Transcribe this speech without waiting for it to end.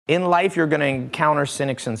In life, you're going to encounter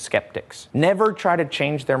cynics and skeptics. Never try to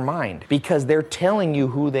change their mind because they're telling you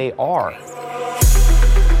who they are.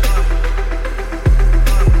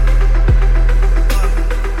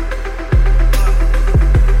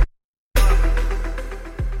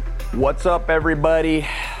 What's up, everybody?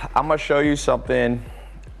 I'm going to show you something.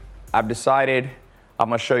 I've decided I'm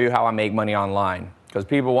going to show you how I make money online. Because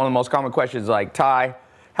people, one of the most common questions is like, Ty,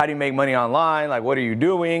 how do you make money online? Like, what are you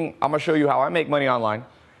doing? I'm going to show you how I make money online.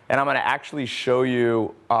 And I'm going to actually show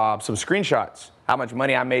you some screenshots, how much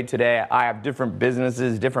money I made today. I have different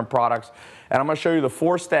businesses, different products. And I'm going to show you the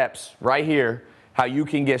 4 steps right here, how you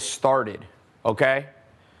can get started, okay?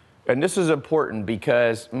 And this is important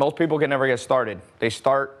because most people can never get started. They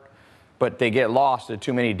start, but they get lost in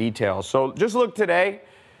too many details. So just look today.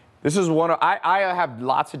 This is one of, I have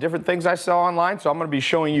lots of different things I sell online, so I'm going to be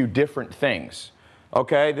showing you different things,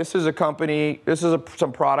 okay? This is a company, this is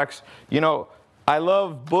some products. You know, I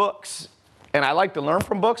love books, and I like to learn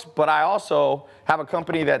from books, but I also have a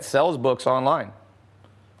company that sells books online.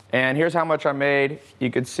 And here's how much I made. You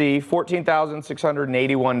could see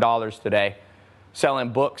 $14,681 today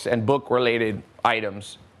selling books and book-related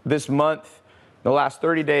items. This month, the last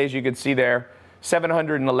 30 days, you could see there,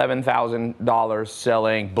 $711,000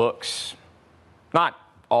 selling books. Not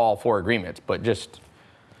all 4 agreements, but just.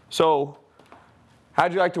 So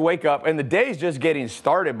how'd you like to wake up? And the day's just getting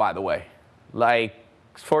started, by the way. Like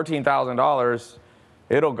 $14,000,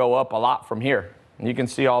 it'll go up a lot from here. And you can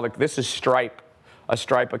see all the, this is Stripe, a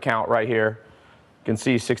Stripe account right here. You can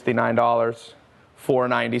see $69,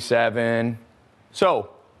 $497. So,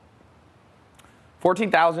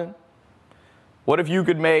 14,000. What if you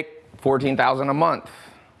could make 14,000 a month?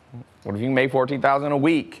 What if you can make 14,000 a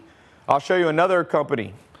week? I'll show you another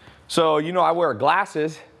company. So, you know, I wear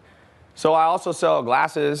glasses. So I also sell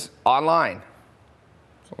glasses online.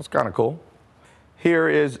 So it's kind of cool. Here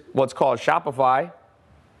is what's called Shopify.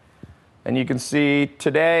 And you can see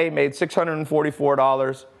today made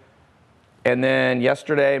 $644. And then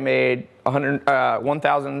yesterday made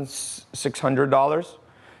 $1,600.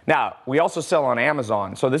 Now, we also sell on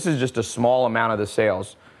Amazon. So this is just a small amount of the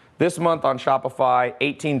sales. This month on Shopify,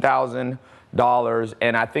 $18,000.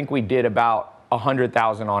 And I think we did about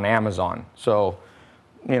 $100,000 on Amazon. So,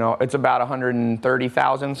 you know, it's about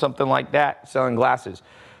 $130,000, something like that, selling glasses.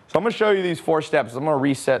 So I'm going to show you these 4 steps. I'm going to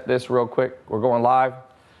reset this real quick. We're going live.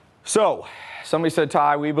 So somebody said,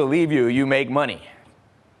 Ty, we believe you. You make money.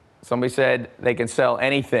 Somebody said they can sell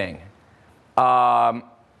anything.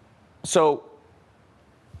 So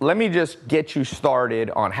let me just get you started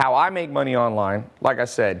on how I make money online. Like I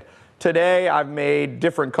said, today I've made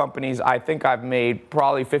different companies. I think I've made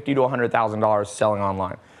probably $50,000 to $100,000 selling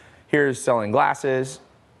online. Here's selling glasses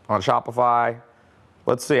on Shopify.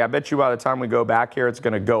 Let's see, I bet you by the time we go back here, it's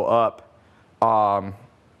going to go up.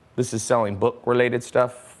 This is selling book-related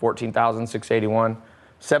stuff, $14,681,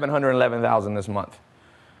 $711,000 this month.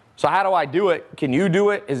 So how do I do it? Can you do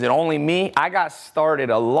it? Is it only me? I got started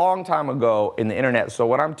a long time ago in the internet, so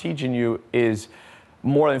what I'm teaching you is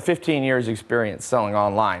more than 15 years experience selling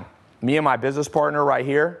online. Me and my business partner right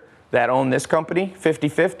here that own this company,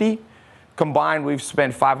 50-50, combined, we've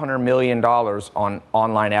spent $500 million on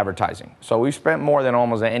online advertising. So we've spent more than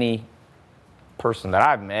almost any person that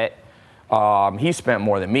I've met. He spent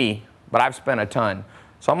more than me, but I've spent a ton.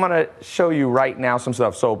 So I'm going to show you right now some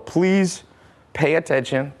stuff. So please pay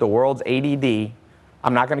attention. The world's ADD.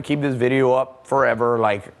 I'm not going to keep this video up forever.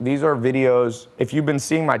 Like, these are videos. If you've been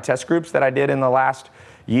seeing my test groups that I did in the last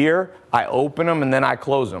year, I open them and then I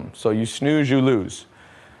close them. So you snooze, you lose.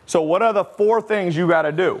 So what are the 4 things you got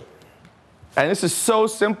to do? And this is so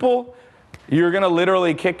simple, you're going to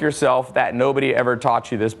literally kick yourself that nobody ever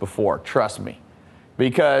taught you this before. Trust me.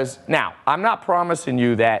 Because now, I'm not promising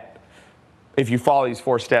you that if you follow these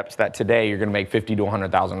 4 steps that today you're going to make $50,000 to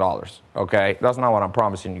 $100,000. Okay? That's not what I'm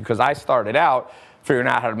promising you. Because I started out figuring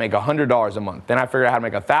out how to make $100 a month. Then I figured out how to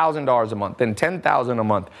make $1,000 a month. Then $10,000 a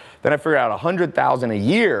month. Then I figured out $100,000 a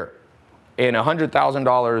year and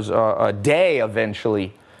 $100,000 a day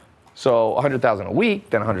eventually. So $100,000 a week,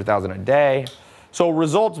 then $100,000 a day. So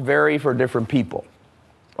results vary for different people,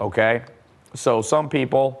 okay? So some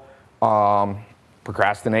people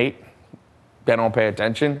procrastinate, they don't pay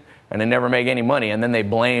attention, and they never make any money, and then they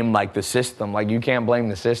blame like the system. Like, you can't blame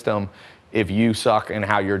the system if you suck in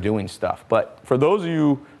how you're doing stuff. But for those of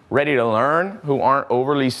you ready to learn who aren't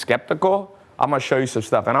overly skeptical, I'm going to show you some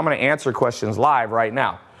stuff, and I'm going to answer questions live right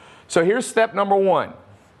now. So here's step number 1.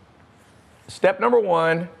 Step number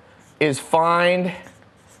 1 is find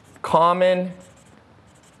common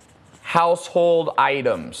household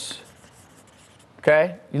items,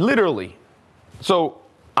 okay? Literally. So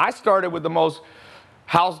I started with the most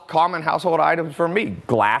Common household items for me,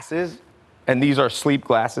 glasses, and these are sleep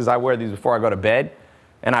glasses. I wear these before I go to bed.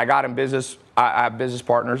 And I got in business, I have business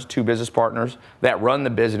partners, 2 business partners that run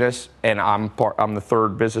the business, and I'm the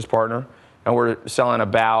 3rd business partner. And we're selling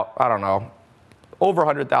about, I don't know, over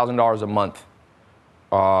 $100,000 a month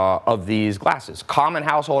of these glasses. Common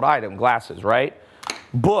household item, glasses, right?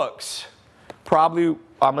 Books, probably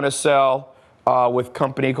I'm gonna sell with a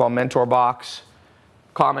company called Mentor Box.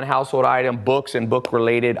 Common household item, books and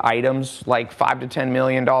book-related items, like $5 to $10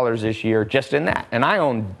 million this year just in that. And I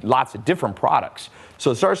own lots of different products.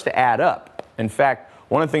 So it starts to add up. In fact,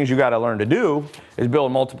 one of the things you got to learn to do is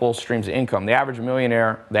build multiple streams of income. The average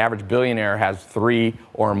millionaire, the average billionaire has 3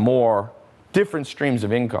 or more different streams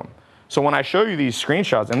of income. So when I show you these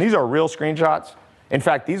screenshots, and these are real screenshots, in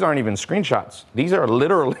fact, these aren't even screenshots. These are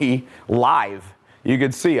literally live. You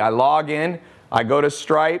can see, I log in, I go to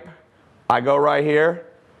Stripe, I go right here,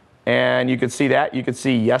 and you can see that. You can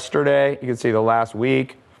see yesterday, you can see the last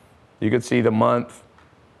week, you can see the month.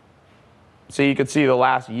 So you can see the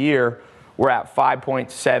last year, we're at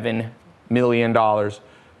 $5.7 million.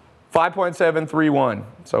 5.731,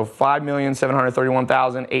 so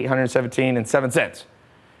 5,731,817.07.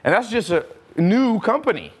 And that's just a new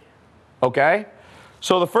company, okay?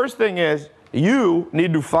 So the first thing is you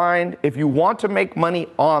need to find, if you want to make money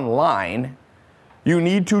online, you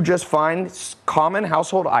need to just find common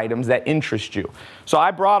household items that interest you. So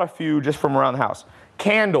I brought a few just from around the house.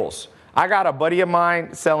 Candles. I got a buddy of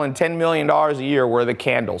mine selling $10 million a year worth of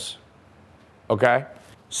candles, okay?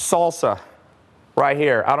 Salsa, right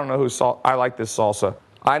here. I don't know I like this salsa.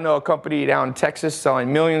 I know a company down in Texas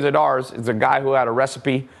selling millions of dollars. It's a guy who had a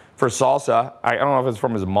recipe for salsa. I don't know if it's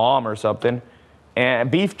from his mom or something.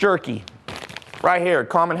 And beef jerky, right here,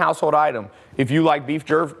 common household item. If you like beef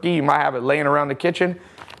jerky, you might have it laying around the kitchen.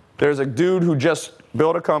 There's a dude who just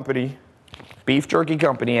built a company, beef jerky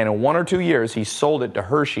company, and in 1 or 2 years, he sold it to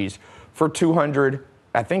Hershey's for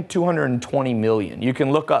 220 million. You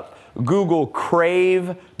can look up, Google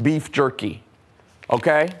Crave beef jerky,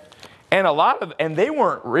 okay? And they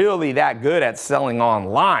weren't really that good at selling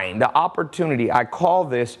online. The opportunity, I call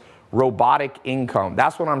this robotic income.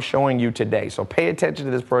 That's what I'm showing you today. So pay attention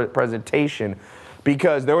to this presentation,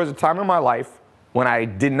 because there was a time in my life when I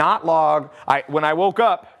did not when I woke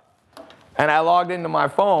up and I logged into my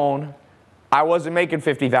phone, I wasn't making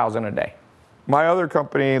 $50,000 a day. My other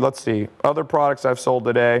company, let's see, other products I've sold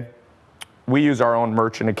today, we use our own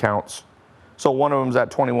merchant accounts. So one of them's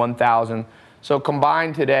at 21,000. So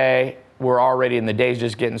combined today, we're already in the day's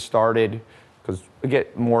just getting started, because we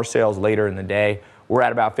get more sales later in the day. We're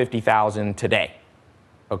at about 50,000 today,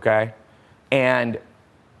 okay? And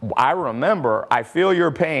I remember, I feel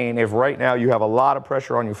your pain if right now you have a lot of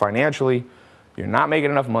pressure on you financially, you're not making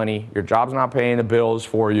enough money, your job's not paying the bills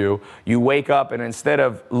for you, you wake up and instead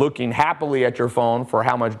of looking happily at your phone for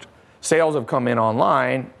how much sales have come in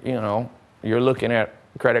online, you know, you're looking at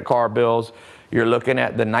credit card bills, you're looking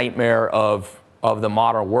at the nightmare of the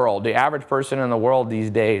modern world. The average person in the world these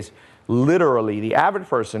days, literally, the average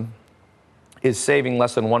person is saving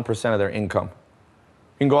less than 1% of their income.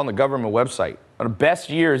 You can go on the government website. The best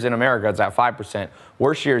years in America, it's at 5%.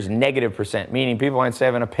 Worst years, -%, meaning people ain't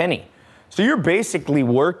saving a penny. So you're basically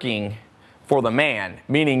working for the man,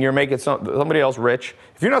 meaning you're making somebody else rich.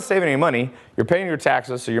 If you're not saving any money, you're paying your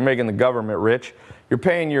taxes, so you're making the government rich. You're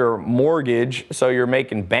paying your mortgage, so you're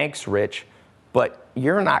making banks rich, but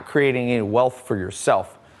you're not creating any wealth for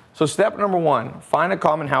yourself. So step number 1, find a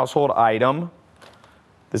common household item.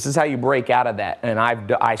 This is how you break out of that. And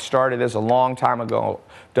I started this a long time ago,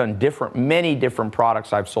 done many different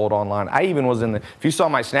products I've sold online. I even was if you saw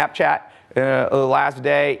my Snapchat the last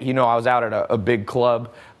day, you know, I was out at a big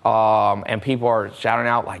club and people are shouting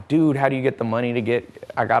out like, dude, how do you get the money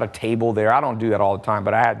I got a table there. I don't do that all the time,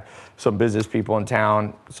 but I had some business people in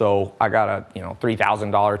town. So I got a,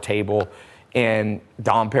 $3,000 table. And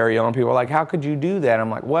Dom Perignon, people are like, how could you do that? I'm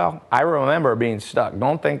like, well, I remember being stuck.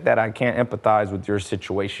 Don't think that I can't empathize with your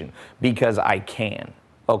situation, because I can,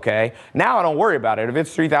 okay? Now I don't worry about it. If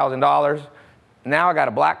it's $3,000, now I got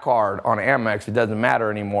a black card on Amex. It doesn't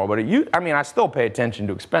matter anymore. But I still pay attention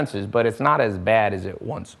to expenses, but it's not as bad as it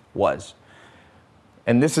once was.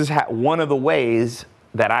 And this is one of the ways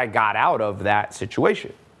that I got out of that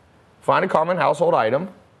situation. Find a common household item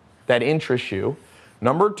that interests you.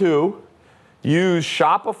 Number 2, use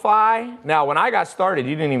Shopify. Now, when I got started,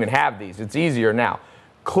 you didn't even have these. It's easier now.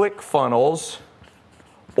 ClickFunnels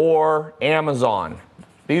or Amazon.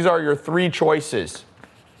 These are your 3 choices.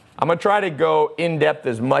 I'm going to try to go in depth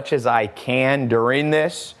as much as I can during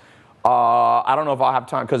this. I don't know if I'll have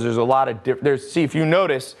time, because there's a lot of see, if you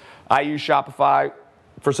notice, I use Shopify,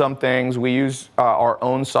 for some things. We use our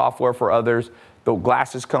own software for others. The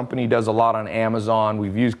glasses company does a lot on Amazon.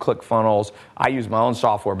 We've used ClickFunnels. I use my own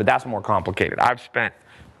software, but that's more complicated. I've spent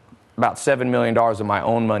about $7 million of my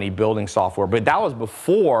own money building software, but that was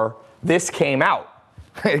before this came out.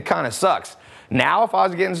 It kind of sucks. Now, if I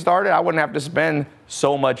was getting started, I wouldn't have to spend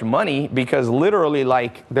so much money because literally,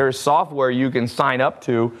 like, there's software you can sign up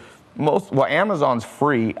to. Amazon's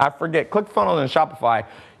free. I forget, ClickFunnels and Shopify,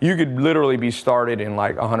 you could literally be started in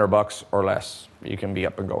like $100 or less. You can be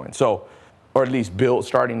up and going. So, or at least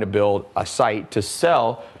starting to build a site to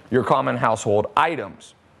sell your common household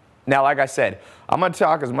items. Now, like I said, I'm going to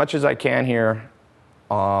talk as much as I can here.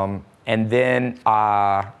 And then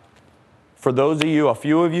for those of you, a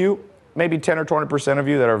few of you, maybe 10 or 20% of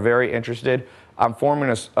you that are very interested, I'm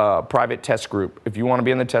forming a private test group. If you want to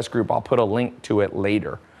be in the test group, I'll put a link to it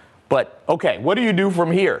later. But, okay, what do you do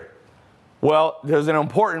from here? Well, there's an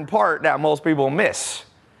important part that most people miss.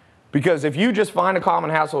 Because if you just find a common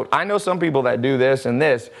household, I know some people that do this and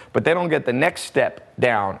this, but they don't get the next step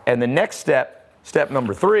down. And the next step, step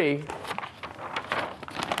number 3,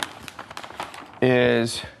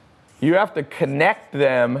 is you have to connect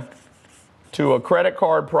them to a credit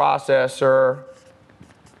card processor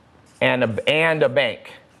and a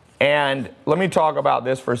bank. And let me talk about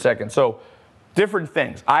this for a second. So, different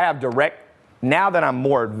things. Now that I'm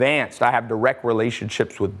more advanced, I have direct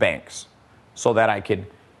relationships with banks so that I can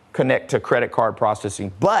connect to credit card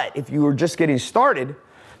processing. But if you were just getting started,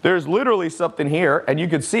 there's literally something here, and you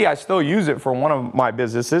can see I still use it for one of my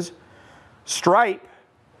businesses. Stripe,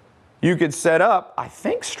 you could set up, I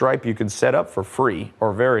think Stripe you can set up for free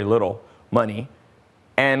or very little money.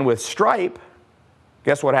 And with Stripe,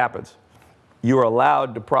 guess what happens? You're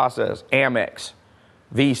allowed to process Amex,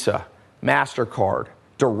 Visa, MasterCard,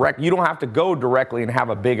 direct. You don't have to go directly and have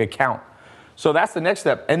a big account. So that's the next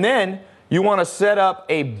step. And then you want to set up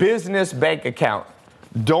a business bank account.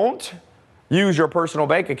 Don't use your personal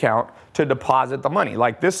bank account to deposit the money.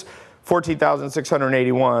 Like this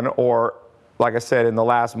 $14,681, or like I said, in the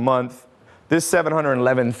last month, this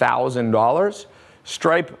 $711,000,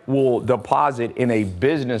 Stripe will deposit in a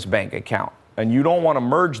business bank account. And you don't want to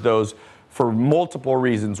merge those for multiple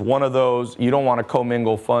reasons. One of those, you don't want to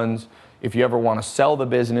commingle funds. If you ever want to sell the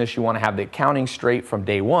business, you want to have the accounting straight from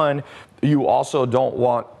day one. You also don't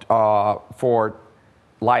want, for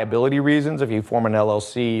liability reasons, if you form an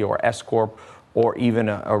LLC or S Corp or even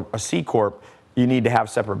a C Corp, you need to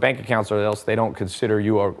have separate bank accounts or else they don't consider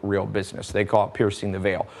you a real business. They call it piercing the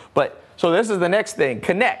veil. But so this is the next thing,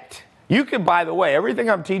 connect. You can, by the way,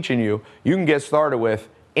 everything I'm teaching you, you can get started with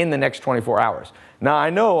in the next 24 hours. Now,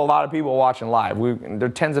 I know a lot of people watching live. There are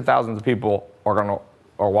tens of thousands of people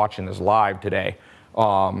are watching this live today.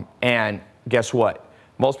 And guess what?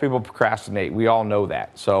 Most people procrastinate. We all know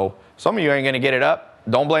that. So some of you ain't going to get it up.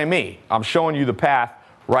 Don't blame me. I'm showing you the path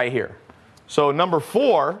right here. So number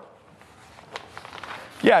 4,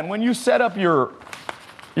 yeah, and when you set up your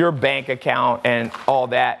bank account and all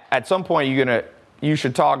that, at some point you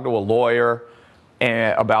should talk to a lawyer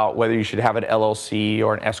about whether you should have an LLC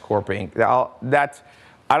or an S Corp Inc.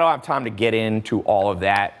 I don't have time to get into all of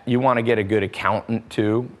that. You want to get a good accountant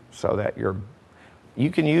too, so that you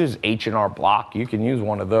can use H&R Block. You can use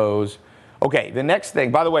one of those. Okay, the next thing,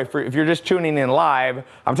 by the way, if you're just tuning in live,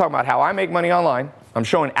 I'm talking about how I make money online. I'm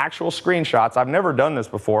showing actual screenshots. I've never done this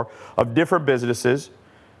before of different businesses.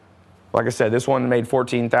 Like I said, this one made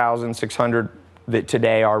 $14,600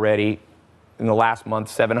 today already. In the last month,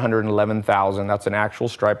 $711,000. That's an actual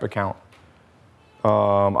Stripe account.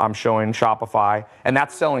 I'm showing Shopify, and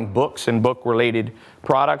that's selling books and book-related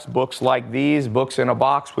products. Books like these, books in a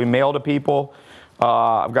box we mail to people.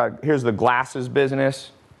 Here's the glasses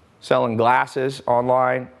business, selling glasses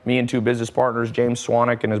online. Me and 2 business partners, James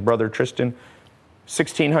Swanwick and his brother Tristan.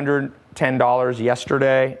 $1,610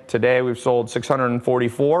 yesterday. Today we've sold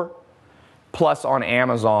 $644. Plus on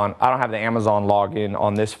Amazon. I don't have the Amazon login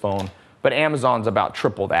on this phone, but Amazon's about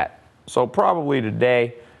triple that. So probably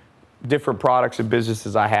today, different products and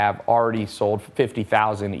businesses I have already sold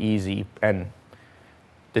 50,000 easy, and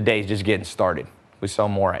the day's just getting started. We sell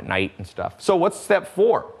more at night and stuff. So what's step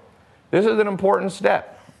 4? This is an important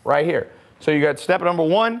step right here. So you got step number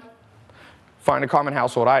 1, find a common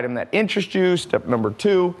household item that interests you. Step number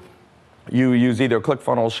 2, you use either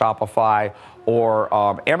ClickFunnels, Shopify,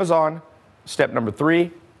 or Amazon. Step number 3,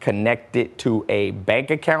 connect it to a bank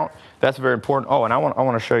account. That's very important. Oh, and I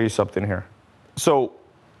want to show you something here. So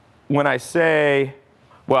when I say,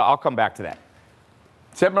 well, I'll come back to that.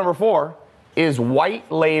 Step number 4 is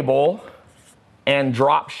white label and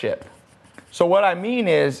drop ship. So what I mean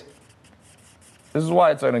is, this is why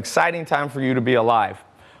it's an exciting time for you to be alive.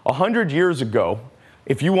 100 years ago,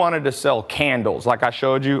 If you wanted to sell candles, like I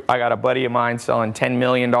showed you, I got a buddy of mine selling $10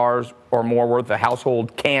 million or more worth of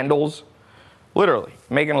household candles, literally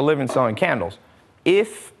making a living selling candles.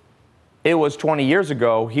 If it was 20 years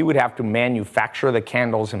ago, he would have to manufacture the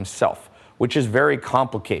candles himself, which is very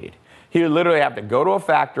complicated. He would literally have to go to a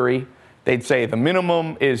factory. They'd say the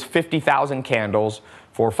minimum is 50,000 candles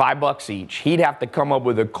for $5 each. He'd have to come up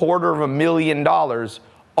with $250,000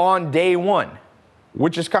 on day one,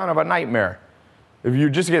 which is kind of a nightmare. If you're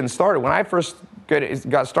just getting started, when I first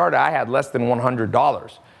got started, I had less than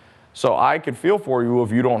 $100. So I could feel for you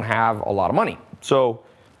if you don't have a lot of money. So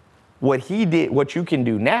what he did, what you can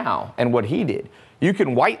do now, and what he did, you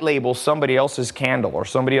can white label somebody else's candle or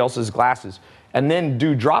somebody else's glasses and then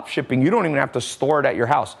do drop shipping. You don't even have to store it at your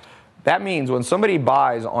house. That means when somebody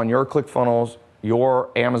buys on your ClickFunnels,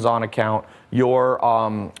 your Amazon account, your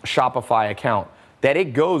Shopify account, that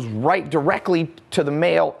it goes right directly to the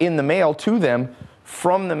mail, in the mail to them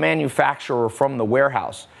from the manufacturer, from the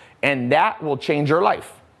warehouse. And that will change your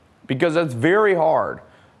life, because it's very hard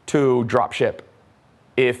to drop ship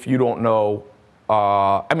if you don't know.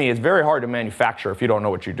 It's very hard to manufacture if you don't know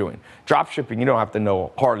what you're doing. Drop shipping, you don't have to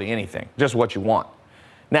know hardly anything, just what you want.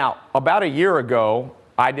 Now, about a year ago,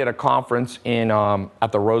 I did a conference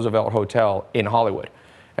at the Roosevelt Hotel in Hollywood.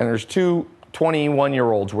 And there's two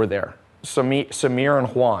 21-year-olds were there, Samir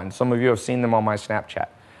and Juan. Some of you have seen them on my Snapchat.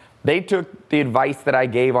 They took the advice that I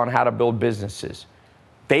gave on how to build businesses.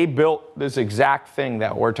 They built this exact thing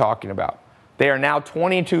that we're talking about. They are now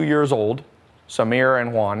 22 years old, Samir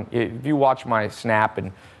and Juan. If you watch my Snap,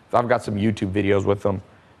 and I've got some YouTube videos with them,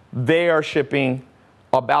 they are shipping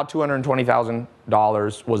about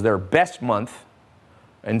 $220,000 was their best month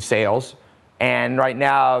in sales. And right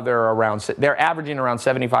now they're averaging around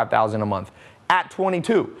 $75,000 a month at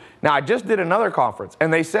 22. Now, I just did another conference,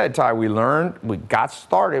 and they said, Ty, we got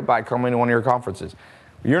started by coming to one of your conferences.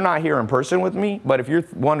 You're not here in person with me, but if you're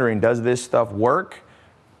wondering, does this stuff work?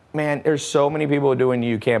 Man, there's so many people doing it,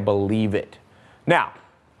 you can't believe it. Now,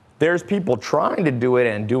 there's people trying to do it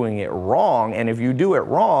and doing it wrong, and if you do it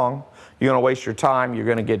wrong, you're gonna waste your time, you're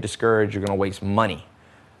gonna get discouraged, you're gonna waste money.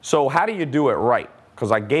 So how do you do it right?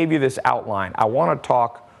 Because I gave you this outline. I wanna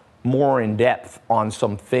talk more in depth on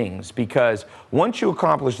some things, because once you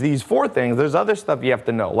accomplish these 4 things, there's other stuff you have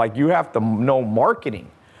to know. Like, you have to know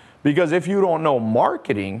marketing, because if you don't know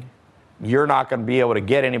marketing, you're not going to be able to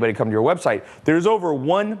get anybody to come to your website. There's over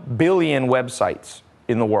 1 billion websites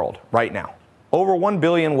in the world right now. Over 1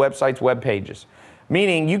 billion websites, web pages,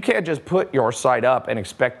 meaning you can't just put your site up and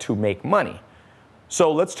expect to make money.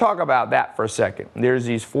 So let's talk about that for a second. There's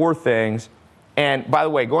these 4 things. And by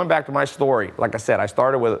the way, going back to my story, like I said, I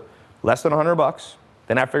started with less than $100.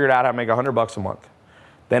 Then I figured out how to make $100 a month.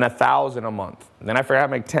 Then $1,000 a month. Then I figured out how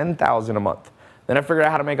to make $10,000 a month. Then I figured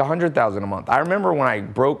out how to make $100,000 a month. I remember when I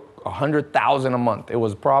broke $100,000 a month. It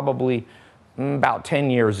was probably about 10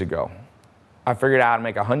 years ago. I figured out how to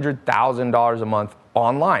make $100,000 a month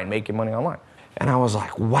online, making money online. And I was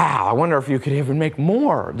like, wow, I wonder if you could even make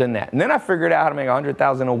more than that. And then I figured out how to make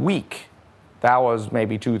 $100,000 a week. That was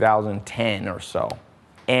maybe 2010 or so.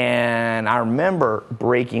 And I remember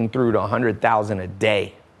breaking through to $100,000 a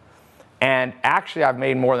day. And actually, I've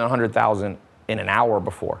made more than $100,000 in an hour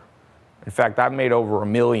before. In fact, I've made over $1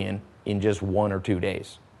 million in just 1 or 2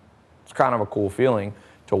 days. It's kind of a cool feeling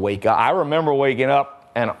to wake up. I remember waking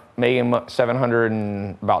up and making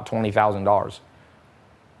 $720,000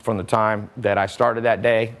 from the time that I started that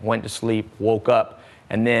day, went to sleep, woke up,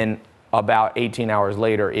 and then about 18 hours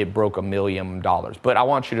later, it broke $1 million. But I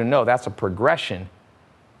want you to know that's a progression.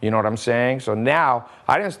 You know what I'm saying? So now,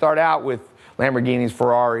 I didn't start out with Lamborghinis,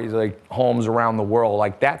 Ferraris, like homes around the world.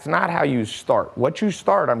 Like, that's not how you start. What you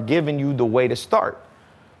start, I'm giving you the way to start.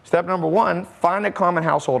 Step number 1, find a common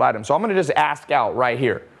household item. So I'm gonna just ask out right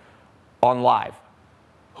here on live.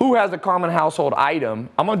 Who has a common household item?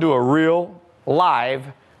 I'm gonna do a real live,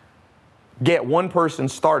 get one person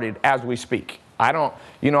started as we speak. I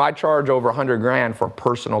charge over 100 grand for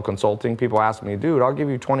personal consulting. People ask me, dude, I'll give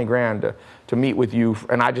you 20 grand to meet with you.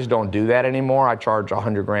 And I just don't do that anymore. I charge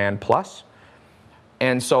 100 grand plus.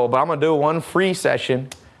 And so, but I'm gonna do one free session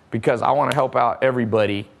because I wanna help out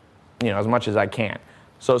everybody, as much as I can.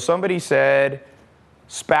 So somebody said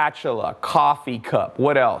spatula, coffee cup,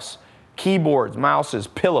 what else? Keyboards, mouses,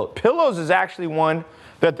 pillows. Pillows is actually one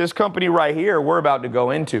that this company right here, we're about to go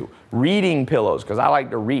into. Reading pillows, because I like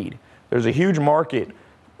to read. There's a huge market.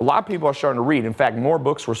 A lot of people are starting to read. In fact, more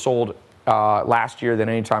books were sold last year than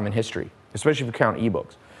any time in history, especially if you count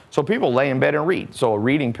ebooks. So people lay in bed and read. So a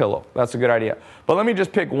reading pillow, that's a good idea. But let me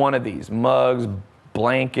just pick one of these. Mugs,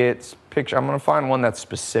 blankets, picture. I'm gonna find one that's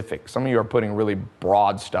specific. Some of you are putting really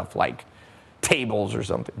broad stuff like, tables or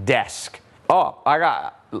something. Desk. Oh, I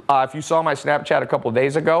got, if you saw my Snapchat a couple of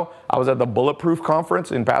days ago, I was at the Bulletproof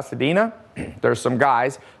conference in Pasadena. There's some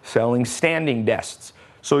guys selling standing desks.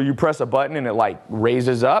 So you press a button and it like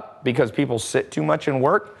raises up because people sit too much and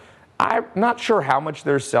work. I'm not sure how much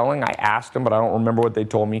they're selling. I asked them, but I don't remember what they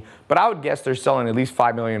told me. But I would guess they're selling at least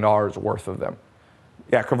 $5 million worth of them.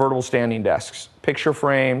 Yeah, convertible standing desks. Picture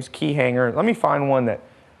frames, key hanger. Let me find one that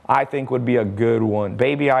I think would be a good one.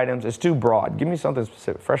 Baby items, it's too broad. Give me something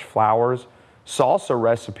specific. Fresh flowers, salsa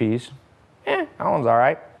recipes. That one's all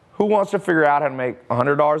right. Who wants to figure out how to make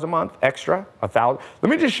 $100 a month extra, $1,000? Let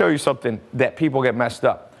me just show you something that people get messed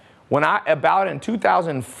up. About in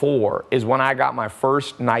 2004 is when I got my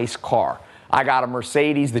first nice car. I got a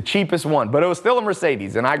Mercedes, the cheapest one, but it was still a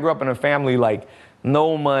Mercedes. And I grew up in a family like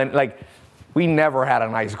no money, like we never had a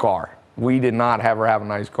nice car. We did not ever have a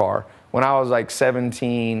nice car. When I was like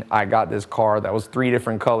 17, I got this car that was 3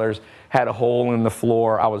 different colors, had a hole in the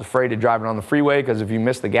floor. I was afraid to drive it on the freeway because if you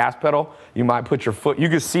miss the gas pedal, you might put your foot, you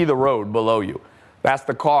could see the road below you. That's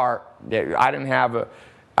the car.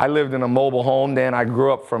 I lived in a mobile home then. I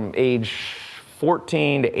grew up from age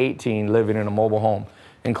 14 to 18 living in a mobile home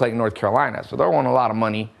in Clayton, North Carolina. So there wasn't a lot of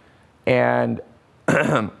money. And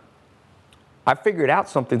I figured out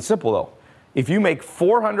something simple though. If you make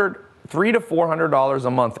 $300 to $400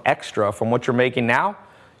 a month extra from what you're making now,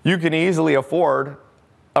 you can easily afford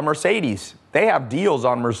a Mercedes. They have deals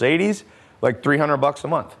on Mercedes, like $300 a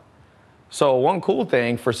month. So one cool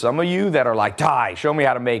thing for some of you that are like, Ty, show me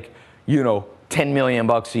how to make, 10 million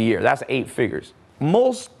bucks a year. That's 8 figures.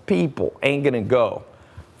 Most people ain't gonna go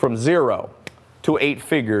from 0 to 8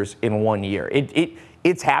 figures in 1 year.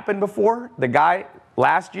 It's happened before.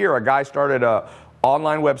 Last year, a guy started a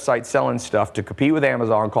online website selling stuff to compete with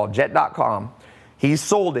Amazon called Jet.com. He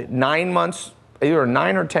sold it 9 months, either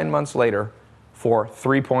 9 or 10 months later for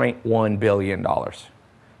 $3.1 billion.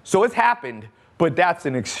 So it's happened, but that's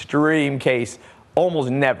an extreme case, almost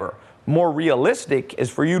never. More realistic is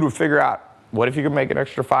for you to figure out, what if you could make an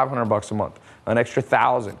extra $500 a month, an extra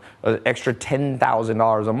 $1,000, an extra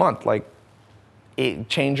 $10,000 a month? Like, it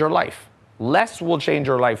change your life. Less will change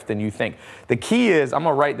your life than you think. The key is, I'm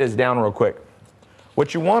gonna write this down real quick.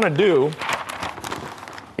 What you wanna do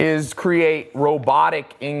is create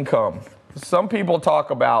robotic income. Some people talk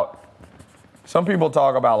about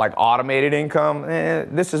like automated income.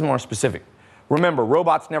 This is more specific. Remember,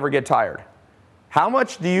 robots never get tired. How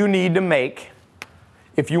much do you need to make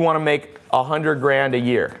if you want to make 100 grand a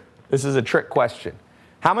year? This is a trick question.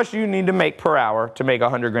 How much do you need to make per hour to make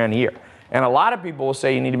 100 grand a year? And a lot of people will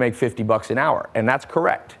say you need to make $50 an hour, and that's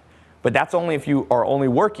correct. But that's only if you are only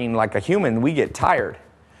working like a human. We get tired.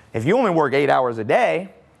 If you only work 8 hours a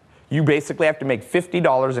day, you basically have to make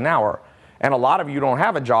 $50 an hour. And a lot of you don't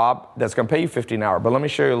have a job that's going to pay you $50 an hour. But let me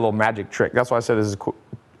show you a little magic trick. That's why I said this is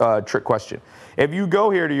a trick question. If you go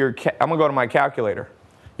here to I'm going to go to my calculator.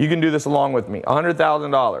 You can do this along with me.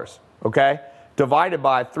 $100,000, okay? Divided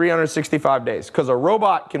by 365 days. Because a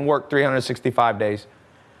robot can work 365 days.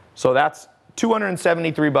 So that's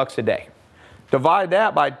 $273 a day. Divide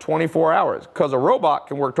that by 24 hours. Because a robot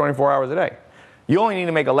can work 24 hours a day. You only need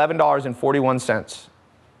to make $11.41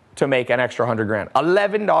 to make an extra 100 grand.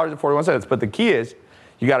 $11.41. But the key is,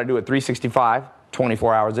 you got to do it 365,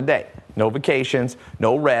 24 hours a day. No vacations,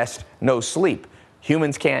 no rest, no sleep.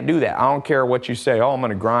 Humans can't do that. I don't care what you say. Oh, I'm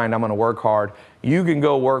going to grind. I'm going to work hard. You can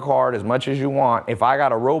go work hard as much as you want. If I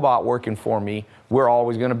got a robot working for me, we're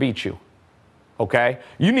always going to beat you. Okay?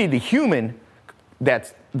 You need the human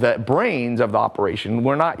that's the brains of the operation.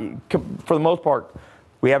 We're not, for the most part,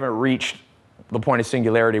 we haven't reached the point of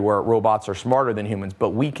singularity where robots are smarter than humans, but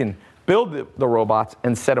we can build the robots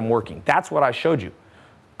and set them working. That's what I showed you.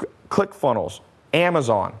 ClickFunnels,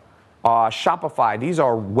 Amazon, Shopify, these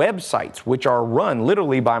are websites which are run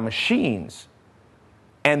literally by machines.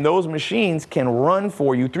 And those machines can run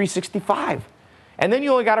for you 365. And then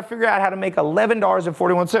you only got to figure out how to make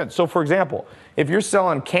 $11.41. So for example, if you're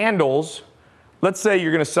selling candles, let's say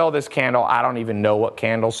you're going to sell this candle. I don't even know what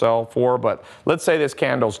candles sell for, but let's say this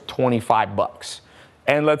candle's $25.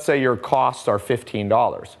 And let's say your costs are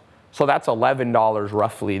 $15. So that's $11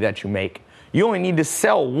 roughly that you make. You only need to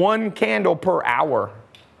sell 1 candle per hour.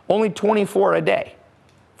 Only 24 a day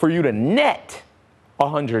for you to net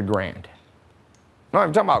 100 grand. No,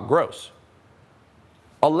 I'm talking about gross.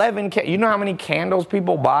 11, you know how many candles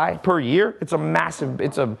people buy per year? It's a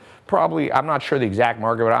massive, probably, I'm not sure the exact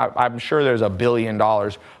market, but I'm sure there's $1 billion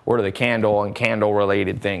worth of the candle and candle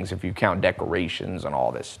related things if you count decorations and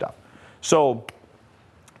all this stuff. So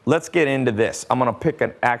let's get into this. I'm going to pick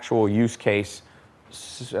an actual use case.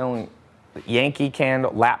 Selling Yankee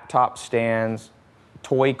candle, laptop stands,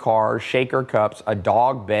 toy cars, shaker cups, a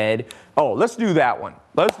dog bed. Oh, let's do that one.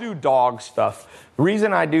 Let's do dog stuff. The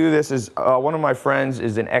reason I do this is one of my friends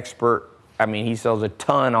is an expert. I mean, he sells a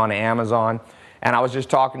ton on Amazon. And I was just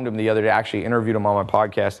talking to him the other day, actually interviewed him on my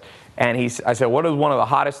podcast. And I said, what is one of the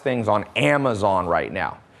hottest things on Amazon right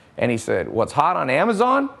now? And he said, what's hot on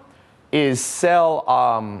Amazon is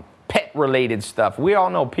sell pet-related stuff. We all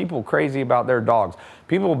know people crazy about their dogs.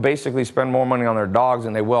 People basically spend more money on their dogs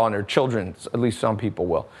than they will on their children. At least some people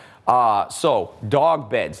will. So dog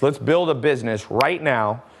beds. Let's build a business right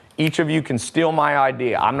now. Each of you can steal my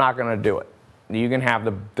idea. I'm not going to do it. You can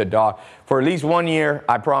have the dog. For at least 1 year,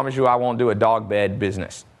 I promise you I won't do a dog bed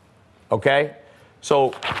business. Okay?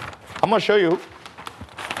 So I'm going to show you,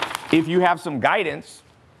 if you have some guidance,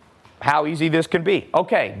 how easy this can be.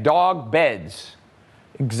 Okay, dog beds.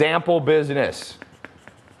 Example business.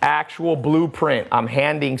 Actual blueprint. I'm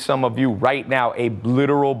handing some of you right now a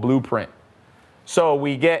literal blueprint. So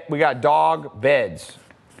we got dog beds.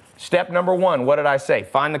 Step number 1, what did I say?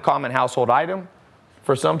 Find the common household item.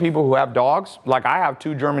 For some people who have dogs, like I have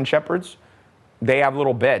 2 German Shepherds, they have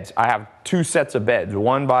little beds. I have 2 sets of beds,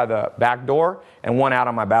 one by the back door and one out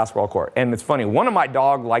on my basketball court. And it's funny, one of my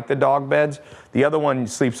dogs like the dog beds. The other one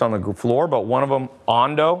sleeps on the floor, but one of them,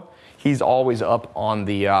 Ondo, he's always up on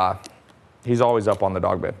the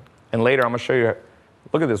dog bed. And later I'm gonna show you,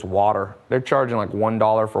 look at this water. They're charging like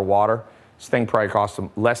 $1 for water. This thing probably costs them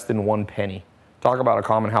less than 1 penny. Talk about a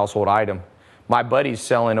common household item. My buddy's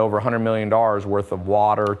selling over $100 million worth of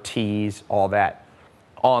water, teas, all that.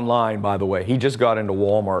 Online, by the way. He just got into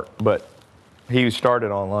Walmart, but he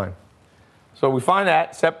started online. So we find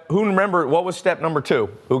that. Who remember, what was step number 2?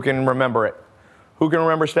 Who can remember it? Who can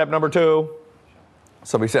remember step number 2?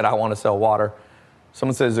 Somebody said, I want to sell water.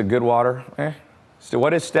 Someone says, is it good water? So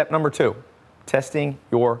what is step number 2? Testing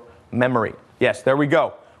your memory. Yes, there we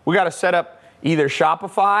go. We got to set up either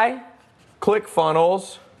Shopify,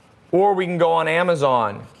 ClickFunnels, or we can go on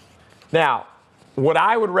Amazon. Now, what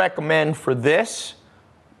I would recommend for this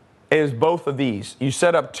is both of these. You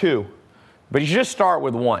set up 2, but you just start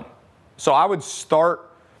with 1. So I would start,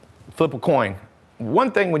 flip a coin.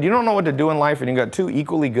 One thing, when you don't know what to do in life and you got 2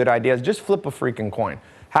 equally good ideas, just flip a freaking coin.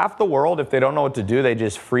 Half the world, if they don't know what to do, they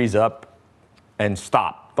just freeze up and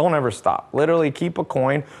stop. Don't ever stop. Literally keep a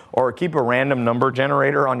coin or keep a random number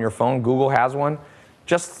generator on your phone. Google has one.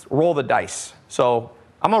 Just roll the dice. So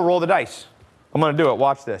I'm going to roll the dice. I'm going to do it.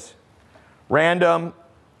 Watch this. Random.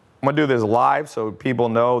 I'm going to do this live so people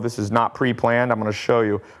know this is not pre-planned. I'm going to show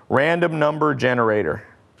you. Random number generator.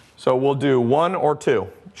 So we'll do 1 or 2.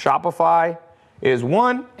 Shopify is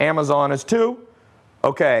 1. Amazon is 2.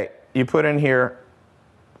 Okay, you put in here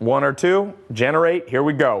 1 or 2. Generate. Here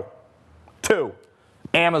we go. 2.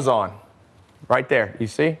 Amazon. Right there. You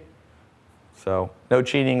see? So no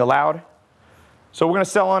cheating allowed. So we're going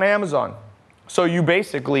to sell on Amazon. So you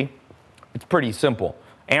basically, it's pretty simple.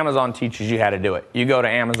 Amazon teaches you how to do it. You go to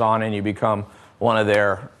Amazon and you become one of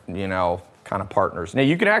their, kind of partners. Now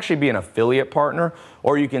you can actually be an affiliate partner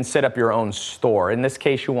or you can set up your own store. In this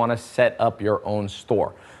case, you want to set up your own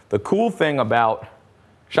store. The cool thing about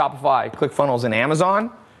Shopify, ClickFunnels, and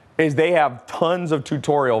Amazon is they have tons of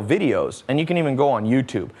tutorial videos and you can even go on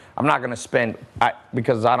YouTube. I'm not going to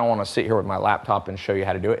because I don't want to sit here with my laptop and show you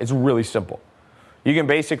how to do it. It's really simple. You can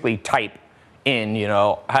basically type in,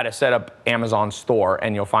 how to set up Amazon store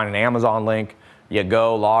and you'll find an Amazon link. You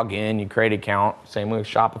go, log in, you create an account. Same with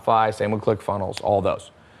Shopify, same with ClickFunnels, all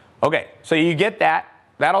those. Okay, so you get that.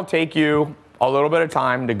 That'll take you a little bit of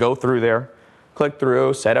time to go through there, click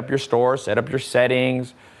through, set up your store, set up your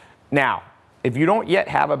settings. Now, if you don't yet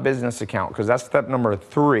have a business account, because that's step number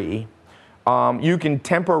 3, you can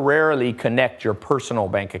temporarily connect your personal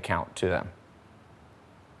bank account to them.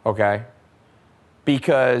 Okay?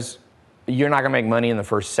 Because you're not going to make money in the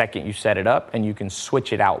first second you set it up, and you can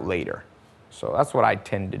switch it out later. So that's what I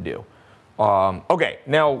tend to do. Okay,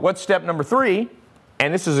 now what's step number 3?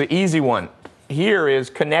 And this is an easy one. Here is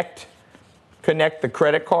connect the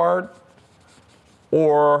credit card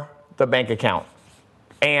or the bank account.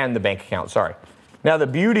 And the bank account, sorry. Now the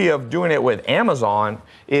beauty of doing it with Amazon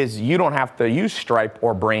is you don't have to use Stripe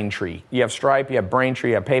or Braintree. You have Stripe, you have Braintree,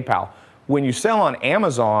 you have PayPal. When you sell on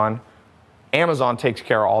Amazon, Amazon takes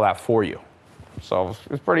care of all that for you. So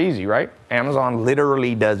it's pretty easy, right? Amazon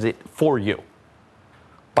literally does it for you.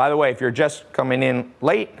 By the way, if you're just coming in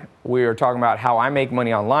late, we are talking about how I make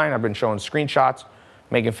money online. I've been showing screenshots,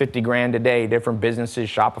 making 50 grand a day, different businesses,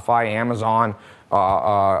 Shopify, Amazon,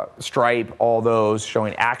 Stripe, all those,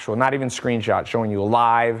 showing actual, not even screenshots, showing you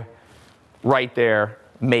live right there,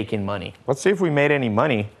 making money. Let's see if we made any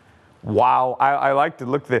money. Wow, I like to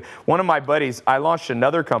look at one of my buddies, I launched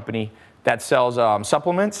another company that sells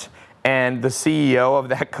supplements. And the CEO of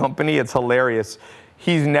that company, it's hilarious.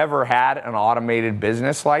 He's never had an automated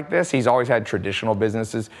business like this. He's always had traditional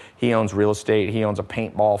businesses. He owns real estate. He owns a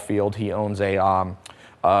paintball field. He owns a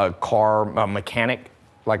car mechanic,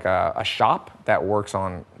 like a shop that works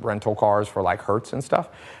on rental cars for like Hertz and stuff.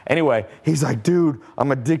 Anyway, he's like, dude,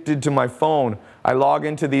 I'm addicted to my phone. I log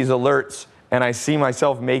into these alerts and I see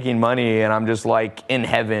myself making money and I'm just like in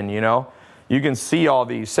heaven, you know? You can see all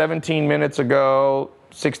these 17 minutes ago,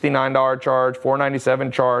 $69 charge,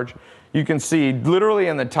 $497 charge. You can see literally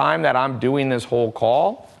in the time that I'm doing this whole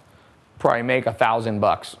call, probably make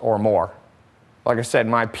 $1,000 or more. Like I said,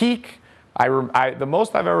 my peak, the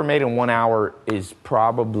most I've ever made in 1 hour is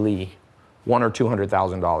probably $100,000 or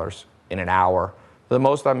 $200,000 in an hour. The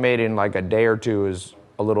most I've made in like a day or two is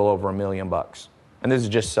a little over $1 million. And this is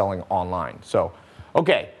just selling online. So,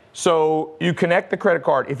 okay, so you connect the credit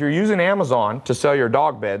card. If you're using Amazon to sell your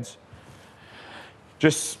dog beds,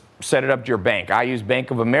 just set it up to your bank. I use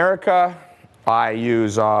Bank of America. I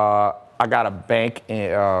got a bank,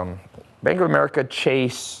 Bank of America,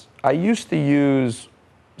 Chase. I used to use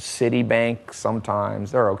Citibank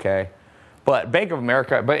sometimes. They're okay. But Bank of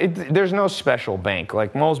America, there's no special bank.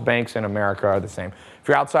 Like most banks in America are the same. If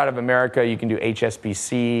you're outside of America, you can do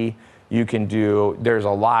HSBC. There's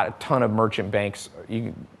a ton of merchant banks.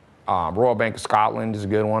 Royal Bank of Scotland is a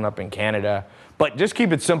good one up in Canada. But just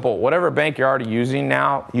keep it simple. Whatever bank you're already using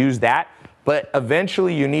now, use that. But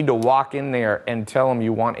eventually you need to walk in there and tell them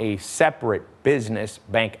you want a separate business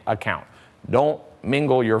bank account. Don't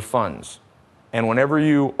mingle your funds. And whenever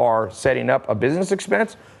you are setting up a business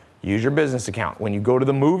expense, use your business account. When you go to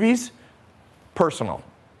the movies, personal.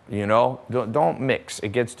 You know, don't mix. It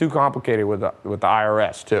gets too complicated with the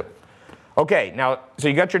IRS too. Okay, now, so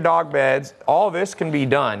you got your dog beds. All this can be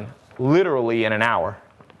done literally in an hour.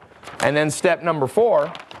 And then step number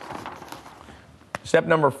four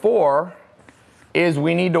is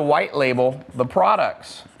we need to white label the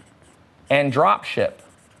products and drop ship.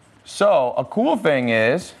 So a cool thing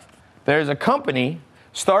is there's a company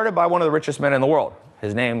started by one of the richest men in the world.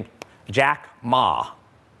 His name, Jack Ma.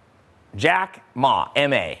 Jack Ma,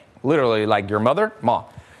 M-A, literally like your mother, Ma.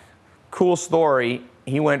 Cool story.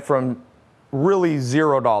 He went from really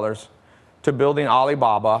 $0 to building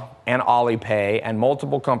Alibaba and Alipay and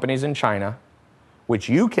multiple companies in China, which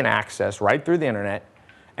you can access right through the internet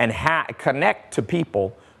and connect to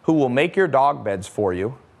people who will make your dog beds for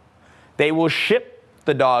you. They will ship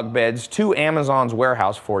the dog beds to Amazon's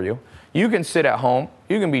warehouse for you. You can sit at home,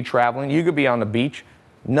 you can be traveling, you could be on the beach.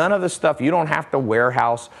 None of the stuff, you don't have to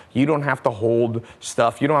warehouse, you don't have to hold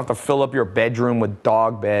stuff, you don't have to fill up your bedroom with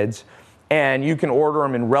dog beds, and you can order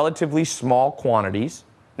them in relatively small quantities.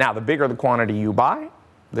 Now, the bigger the quantity you buy,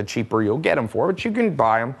 the cheaper you'll get them for, but you can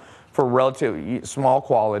buy them for relatively small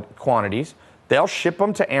quantities. They'll ship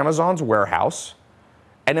them to Amazon's warehouse,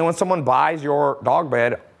 and then when someone buys your dog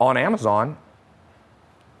bed on Amazon,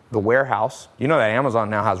 the warehouse, you know that Amazon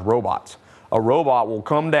now has robots. A robot will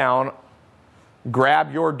come down,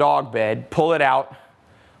 grab your dog bed, pull it out,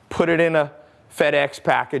 put it in a FedEx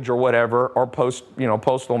package or whatever, or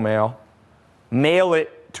postal mail, mail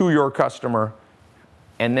it to your customer,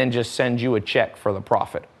 and then just send you a check for the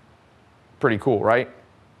profit. Pretty cool, right?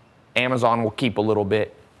 Amazon will keep a little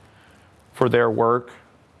bit for their work,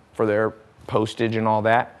 for their postage and all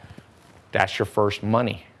that. That's your first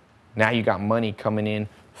money. Now you got money coming in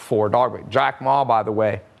for dog bed. Jack Ma, by the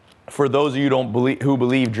way, for those of you who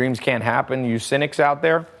believe dreams can't happen, you cynics out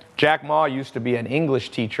there, Jack Ma used to be an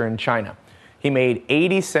English teacher in China. He made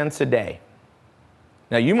 80 cents a day.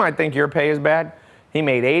 Now you might think your pay is bad. He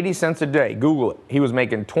made 80 cents a day. Google it. He was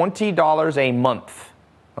making $20 a month.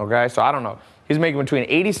 Okay, so I don't know. He's making between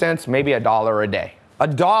 80 cents, maybe $1 a day.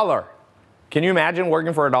 $1. Can you imagine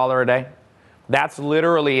working for $1 a day? That's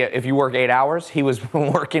literally, if you work 8 hours, he was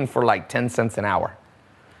working for like 10 cents an hour.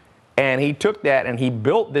 And he took that and he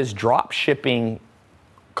built this drop shipping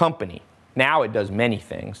company. Now it does many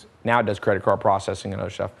things. Now it does credit card processing and other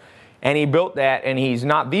stuff. And he built that, and he's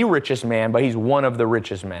not the richest man, but he's one of the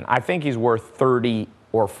richest men. I think he's worth 30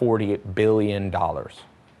 or 40 billion dollars.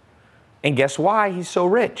 And guess why he's so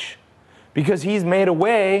rich? Because he's made a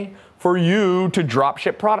way for you to drop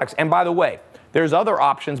ship products. And by the way, there's other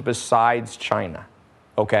options besides China,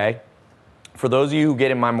 okay? For those of you who get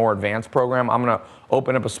in my more advanced program, I'm gonna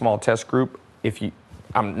open up a small test group.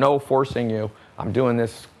 I'm no forcing you. I'm doing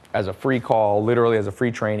this as a free call, literally as a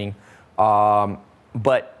free training.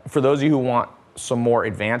 But for those of you who want some more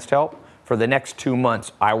advanced help, for the next 2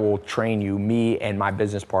 months, I will train you. Me and my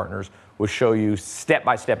business partners will show you step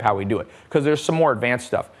by step how we do it. Because there's some more advanced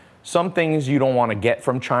stuff. Some things you don't want to get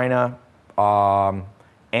from China,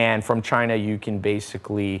 And from China, you can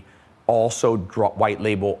basically also white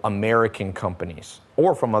label American companies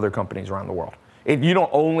or from other companies around the world. You don't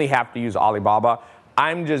only have to use Alibaba.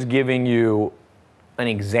 I'm just giving you an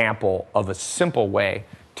example of a simple way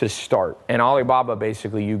to start. And Alibaba,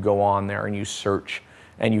 basically, you go on there and you search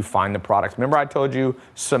and you find the products. Remember I told you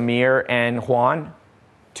Samir and Juan,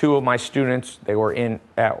 two of my students, they were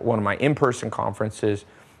at one of my in-person conferences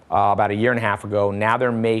about a year and a half ago. Now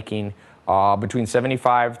they're making between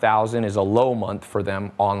 75,000 is a low month for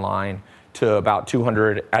them online to about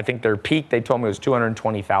 200. I think their peak, they told me, was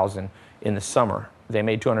 220,000 in the summer. They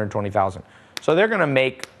made 220,000. So they're going to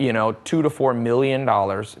make, $2 to $4 million.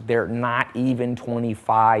 They're not even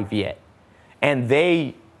 25 yet. And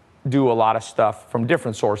they do a lot of stuff from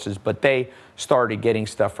different sources, but they started getting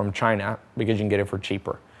stuff from China because you can get it for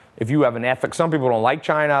cheaper. If you have an ethic, some people don't like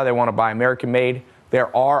China, they want to buy American made.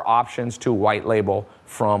 There are options to white label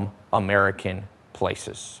from American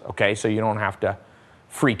places, okay? So you don't have to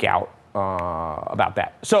freak out about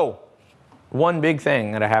that. So one big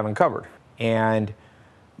thing that I haven't covered, and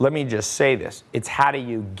let me just say this, it's how do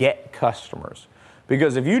you get customers?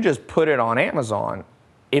 Because if you just put it on Amazon,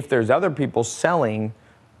 if there's other people selling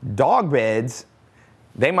dog beds,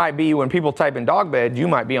 they might be, when people type in dog bed, you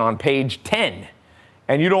might be on page 10.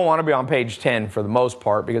 And you don't want to be on page 10 for the most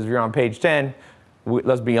part, because if you're on page 10,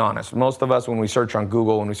 let's be honest, most of us, when we search on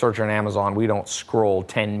Google, when we search on Amazon, we don't scroll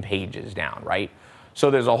 10 pages down, right? So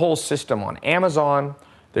there's a whole system on Amazon,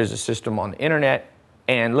 there's a system on the internet,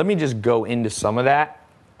 and let me just go into some of that.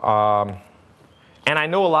 And I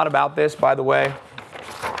know a lot about this, by the way.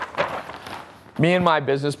 Me and my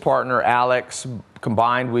business partner, Alex,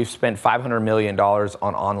 combined, we've spent $500 million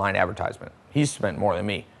on online advertisement. He's spent more than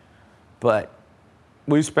me. But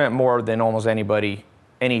we've spent more than almost anybody,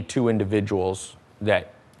 any two individuals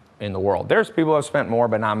that in the world. There's people who have spent more,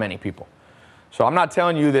 but not many people. So I'm not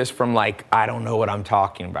telling you this from like, I don't know what I'm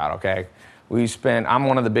talking about, okay? I'm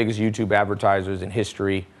one of the biggest YouTube advertisers in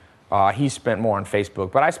history. He spent more on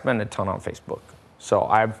Facebook, but I spend a ton on Facebook. So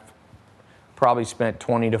I've probably spent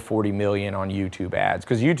 20 to 40 million on YouTube ads,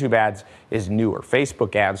 because YouTube ads is newer.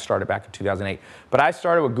 Facebook ads started back in 2008. But I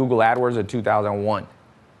started with Google AdWords in 2001.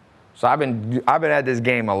 So I've been at this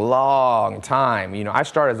game a long time. I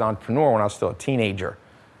started as an entrepreneur when I was still a teenager.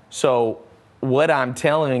 So what I'm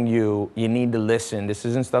telling you, you need to listen. This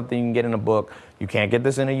isn't stuff that you can get in a book. You can't get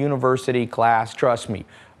this in a university class, trust me.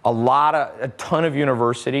 A ton of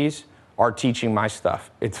universities are teaching my stuff.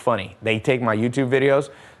 It's funny. They take my YouTube videos.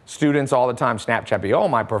 Students all the time Snapchat me, oh,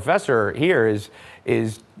 my professor here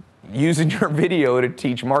is using your video to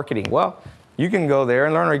teach marketing. Well, you can go there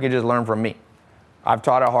and learn, or you can just learn from me. I've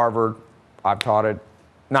taught at Harvard. I've taught it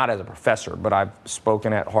not as a professor, but I've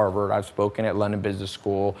spoken at Harvard. I've spoken at London Business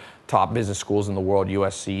School, top business schools in the world,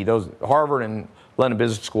 USC. Harvard and London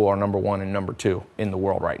Business School are #1 and #2 in the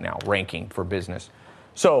world right now, ranking for business.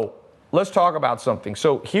 So let's talk about something.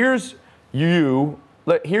 So here's you,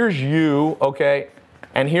 okay,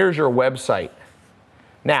 and here's your website.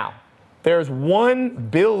 Now, there's 1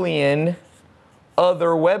 billion other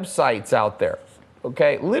websites out there,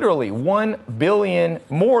 okay? Literally 1 billion,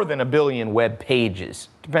 more than 1 billion web pages.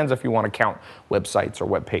 Depends if you want to count websites or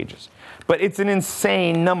web pages. But it's an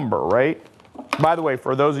insane number, right? By the way,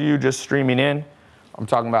 for those of you just streaming in, I'm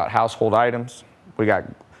talking about household items. We got,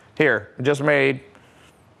 here, just made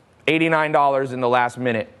 $89 in the last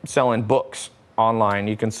minute selling books online.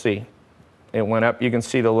 You can see it went up. You can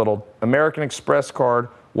see the little American Express card,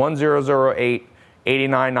 1008,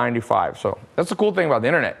 $89.95. So that's the cool thing about the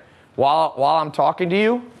internet. While I'm talking to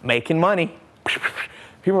you, making money.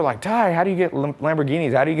 People are like, Ty, how do you get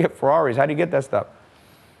Lamborghinis? How do you get Ferraris? How do you get that stuff?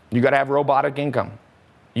 You got to have robotic income.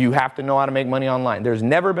 You have to know how to make money online. There's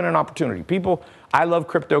never been an opportunity. I love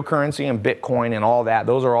cryptocurrency and Bitcoin and all that.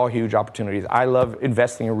 Those are all huge opportunities. I love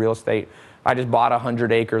investing in real estate. I just bought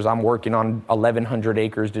 100 acres. I'm working on 1,100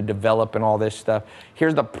 acres to develop and all this stuff.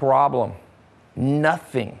 Here's the problem.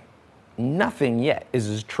 Nothing yet is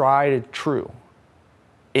as tried and true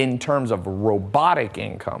in terms of robotic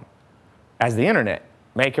income as the internet,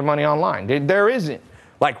 making money online. There isn't.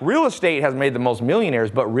 Like, real estate has made the most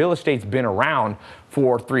millionaires, but real estate's been around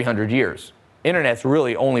for 300 years. Internet's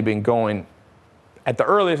really only been going at the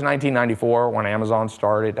earliest 1994 when Amazon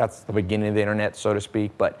started. That's the beginning of the internet, so to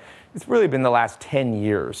speak, but it's really been the last 10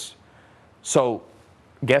 years. So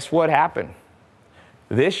guess what happened?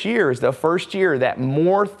 This year is the first year that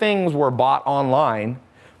more things were bought online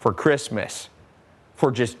for Christmas,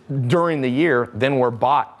 for just during the year, than were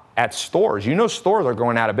bought at stores. Stores are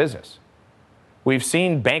going out of business. We've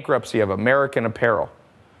seen bankruptcy of American Apparel,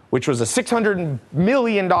 which was a $600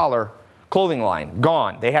 million clothing line,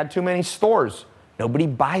 gone. They had too many stores. Nobody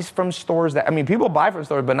buys from stores I mean, people buy from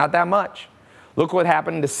stores, but not that much. Look what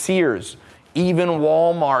happened to Sears. Even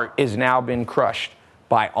Walmart is now been crushed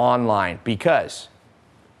by online because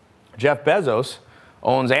Jeff Bezos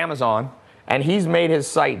owns Amazon, and he's made his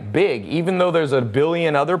site big. Even though there's a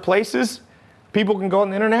billion other places people can go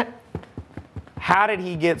on the internet, how did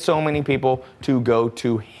he get so many people to go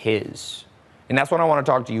to his? And that's what I want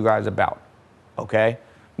to talk to you guys about, okay?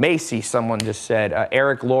 Macy's, someone just said,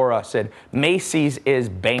 Eric Laura said, Macy's is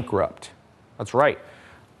bankrupt. That's right.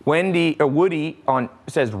 Woody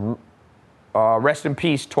says, rest in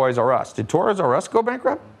peace, Toys R Us. Did Toys R Us go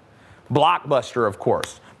bankrupt? Blockbuster, of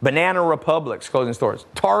course. Banana Republic's closing stores.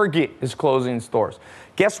 Target is closing stores.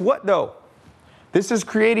 Guess what, though? This is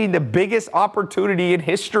creating the biggest opportunity in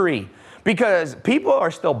history because people are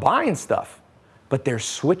still buying stuff, but they're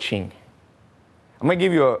switching. I'm going to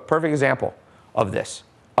give you a perfect example of this.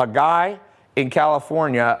 A guy in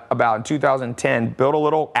California about in 2010 built a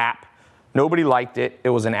little app. Nobody liked it. It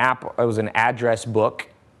was an app. It was an address book.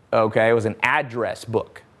 Okay, it was an address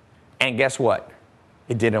book. And guess what?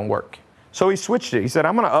 It didn't work. So he switched it. He said,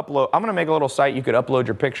 I'm going to make a little site you could upload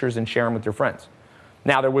your pictures and share them with your friends.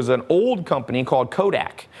 Now, there was an old company called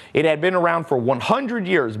Kodak. It had been around for 100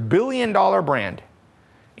 years, billion-dollar brand.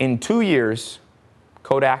 In 2 years,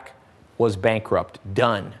 Kodak was bankrupt,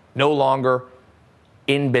 done, no longer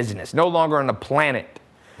in business, no longer on the planet.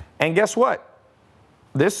 And guess what?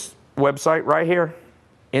 This website right here,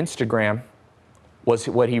 Instagram, was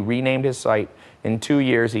what he renamed his site. In 2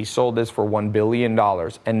 years, he sold this for $1 billion.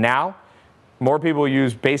 And now, more people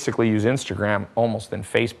basically use Instagram almost than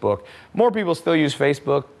Facebook. More people still use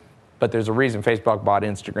Facebook, but there's a reason Facebook bought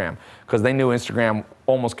Instagram, because they knew Instagram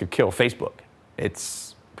almost could kill Facebook.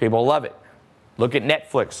 People love it. Look at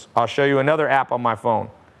Netflix. I'll show you another app on my phone.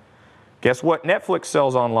 Guess what Netflix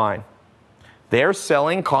sells online? They're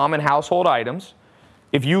selling common household items.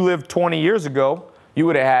 If you lived 20 years ago, you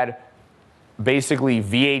would have had basically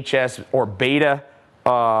VHS or beta,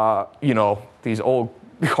 these old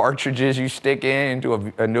cartridges you stick into a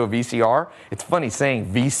VCR. It's funny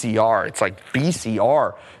saying VCR. It's like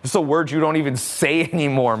VCR. It's a word you don't even say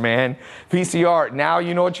anymore, man. VCR. Now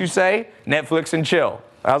you know what you say? Netflix and chill.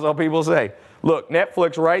 That's what people say. Look,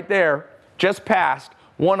 Netflix right there just passed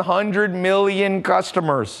 100 million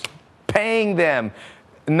customers, paying them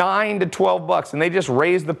 $9 to $12, and they just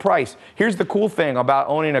raised the price. Here's the cool thing about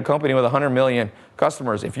owning a company with 100 million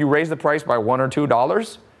customers. If you raise the price by $1 or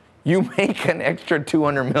 $2, you make an extra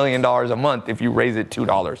 $200 million a month if you raise it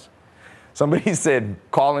 $2. Somebody said,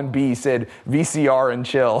 Colin B said, VCR and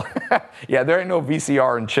chill. Yeah, there ain't no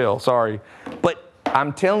VCR and chill, sorry. But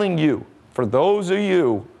I'm telling you, for those of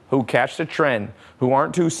you who catch the trend, who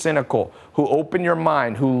aren't too cynical, who open your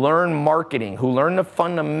mind, who learn marketing, who learn the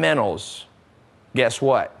fundamentals, guess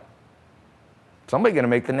what? Somebody's going to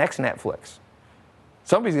make the next Netflix.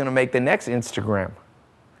 Somebody's going to make the next Instagram.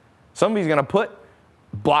 Somebody's going to put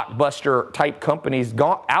blockbuster type companies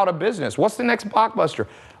out of business. What's the next blockbuster?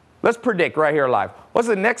 Let's predict right here live. What's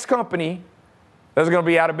the next company that's going to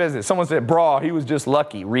be out of business? Someone said, bro, he was just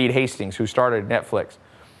lucky. Reed Hastings, who started Netflix.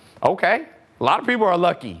 Okay, a lot of people are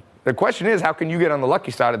lucky. The question is, how can you get on the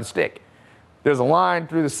lucky side of the stick? There's a line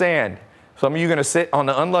through the sand. Some of you are going to sit on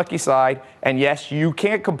the unlucky side, and yes, you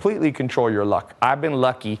can't completely control your luck. I've been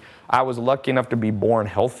lucky. I was lucky enough to be born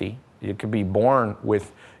healthy. You could be born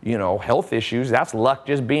with, health issues. That's luck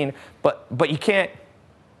just being, but you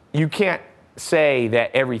can't say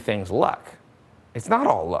that everything's luck. It's not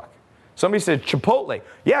all luck. Somebody said Chipotle.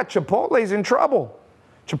 Yeah, Chipotle's in trouble.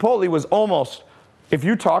 Chipotle was almost, if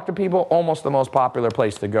you talk to people, almost the most popular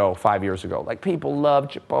place to go 5 years ago. Like, people love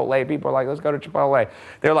Chipotle. People are like, let's go to Chipotle.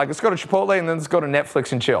 They're like, let's go to Chipotle and then let's go to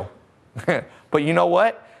Netflix and chill. But you know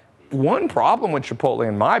what? One problem with Chipotle,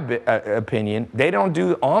 in my opinion, they don't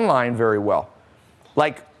do online very well.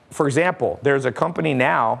 Like, for example, there's a company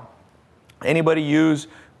now, anybody use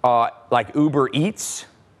like Uber Eats?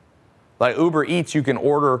 Like Uber Eats, you can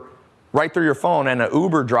order right through your phone, and an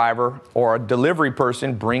Uber driver or a delivery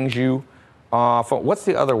person brings you what's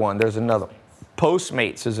the other one? There's another.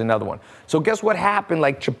 Postmates is another one. So guess what happened?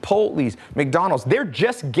 Like Chipotle's, McDonald's, they're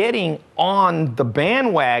just getting on the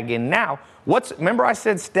bandwagon now. Remember I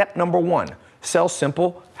said step number 1, sell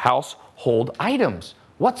simple household items.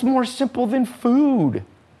 What's more simple than food?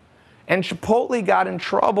 And Chipotle got in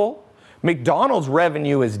trouble. McDonald's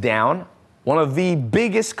revenue is down. One of the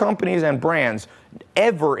biggest companies and brands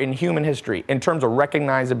ever in human history in terms of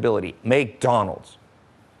recognizability, McDonald's.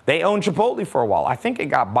 They owned Chipotle for a while. I think it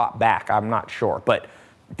got bought back. I'm not sure. But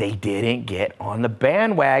they didn't get on the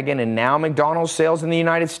bandwagon. And now McDonald's sales in the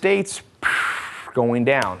United States going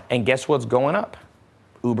down. And guess what's going up?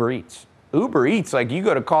 Uber Eats. Uber Eats, like you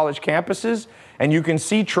go to college campuses and you can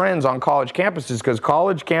see trends on college campuses because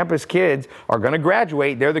college campus kids are going to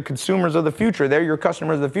graduate. They're the consumers of the future. They're your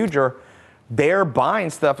customers of the future. They're buying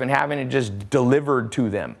stuff and having it just delivered to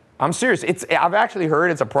them. I'm serious. I've actually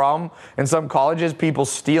heard it's a problem in some colleges, people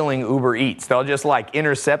stealing Uber Eats. They'll just like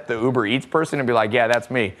intercept the Uber Eats person and be like, yeah,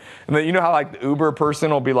 that's me. And then you know how like the Uber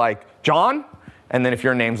person will be like, John? And then if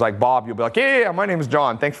your name's like Bob, you'll be like, yeah, my name is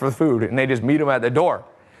John. Thanks for the food. And they just meet them at the door.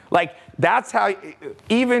 Like that's how,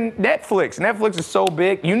 even Netflix is so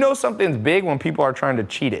big. You know something's big when people are trying to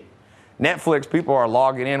cheat it. Netflix, people are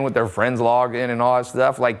logging in with their friends logged in and all that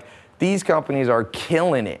stuff. Like these companies are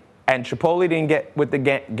killing it. And Chipotle didn't get with the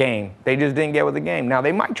game. They just didn't get with the game. Now,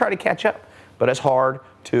 they might try to catch up, but it's hard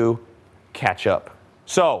to catch up.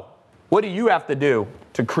 So, what do you have to do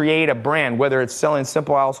to create a brand, whether it's selling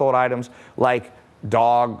simple household items like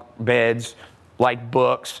dog beds, like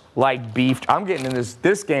books, like beef? I'm getting in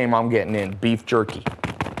this game I'm getting in, beef jerky.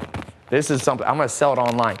 This is something, I'm going to sell it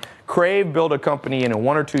online. Crave built a company and in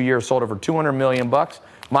 1 or 2 years sold it for $200 million.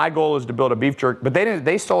 My goal is to build a beef jerky, but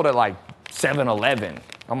they sold it like 7-Eleven.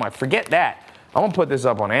 I'm like, forget that. I'm gonna put this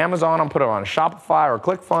up on Amazon. I'm gonna put it on Shopify or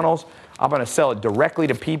ClickFunnels. I'm gonna sell it directly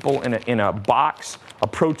to people in a box, a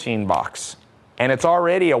protein box. And it's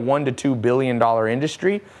already a $1 to $2 billion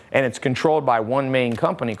industry, and it's controlled by one main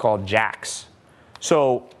company called Jax.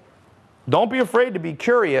 So don't be afraid to be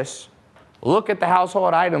curious. Look at the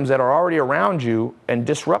household items that are already around you and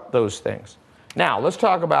disrupt those things. Now, let's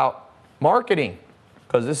talk about marketing,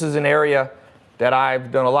 because this is an area that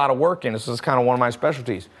I've done a lot of work in. This is kind of one of my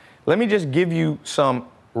specialties. Let me just give you some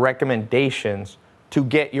recommendations to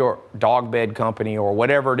get your dog bed company or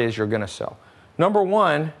whatever it is you're gonna sell. Number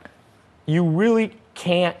one, you really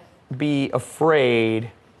can't be afraid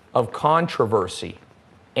of controversy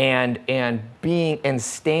and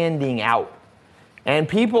standing out. And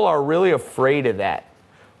people are really afraid of that.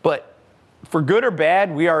 But for good or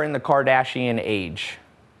bad, we are in the Kardashian age.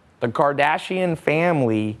 The Kardashian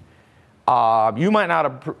family, you might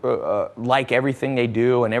not like everything they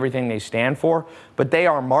do and everything they stand for, but they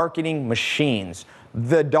are marketing machines.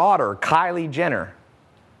 The daughter, Kylie Jenner,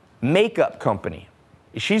 makeup company,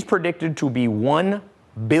 she's predicted to be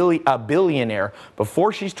a billionaire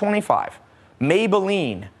before she's 25.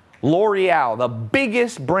 Maybelline, L'Oreal, the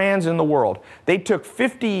biggest brands in the world. They took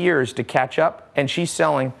 50 years to catch up, and she's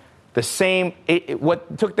selling the same,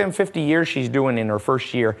 what took them 50 years, she's doing in her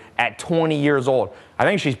first year at 20 years old. I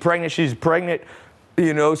think she's pregnant,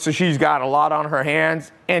 you know, so she's got a lot on her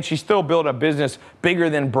hands, and she's still built a business bigger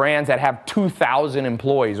than brands that have 2,000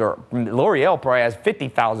 employees, or L'Oreal probably has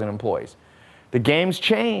 50,000 employees. The game's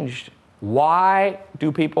changed. Why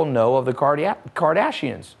do people know of the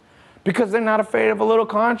Kardashians? Because they're not afraid of a little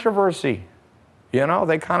controversy. You know,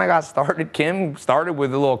 they kind of got started. Kim started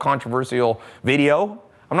with a little controversial video.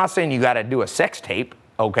 I'm not saying you got to do a sex tape,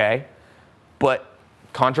 okay, but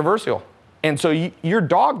controversial. And so your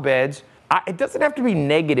dog beds, it doesn't have to be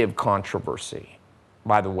negative controversy,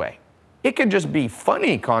 by the way. It could just be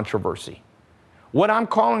funny controversy. What I'm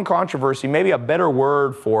calling controversy, maybe a better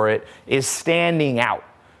word for it, is standing out.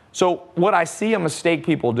 So what I see a mistake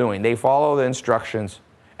people doing, they follow the instructions,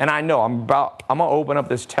 and I know I'm going to open up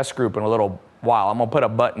this test group in a little while. I'm going to put a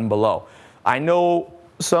button below. I know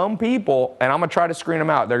some people, and I'm going to try to screen them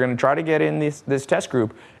out, they're going to try to get in this test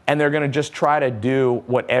group, and they're going to just try to do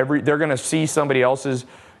they're going to see somebody else's,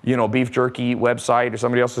 you know, beef jerky website or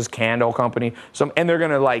somebody else's candle company, and they're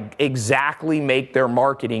going to like exactly make their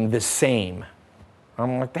marketing the same.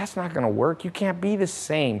 I'm like, that's not going to work. You can't be the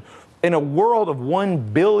same. In a world of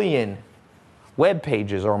 1 billion web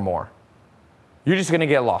pages or more, you're just going to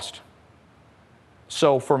get lost.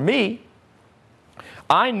 So for me,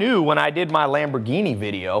 I knew when I did my Lamborghini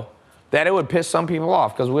video that it would piss some people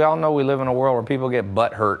off, because we all know we live in a world where people get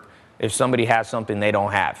butt hurt if somebody has something they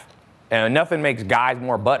don't have. And nothing makes guys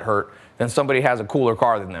more butt hurt than somebody has a cooler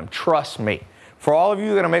car than them. Trust me. For all of you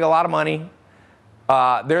that are going to make a lot of money,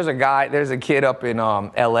 there's a kid up in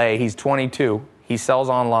LA. He's 22. He sells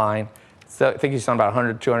online. So I think he's selling about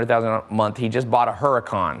 100, 200,000 a month. He just bought a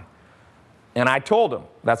Huracan. And I told him,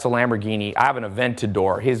 that's a Lamborghini. I have an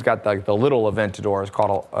Aventador. He's got the little Aventador. It's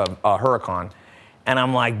called a Huracan. And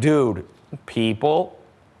I'm like, dude, people,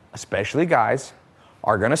 especially guys,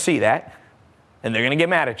 are going to see that, and they're going to get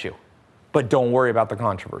mad at you. But don't worry about the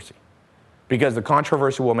controversy, because the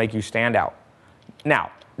controversy will make you stand out.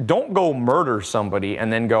 Now, don't go murder somebody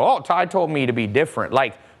and then go, oh, Ty told me to be different.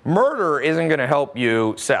 Like, murder isn't going to help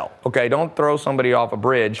you sell, okay? Don't throw somebody off a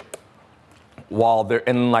bridge while they're,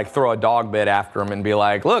 and like throw a dog bed after them and be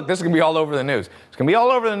like, look, this is going to be all over the news. It's going to be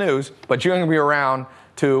all over the news, but you're going to be around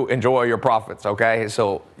to enjoy your profits, okay?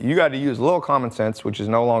 So you got to use a little common sense, which is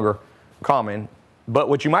no longer common. But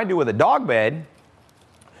what you might do with a dog bed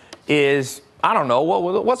is, I don't know,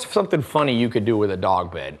 what's something funny you could do with a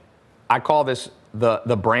dog bed? I call this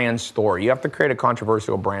the brand story. You have to create a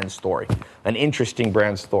controversial brand story, an interesting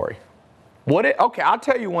brand story. Okay, I'll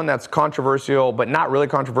tell you one that's controversial, but not really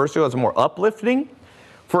controversial. It's more uplifting.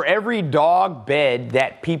 For every dog bed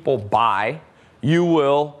that people buy, you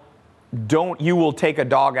will take a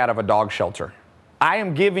dog out of a dog shelter. I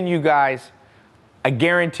am giving you guys, I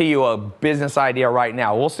guarantee you, a business idea right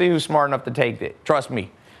now. We'll see who's smart enough to take it. Trust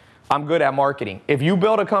me, I'm good at marketing. If you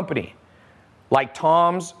build a company like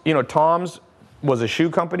Tom's, Tom's was a shoe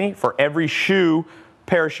company. For every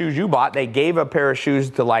pair of shoes you bought, they gave a pair of shoes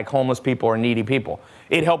to like homeless people or needy people.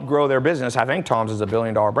 It helped grow their business. I think Tom's is a $1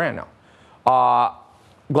 billion brand now.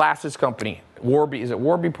 Glasses company, Warby, is it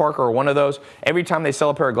Warby Parker or one of those? Every time they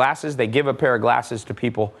sell a pair of glasses, they give a pair of glasses to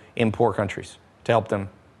people in poor countries to help them.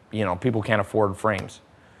 People can't afford frames.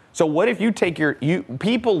 So what if you take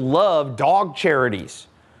people love dog charities.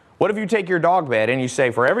 What if you take your dog bed and you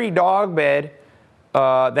say, for every dog bed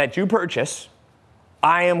that you purchase,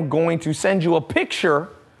 I am going to send you a picture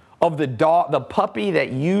of the puppy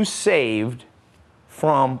that you saved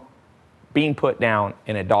from being put down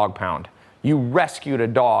in a dog pound. You rescued a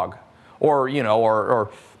dog. Or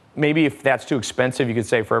maybe if that's too expensive, you could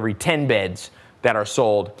say for every 10 beds that are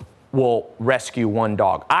sold, we'll rescue one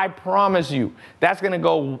dog. I promise you, that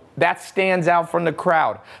stands out from the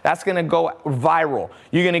crowd. That's gonna go viral.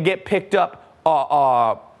 You're gonna get picked up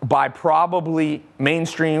by probably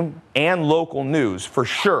mainstream and local news, for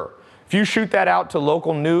sure. If you shoot that out to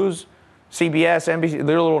local news, CBS, NBC,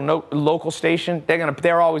 their little local station,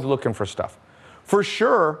 they're always looking for stuff. For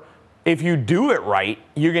sure, if you do it right,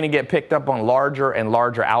 you're gonna get picked up on larger and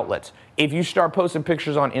larger outlets. If you start posting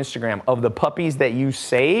pictures on Instagram of the puppies that you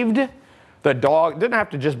saved, the dog, doesn't have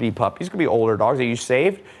to just be puppies, it could be older dogs that you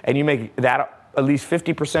saved, and you make that at least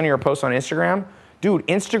 50% of your posts on Instagram, dude,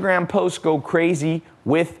 Instagram posts go crazy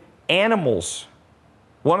with animals.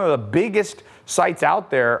 One of the biggest sites out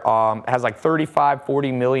there has like 35,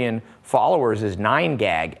 40 million followers is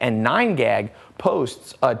 9gag. And 9gag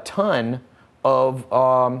posts a ton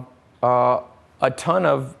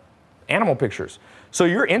of animal pictures. So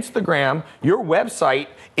your Instagram, your website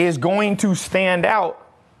is going to stand out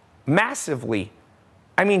massively.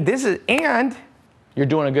 I mean, and you're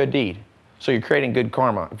doing a good deed. So you're creating good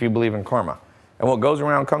karma if you believe in karma. And what goes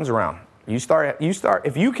around comes around. You start,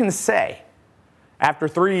 if you can say, after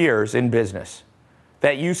 3 years in business,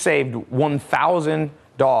 that you saved 1,000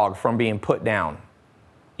 dogs from being put down,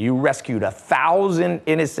 you rescued 1,000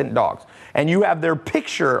 innocent dogs, and you have their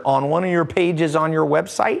picture on one of your pages on your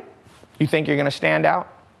website, you think you're gonna stand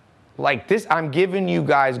out? Like this, I'm giving you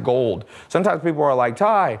guys gold. Sometimes people are like,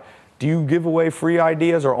 Ty, do you give away free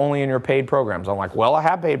ideas or only in your paid programs? I'm like, well, I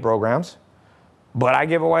have paid programs, but I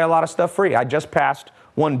give away a lot of stuff free. I just passed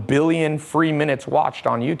 1 billion free minutes watched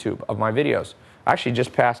on YouTube of my videos. I actually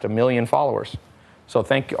just passed 1 million followers. So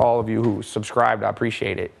thank all of you who subscribed, I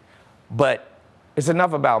appreciate it. But it's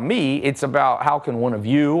enough about me, it's about how can one of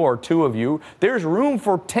you or 2 of you, there's room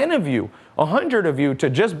for 10 of you, 100 of you to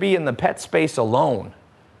just be in the pet space alone.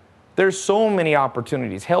 There's so many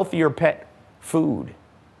opportunities, healthier pet food,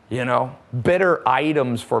 better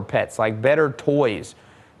items for pets, like better toys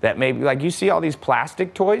that maybe, like you see all these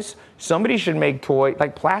plastic toys, somebody should make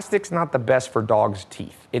like plastic's not the best for dogs'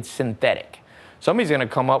 teeth, it's synthetic. Somebody's gonna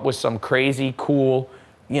come up with some crazy, cool,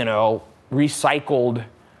 recycled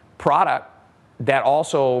product that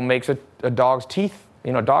also makes a dog's teeth,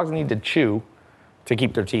 dogs need to chew to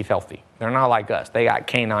keep their teeth healthy. They're not like us, they got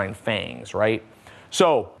canine fangs, right?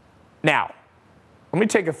 So now, let me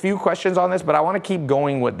take a few questions on this, but I wanna keep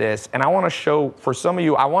going with this, and I wanna show, for some of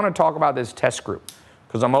you, I wanna talk about this test group,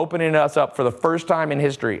 because I'm opening us up for the first time in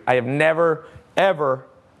history. I have never, ever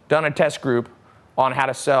done a test group on how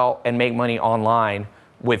to sell and make money online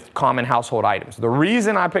with common household items. The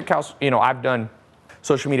reason I picked I've done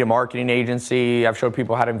social media marketing agency, I've showed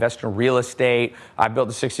people how to invest in real estate, I've built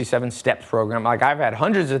the 67 Steps program. Like I've had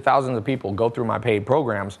hundreds of thousands of people go through my paid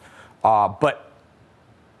programs. But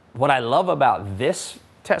what I love about this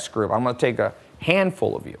test group, I'm gonna take a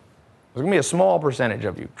handful of you. There's gonna be a small percentage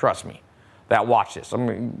of you, trust me, that watch this.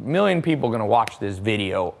 1 million people gonna watch this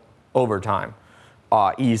video over time,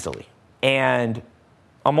 easily. And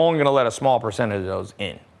I'm only gonna let a small percentage of those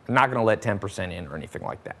in. I'm not gonna let 10% in or anything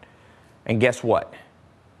like that. And guess what?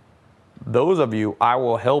 Those of you, I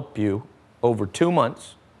will help you over 2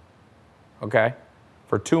 months, okay?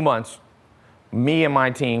 For 2 months, me and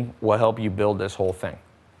my team will help you build this whole thing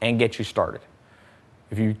and get you started.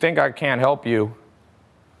 If you think I can't help you,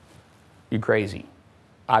 You crazy.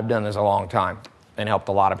 I've done this a long time and helped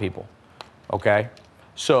a lot of people, okay?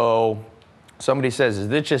 So somebody says, is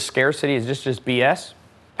this just scarcity? Is this just BS?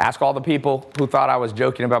 Ask all the people who thought I was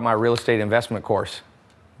joking about my real estate investment course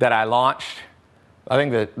that I launched. I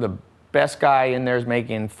think the best guy in there is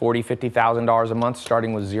making $40,000, $50,000 a month,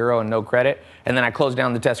 starting with zero and no credit. And then I closed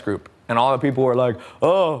down the test group. And all the people were like,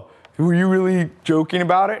 oh, were you really joking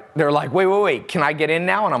about it? They're like, wait, can I get in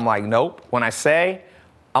now? And I'm like, nope. When I say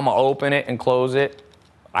I'm gonna open it and close it,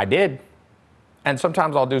 I did. And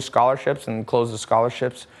sometimes I'll do scholarships and close the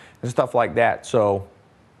scholarships and stuff like that. So,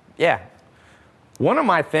 yeah. One of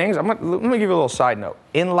my things, let me give you a little side note.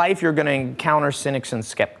 In life, you're gonna encounter cynics and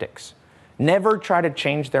skeptics. Never try to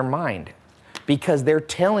change their mind because they're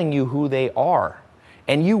telling you who they are.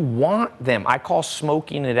 And you want them, I call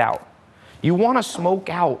smoking it out. You wanna smoke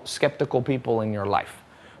out skeptical people in your life.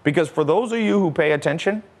 Because for those of you who pay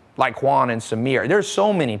attention, like Juan and Samir, there's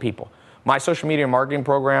so many people. My social media marketing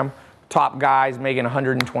program, top guys making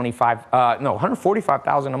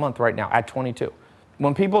 $145,000 a month right now at 22.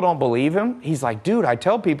 When people don't believe him, he's like, dude, I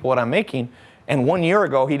tell people what I'm making. And 1 year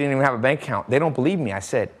ago, he didn't even have a bank account. They don't believe me. I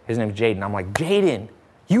said, his name's Jaden. I'm like, Jaden,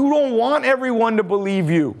 you don't want everyone to believe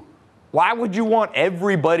you. Why would you want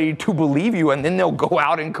everybody to believe you and then they'll go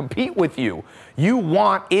out and compete with you? You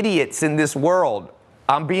want idiots in this world.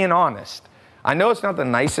 I'm being honest. I know it's not the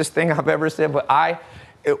nicest thing I've ever said, but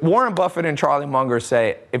Warren Buffett and Charlie Munger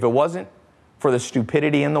say, if it wasn't for the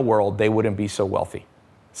stupidity in the world, they wouldn't be so wealthy.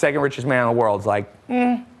 Second richest man in the world is like,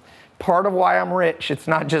 part of why I'm rich, it's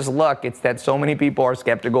not just luck, it's that so many people are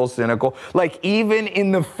skeptical, cynical, like even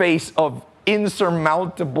in the face of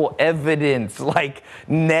insurmountable evidence, like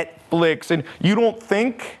Netflix, and you don't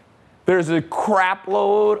think there's a crap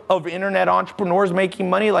load of internet entrepreneurs making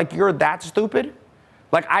money, like you're that stupid?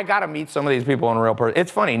 Like, I gotta meet some of these people in real person.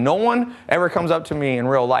 It's funny, no one ever comes up to me in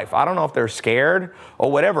real life. I don't know if they're scared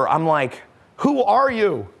or whatever. I'm like, who are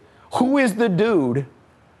you? Who is the dude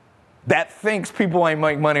that thinks people ain't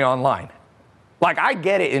make money online? Like, I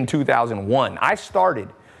get it in 2001. I started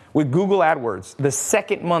with Google AdWords the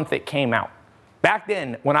second month it came out. Back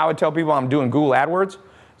then, when I would tell people I'm doing Google AdWords,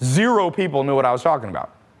 0 people knew what I was talking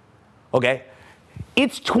about, okay?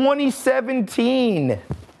 It's 2017.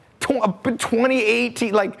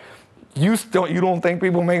 2018, like, you don't think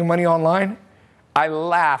people make money online? I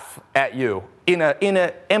laugh at you in a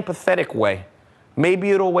empathetic way.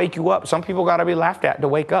 Maybe it'll wake you up. Some people gotta be laughed at to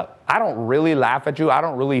wake up. I don't really laugh at you. I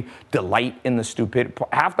don't really delight in the stupid.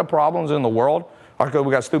 Half the problems in the world are because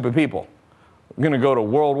we got stupid people. We're gonna go to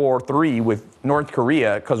World War III with North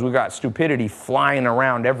Korea because we got stupidity flying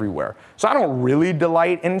around everywhere. So I don't really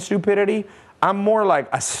delight in stupidity. I'm more like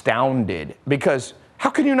astounded because how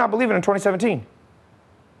can you not believe it in 2017?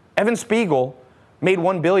 Evan Spiegel made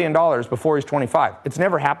 $1 billion before he's 25. It's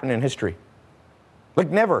never happened in history. Like,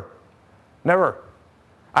 never. Never.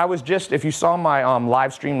 I was just, if you saw my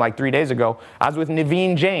live stream like 3 days ago, I was with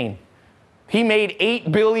Naveen Jain. He made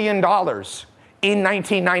 $8 billion in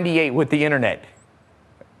 1998 with the internet.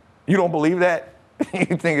 You don't believe that?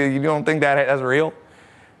 You don't think that's real?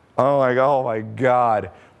 Oh my God.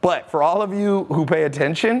 But for all of you who pay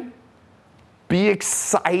attention, be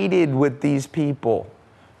excited with these people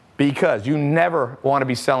because you never want to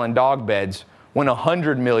be selling dog beds when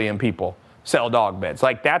 100 million people sell dog beds.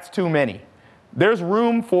 Like, that's too many. There's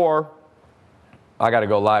room for, I got to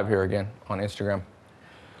go live here again on Instagram.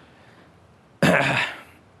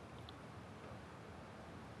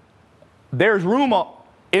 There's room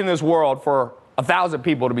in this world for 1,000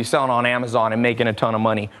 people to be selling on Amazon and making a ton of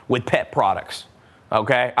money with pet products,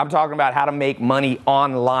 okay? I'm talking about how to make money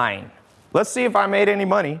online. Let's see if I made any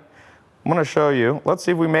money. I'm gonna show you. Let's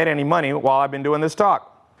see if we made any money while I've been doing this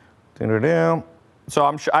talk. So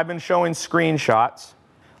I've been showing screenshots.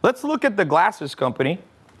 Let's look at the glasses company.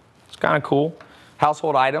 It's kind of cool.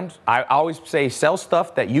 Household items. I always say sell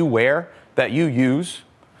stuff that you wear, that you use.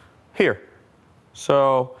 Here.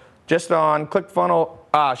 So just on ClickFunnels,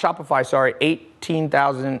 Shopify, sorry,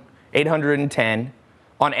 18,810.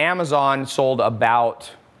 On Amazon, sold about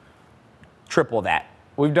triple that.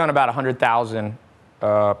 We've done about 100,000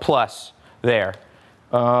 plus there.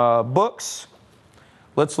 Books.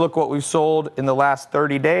 Let's look what we've sold in the last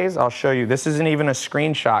 30 days. I'll show you. This isn't even a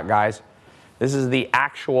screenshot, guys. This is the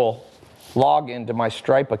actual login to my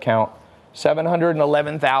Stripe account.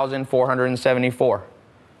 711,474.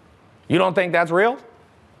 You don't think that's real?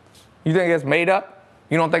 You think it's made up?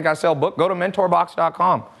 You don't think I sell books? Go to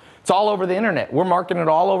mentorbox.com. It's all over the internet. We're marketing it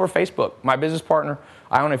all over Facebook. My business partner,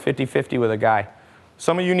 I own it 50-50 with a guy.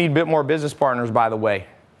 Some of you need a bit more business partners, by the way.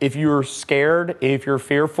 If you're scared, if you're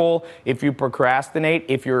fearful, if you procrastinate,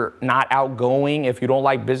 if you're not outgoing, if you don't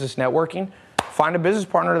like business networking, find a business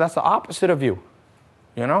partner that's the opposite of you.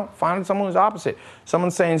 You know, find someone who's opposite.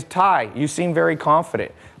 Someone saying, Ty, you seem very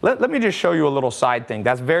confident. Let me just show you a little side thing.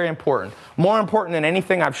 That's very important. More important than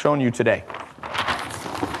anything I've shown you today.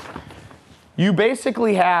 You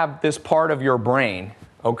basically have this part of your brain,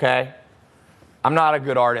 okay? I'm not a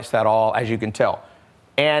good artist at all, as you can tell.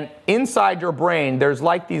 And inside your brain, there's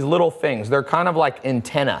like these little things. They're kind of like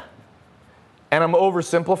antenna. And I'm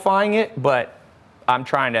oversimplifying it, but I'm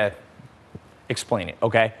trying to explain it,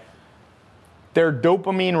 okay? They're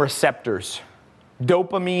dopamine receptors.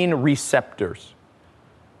 Dopamine receptors.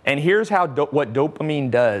 And here's how what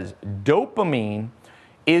dopamine does. Dopamine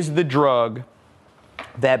is the drug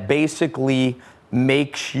that basically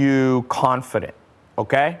makes you confident,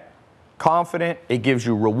 okay? Confident, it gives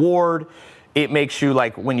you reward. It makes you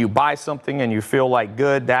like when you buy something and you feel like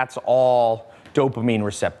good, that's all dopamine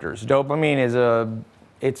receptors. Dopamine is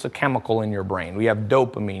it's a chemical in your brain. We have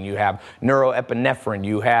dopamine, you have neuroepinephrine,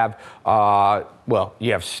 you have,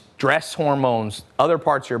 you have stress hormones, other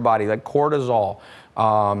parts of your body like cortisol.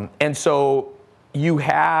 And so you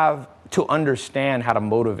have to understand how to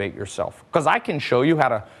motivate yourself. Because I can show you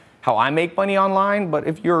how I make money online, but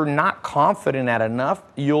if you're not confident at enough,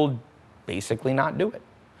 you'll basically not do it.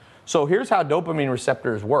 So here's how dopamine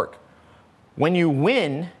receptors work. When you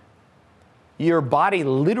win, your body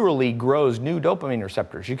literally grows new dopamine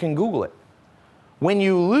receptors. You can Google it. When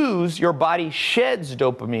you lose, your body sheds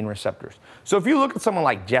dopamine receptors. So if you look at someone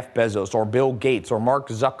like Jeff Bezos or Bill Gates or Mark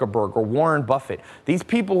Zuckerberg or Warren Buffett, these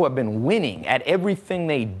people who have been winning at everything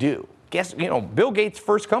they do. Bill Gates'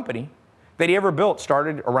 first company that he ever built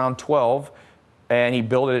started around 12, and he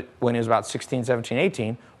built it when he was about 16, 17,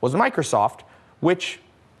 18, was Microsoft, which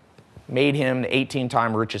made him the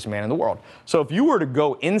 18-time richest man in the world. So if you were to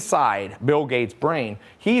go inside Bill Gates' brain,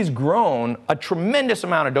 he's grown a tremendous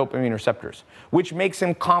amount of dopamine receptors, which makes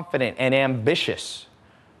him confident and ambitious.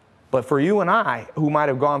 But for you and I, who might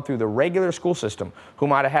have gone through the regular school system, who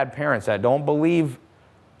might have had parents that don't believe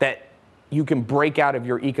that you can break out of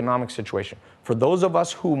your economic situation, for those of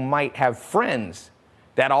us who might have friends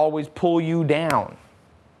that always pull you down,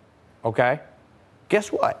 okay,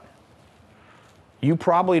 guess what? You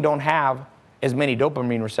probably don't have as many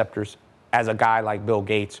dopamine receptors as a guy like Bill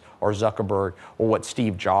Gates or Zuckerberg or what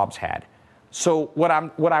Steve Jobs had. So what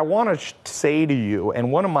I want to say to you,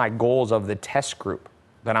 and one of my goals of the test group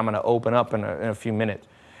that I'm going to open up in a few minutes,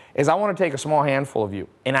 is I want to take a small handful of you,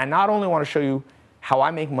 and I not only want to show you how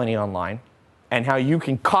I make money online and how you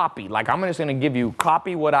can copy, like I'm just going to give you,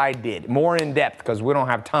 copy what I did, more in depth because we don't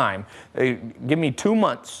have time. Give me 2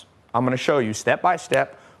 months. I'm going to show you step by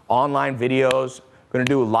step, online videos. Going to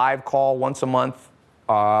do a live call once a month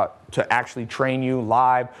to actually train you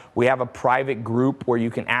live. We have a private group where you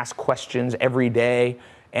can ask questions every day,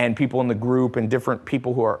 and people in the group and different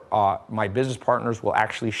people who are my business partners will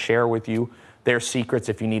actually share with you their secrets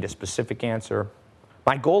if you need a specific answer.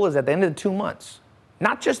 My goal is at the end of the 2 months,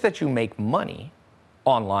 not just that you make money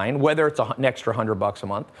online, whether it's an extra $100 a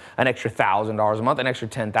month, an extra $1,000 a month, an extra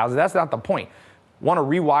 $10,000. That's not the point. I want to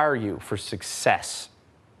rewire you for success.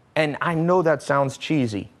 And I know that sounds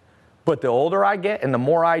cheesy, but the older I get and the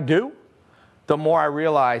more I do, the more I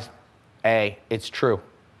realize, hey, it's true.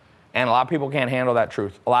 And a lot of people can't handle that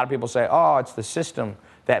truth. A lot of people say, oh, it's the system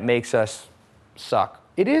that makes us suck.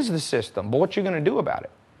 It is the system, but what you going to do about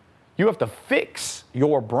it? You have to fix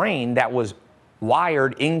your brain that was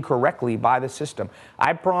wired incorrectly by the system.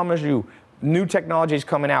 I promise you, new technology is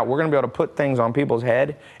coming out. We're going to be able to put things on people's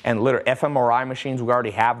head, and literally fMRI machines, we already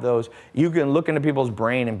have those. You can look into people's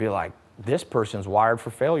brain and be like, this person's wired for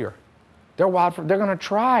failure. They're going to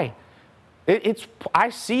try. I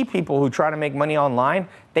see people who try to make money online.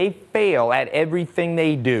 They fail at everything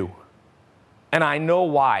they do. And I know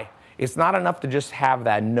why. It's not enough to just have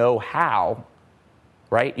that know-how,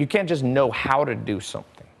 right? You can't just know how to do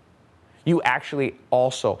something. You actually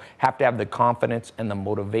also have to have the confidence and the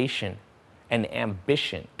motivation and the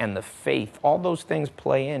ambition and the faith. All those things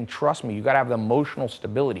play in. Trust me, you got to have the emotional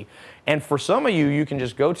stability. And for some of you, you can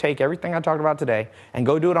just go take everything I talked about today and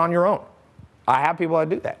go do it on your own. I have people that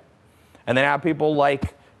do that. And then I have people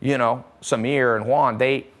like, Samir and Juan.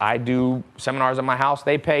 I do seminars at my house.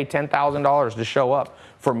 They pay $10,000 to show up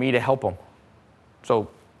for me to help them. So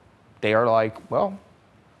they are like, well,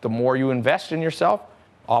 the more you invest in yourself,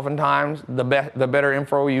 oftentimes the better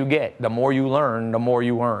info you get. The more you learn, the more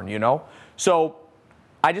you earn, So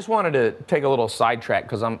I just wanted to take a little sidetrack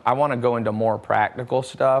because I want to go into more practical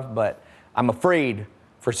stuff, but I'm afraid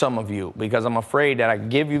for some of you because I'm afraid that I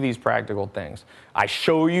give you these practical things. I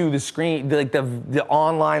show you the screen, like the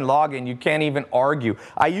online login. You can't even argue.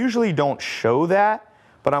 I usually don't show that,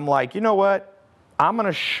 but I'm like, you know what? I'm going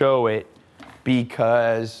to show it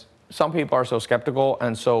because some people are so skeptical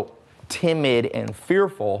and so timid and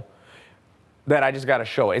fearful that I just got to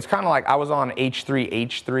show it. It's kind of like I was on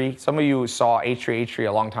H3H3. Some of you saw H3H3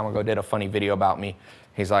 a long time ago, did a funny video about me.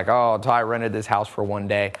 He's like, oh, Ty rented this house for one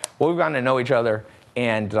day. Well, we've gotten to know each other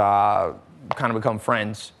and kind of become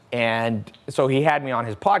friends. And so he had me on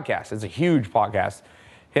his podcast. It's a huge podcast.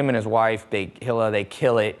 Him and his wife, Hilla, they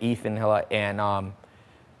kill it, Ethan, Hilla.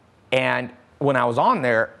 And when I was on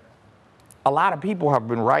there, a lot of people have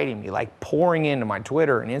been writing me, like pouring into my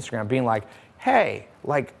Twitter and Instagram, being like, hey,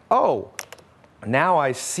 like, oh, now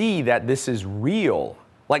I see that this is real.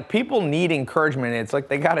 Like people need encouragement. It's like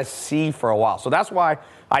they got to see for a while. So that's why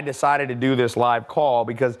I decided to do this live call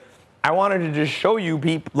because I wanted to just show you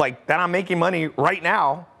people like that I'm making money right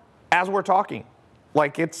now as we're talking.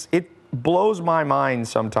 Like it blows my mind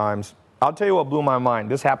sometimes. I'll tell you what blew my mind.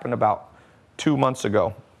 This happened about 2 months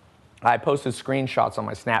ago. I posted screenshots on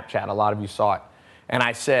my Snapchat. A lot of you saw it. And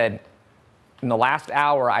I said, in the last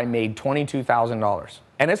hour, I made $22,000.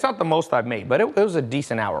 And it's not the most I've made, but it was a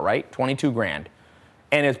decent hour, right? 22 grand.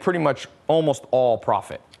 And it's pretty much almost all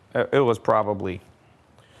profit. It was probably,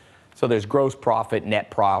 so there's gross profit, net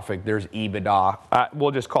profit, there's EBITDA.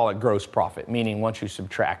 We'll just call it gross profit, meaning once you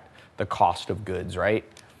subtract the cost of goods, right?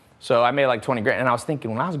 So I made like 20 grand. And I was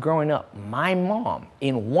thinking, when I was growing up, my mom,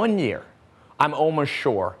 in 1 year, I'm almost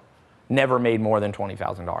sure, never made more than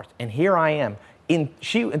 $20,000. And here I am, in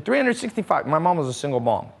 365, my mom was a single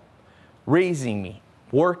mom, raising me,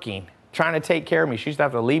 working, trying to take care of me. She used to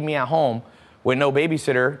have to leave me at home with no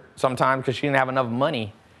babysitter sometimes because she didn't have enough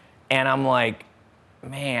money. And I'm like,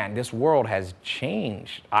 man, this world has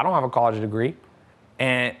changed. I don't have a college degree.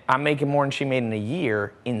 And I'm making more than she made in a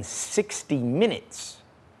year in 60 minutes.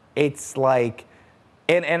 It's like,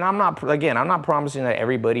 and I'm not promising that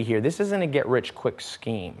everybody here, this isn't a get rich quick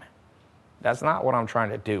scheme. That's not what I'm trying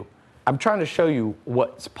to do. I'm trying to show you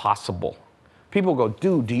what's possible. People go,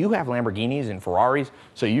 dude, do you have Lamborghinis and Ferraris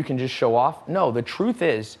so you can just show off? No, the truth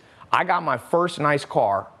is, I got my first nice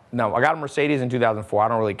car. No, I got a Mercedes in 2004. I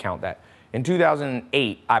don't really count that. In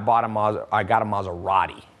 2008, I got a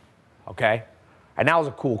Maserati, okay? And that was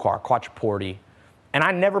a cool car, Quattroporte. And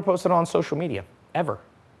I never posted it on social media, ever.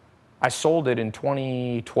 I sold it in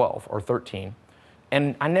 2012 or 13,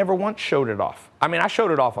 and I never once showed it off. I mean, I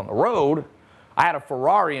showed it off on the road. I had a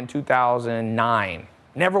Ferrari in 2009.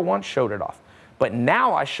 Never once showed it off. But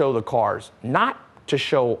now I show the cars, not to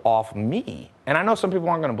show off me. And I know some people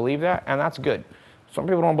aren't going to believe that, and that's good. Some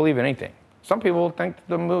people don't believe anything. Some people think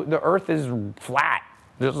the earth is flat.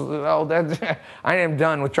 I am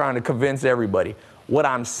done with trying to convince everybody. What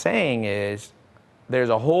I'm saying is there's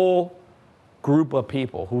a whole group of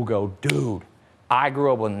people who go, dude, I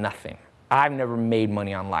grew up with nothing. I've never made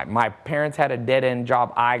money online. My parents had a dead-end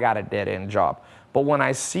job. I got a dead-end job. But when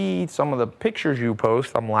I see some of the pictures you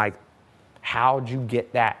post, I'm like, how'd you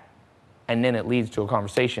get that? And then it leads to a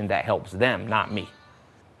conversation that helps them, not me.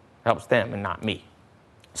 Helps them and not me.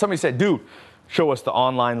 Somebody said, dude, show us the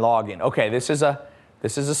online login. Okay, this is a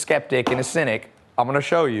skeptic and a cynic. I'm going to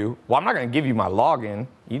show you. Well, I'm not going to give you my login.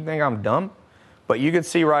 You think I'm dumb? But you can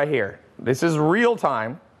see right here. This is real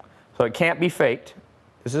time, so it can't be faked.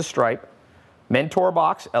 This is Stripe.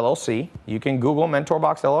 MentorBox LLC. You can Google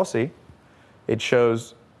MentorBox LLC. It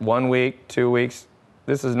shows 1 week, 2 weeks.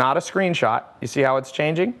 This is not a screenshot. You see how it's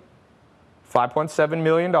changing? $5.7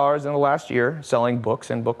 million in the last year selling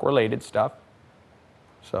books and book-related stuff.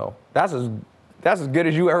 So that's as good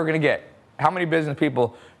as you ever going to get. How many business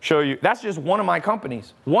people show you? That's just one of my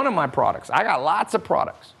companies, one of my products. I got lots of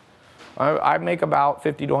products. I make about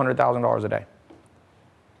 $50,000 to $100,000 a day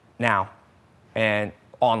now and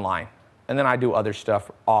online. And then I do other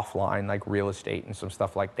stuff offline, like real estate and some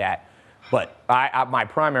stuff like that. But my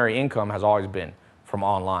primary income has always been from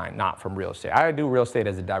online, not from real estate. I do real estate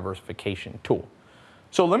as a diversification tool.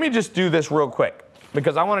 So let me just do this real quick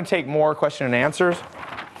because I want to take more question and answers.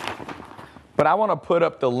 But I want to put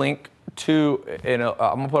up the link to, I'm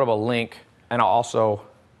going to put up a link, and I'll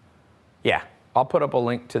put up a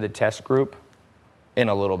link to the test group in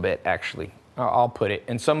a little bit, actually. I'll put it.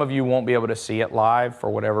 And some of you won't be able to see it live for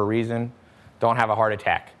whatever reason. Don't have a heart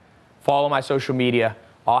attack. Follow my social media.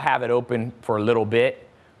 I'll have it open for a little bit.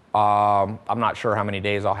 I'm not sure how many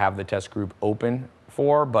days I'll have the test group open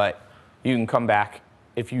for, but you can come back.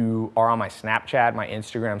 If you are on my Snapchat, my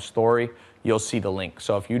Instagram story, you'll see the link.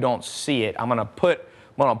 So if you don't see it, I'm gonna put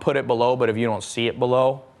it below, but if you don't see it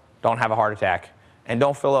below, don't have a heart attack and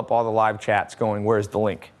don't fill up all the live chats going, where's the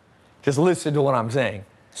link? Just listen to what I'm saying.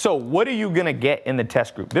 So what are you going to get in the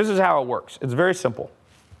test group? This is how it works. It's very simple.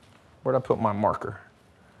 Where'd I put my marker?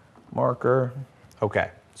 Marker.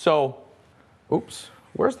 Okay. So, oops.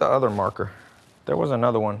 Where's the other marker? There was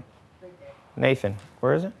another one. Nathan,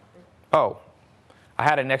 where is it? Oh, I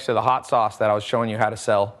had it next to the hot sauce that I was showing you how to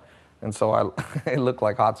sell. And so it looked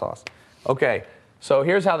like hot sauce. Okay. So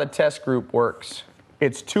here's how the test group works.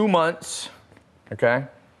 It's 2 months. Okay.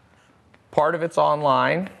 Part of it's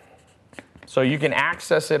online. So you can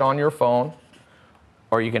access it on your phone,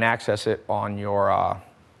 or you can access it on your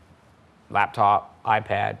laptop,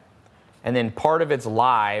 iPad. And then part of it's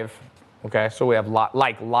live, okay? So we have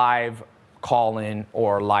like live call-in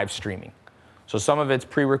or live streaming. So some of it's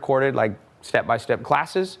pre-recorded, like step-by-step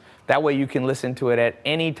classes. That way you can listen to it at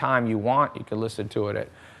any time you want. You can listen to it at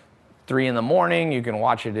 3 in the morning. You can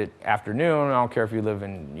watch it at afternoon. I don't care if you live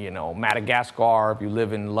in, Madagascar, if you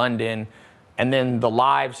live in London. And then the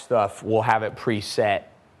live stuff, we'll have it preset,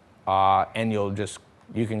 and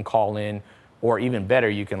you can call in, or even better,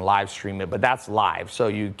 you can live stream it, but that's live, so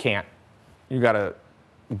you gotta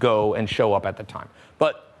go and show up at the time.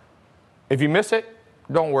 But if you miss it,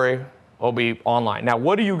 don't worry, it'll be online. Now,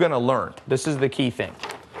 what are you gonna learn? This is the key thing.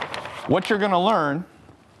 What you're gonna learn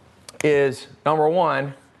is, number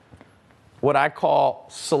one, what I call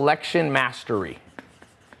selection mastery.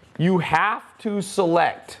 You have to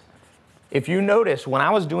select. If you notice, when I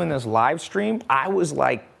was doing this live stream, I was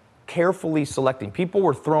like carefully selecting. People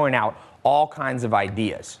were throwing out all kinds of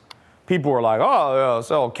ideas. People were like, oh,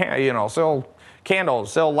 sell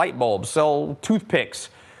candles, sell light bulbs, sell toothpicks.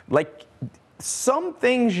 Like, some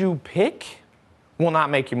things you pick will not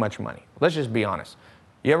make you much money. Let's just be honest.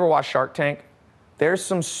 You ever watch Shark Tank? There's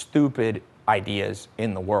some stupid ideas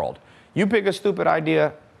in the world. You pick a stupid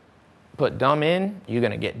idea, put dumb in, you're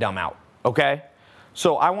gonna get dumb out, okay?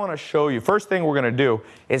 So I want to show you, first thing we're going to do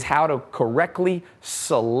is how to correctly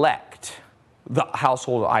select the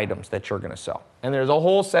household items that you're going to sell. And there's a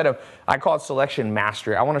whole set of, I call it selection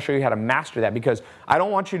mastery. I want to show you how to master that, because I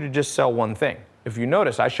don't want you to just sell one thing. If you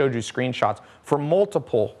notice, I showed you screenshots for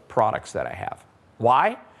multiple products that I have.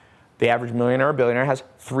 Why? The average millionaire or billionaire has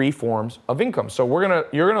 3 forms of income. So you're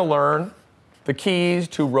going to learn the keys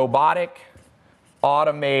to robotic,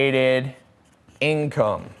 automated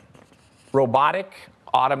income. Robotic,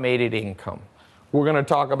 automated income. We're going to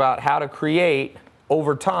talk about how to create,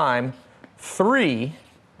 over time, 3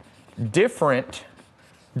 different,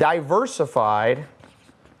 diversified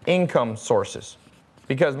income sources.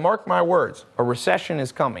 Because mark my words, a recession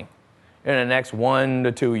is coming in the next 1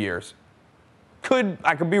 to 2 years.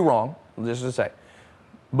 I could be wrong, just to say.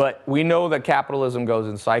 But we know that capitalism goes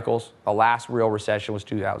in cycles. The last real recession was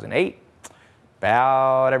 2008.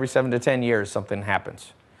 About every 7 to 10 years, something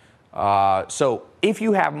happens. So if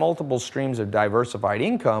you have multiple streams of diversified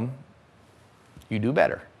income, you do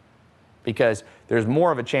better, because there's more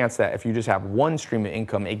of a chance that if you just have one stream of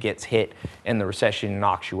income, it gets hit and the recession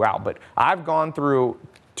knocks you out. But I've gone through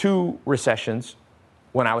 2 recessions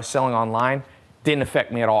when I was selling online. Didn't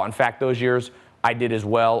affect me at all. In fact, those years I did as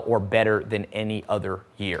well or better than any other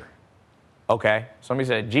year. Okay? Somebody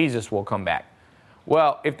said, Jesus will come back.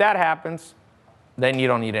 Well, if that happens, then you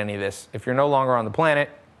don't need any of this. If you're no longer on the planet,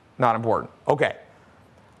 not important. Okay.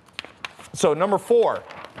 So number 4,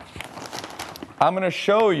 I'm going to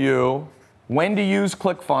show you when to use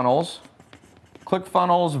ClickFunnels.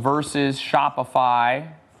 ClickFunnels versus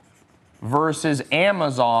Shopify versus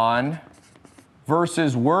Amazon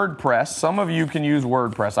versus WordPress. Some of you can use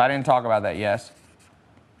WordPress. I didn't talk about that, yes.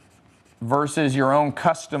 Versus your own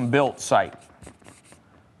custom built site.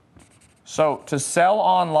 So to sell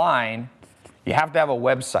online, you have to have a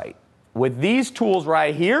website. With these tools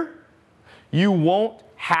right here, you won't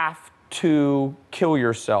have to kill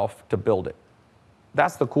yourself to build it.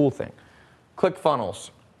 That's the cool thing. ClickFunnels.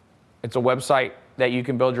 It's a website that you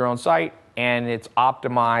can build your own site, and it's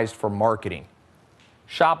optimized for marketing.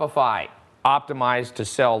 Shopify, optimized to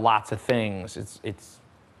sell lots of things.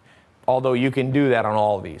 Although you can do that on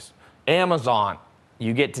all of these. Amazon,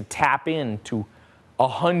 you get to tap into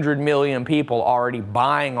 100 million people already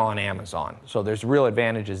buying on Amazon. So there's real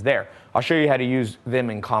advantages there. I'll show you how to use them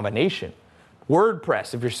in combination.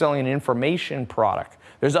 WordPress, if you're selling an information product.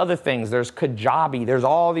 There's other things. There's Kajabi. There's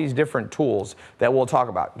all these different tools that we'll talk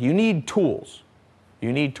about. You need tools.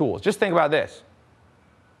 You need tools. Just think about this.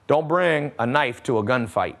 Don't bring a knife to a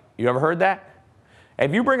gunfight. You ever heard that?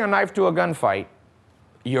 If you bring a knife to a gunfight,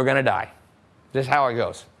 you're going to die. This is how it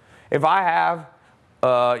goes. If I have,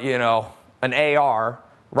 an AR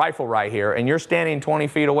rifle right here, and you're standing 20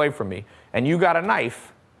 feet away from me, and you got a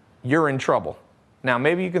knife, you're in trouble. Now,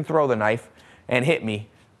 maybe you can throw the knife, and hit me.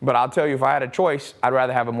 But I'll tell you, if I had a choice, I'd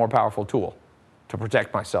rather have a more powerful tool to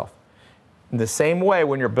protect myself. In the same way,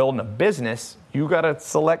 when you're building a business, you got to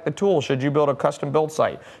select the tool. Should you build a custom build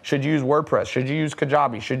site? Should you use WordPress? Should you use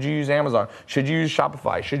Kajabi? Should you use Amazon? Should you use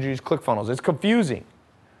Shopify? Should you use ClickFunnels? It's confusing.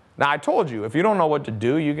 Now, I told you, if you don't know what to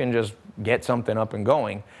do, you can just get something up and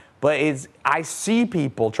going. But I see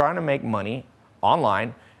people trying to make money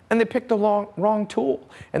online, and they pick the wrong tool.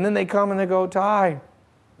 And then they come and they go, Ty,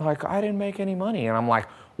 like, I didn't make any money. And I'm like,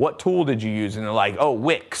 what tool did you use? And they're like, oh,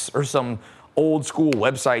 Wix or some old school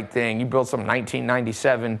website thing. You built some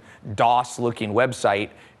 1997 DOS looking website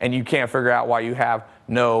and you can't figure out why you have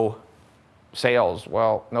no sales.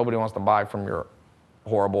 Well, nobody wants to buy from your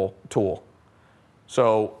horrible tool.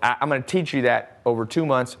 So I'm going to teach you that over 2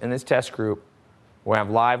 months in this test group. We're going to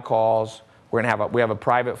have live calls. We have a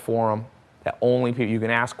private forum that only people, you can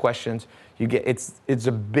ask questions. It's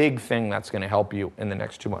a big thing that's going to help you in the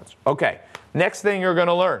next 2 months. Okay, next thing you're going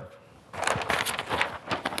to learn.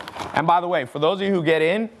 And by the way, for those of you who get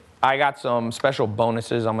in, I got some special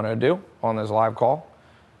bonuses I'm going to do on this live call.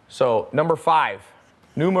 So number 5,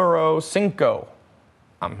 numero 5.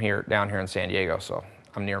 I'm down here in San Diego, so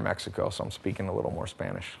I'm near Mexico, so I'm speaking a little more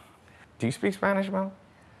Spanish. Do you speak Spanish, Mel?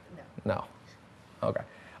 No. Okay.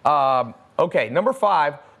 Okay, number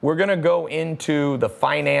 5, we're going to go into the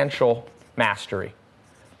financial mastery.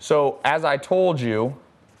 So as I told you,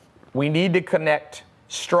 we need to connect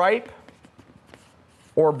Stripe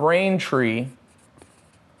or Braintree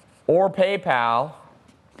or PayPal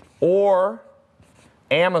or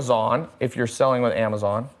Amazon if you're selling with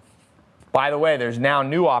Amazon. By the way, there's now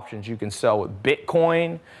new options. You can sell with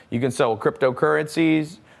Bitcoin. You can sell with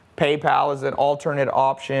cryptocurrencies. PayPal is an alternate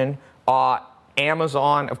option.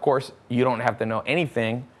 Amazon, of course, you don't have to know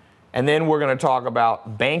anything. And then we're going to talk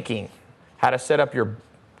about banking, how to set up your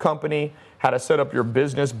company, how to set up your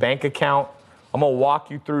business bank account. I'm going to walk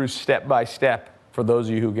you through step by step for those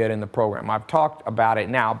of you who get in the program. I've talked about it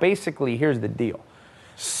now. Basically, here's the deal.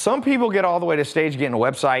 Some people get all the way to stage getting a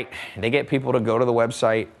website. They get people to go to the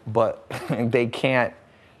website, but they can't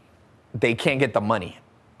get the money.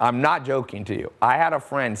 I'm not joking to you. I had a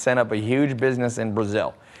friend set up a huge business in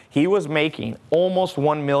Brazil. He was making almost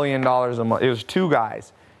 $1 million a month. It was 2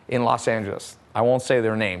 guys in Los Angeles. I won't say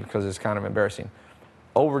their name because it's kind of embarrassing.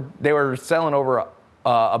 They were selling over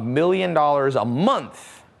 $1 million a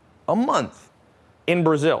month in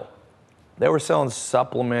Brazil. They were selling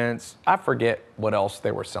supplements. I forget what else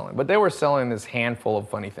they were selling, but they were selling this handful of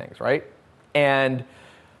funny things, right? And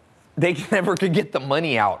they never could get the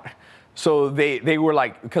money out. So they were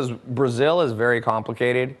like, because Brazil is very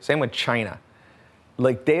complicated, same with China.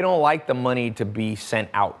 Like, they don't like the money to be sent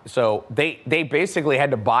out. So they basically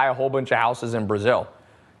had to buy a whole bunch of houses in Brazil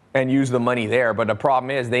and use the money there. But the problem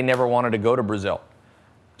is they never wanted to go to Brazil.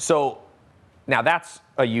 So now that's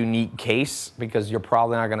a unique case because you're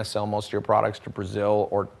probably not going to sell most of your products to Brazil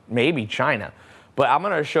or maybe China. But I'm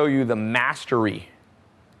going to show you the mastery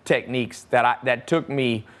techniques that took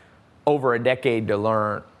me over a decade to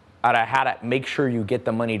learn how to make sure you get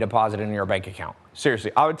the money deposited in your bank account.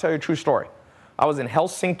 Seriously, I would tell you a true story. I was in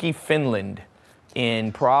Helsinki, Finland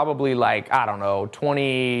in probably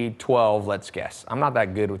 2012, let's guess. I'm not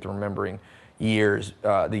that good with remembering years,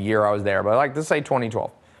 the year I was there, but let's say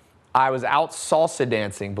 2012. I was out salsa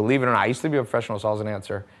dancing, believe it or not. I used to be a professional salsa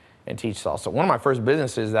dancer and teach salsa. One of my first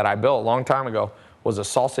businesses that I built a long time ago was a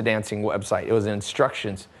salsa dancing website. It was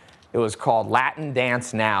instructions. It was called Latin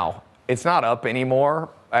Dance Now. It's not up anymore.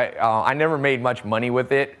 I never made much money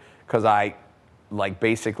with it because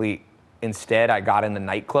instead, I got in the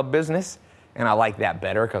nightclub business, and I like that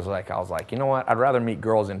better because I was like, you know what? I'd rather meet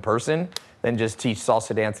girls in person than just teach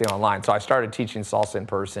salsa dancing online. So I started teaching salsa in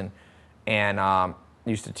person, and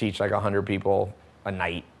used to teach 100 people a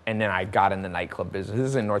night. And then I got in the nightclub business. This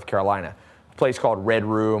is in North Carolina. A place called Red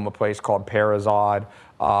Room, a place called Parazod,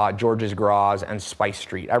 George's Graz, and Spice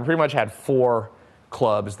Street. I pretty much had 4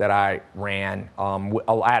 clubs that I ran.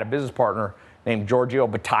 I had a business partner named Giorgio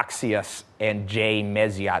Bataxias and Jay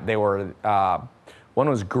Meziat. They were, one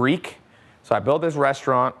was Greek. So I built this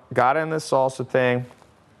restaurant, got in this salsa thing.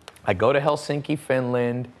 I go to Helsinki,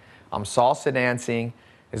 Finland. I'm salsa dancing.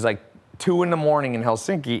 It's 2 in the morning in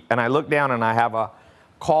Helsinki, and I look down and I have a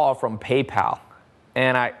call from PayPal.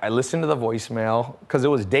 And I listened to the voicemail because it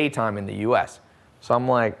was daytime in the US. So I'm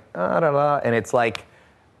like, and it's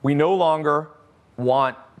we no longer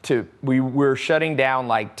want to, we're shutting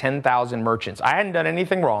down 10,000 merchants. I hadn't done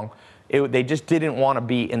anything wrong. They just didn't want to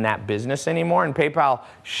be in that business anymore. And PayPal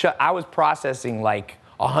I was processing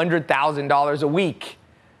 $100,000 a week.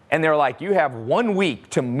 And they're like, you have 1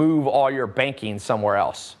 week to move all your banking somewhere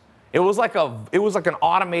else. It was like an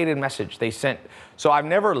automated message they sent. So I've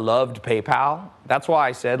never loved PayPal. That's why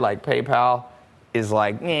I said like PayPal is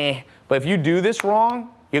like, eh. But if you do this wrong,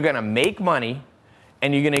 you're gonna make money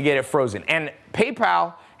and you're gonna get it frozen. And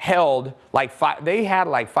PayPal held like, they had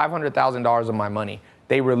like $500,000 of my money.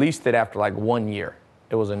 They released it after like 1 year.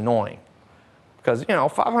 It was annoying. Because, you know,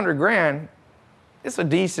 500 grand, it's a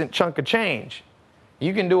decent chunk of change.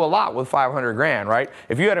 You can do a lot with 500 grand, right?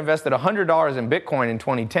 If you had invested $100 in Bitcoin in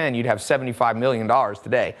 2010, you'd have $75 million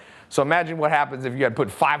today. So imagine what happens if you had put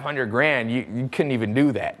 500 grand, you couldn't even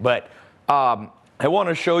do that. But I want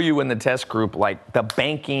to show you in the test group, like the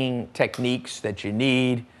banking techniques that you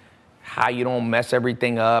need, how you don't mess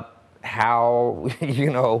everything up, how, you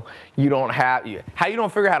know, how you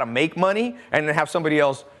don't figure out how to make money and then have somebody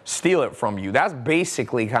else steal it from you. That's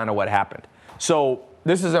basically kind of what happened. So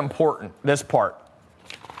this is important, this part.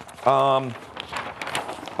 By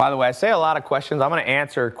the way, I say a lot of questions. I'm going to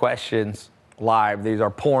answer questions live. These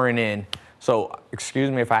are pouring in. So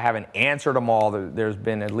excuse me if I haven't answered them all. There's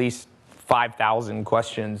been at least 5,000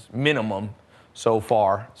 questions minimum so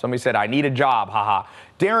far. Somebody said, I need a job, haha.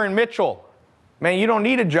 Darren Mitchell, man, you don't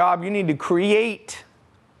need a job. You need to create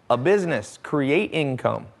a business, create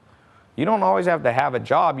income. You don't always have to have a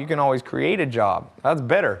job. You can always create a job. That's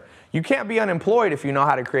better. You can't be unemployed if you know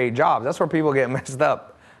how to create jobs. That's where people get messed up.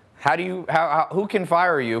 Who can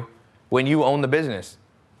fire you when you own the business?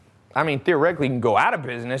 I mean, theoretically, you can go out of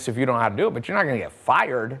business if you don't know how to do it, but you're not going to get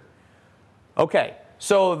fired. Okay,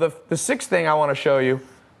 so the sixth thing I want to show you,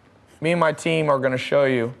 me and my team are going to show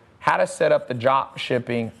you how to set up the drop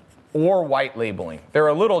shipping or white labeling. They're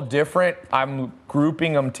a little different. I'm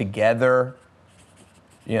grouping them together.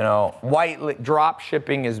 You know, drop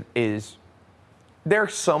shipping is they're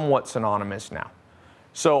somewhat synonymous now.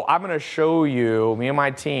 So I'm going to show you, me and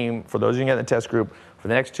my team, for those of you in the test group, for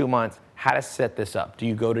the next 2 months, how to set this up. Do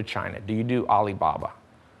you go to China? Do you do Alibaba?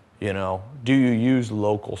 You know, do you use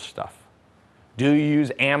local stuff? Do you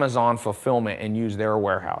use Amazon fulfillment and use their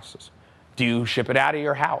warehouses? Do you ship it out of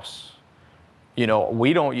your house? You know,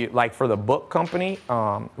 we don't use, like for the book company,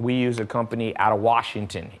 we use a company out of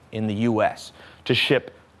Washington in the US to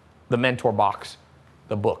ship the Mentor box,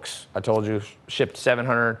 the books. I told you, shipped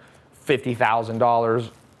 $750,000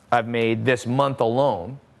 I've made this month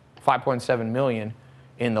alone, 5.7 million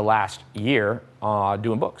in the last year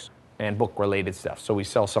doing books and book related stuff. So we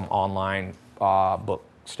sell some online book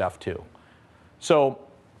stuff too. So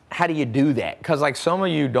how do you do that? Because like some of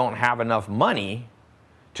you don't have enough money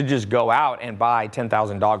to just go out and buy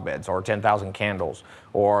 10,000 dog beds or 10,000 candles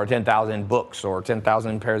or 10,000 books or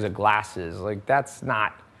 10,000 pairs of glasses. Like that's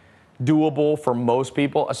not doable for most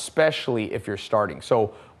people, especially if you're starting.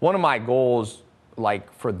 So one of my goals,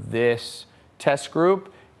 like for this test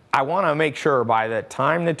group, I want to make sure by the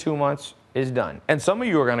time the 2 months is done, and some of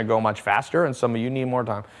you are going to go much faster and some of you need more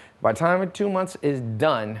time. By the time the 2 months is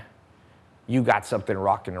done, you got something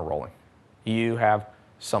rocking and rolling. You have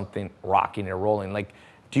something rocking and rolling. Like,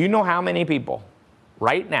 do you know how many people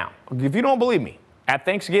right now, if you don't believe me, at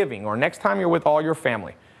Thanksgiving or next time you're with all your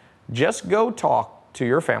family, just go talk to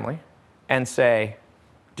your family and say,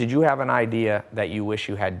 did you have an idea that you wish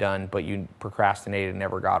you had done, but you procrastinated and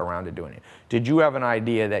never got around to doing it? Did you have an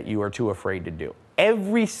idea that you were too afraid to do?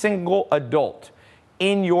 Every single adult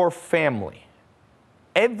in your family,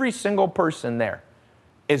 every single person there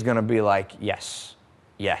is going to be like, yes,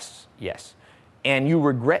 yes, yes. And you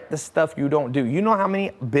regret the stuff you don't do. You know how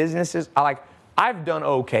many businesses, I've done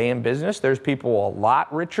okay in business. There's people a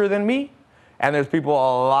lot richer than me, and there's a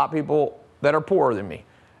lot of people that are poorer than me.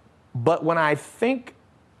 But when I think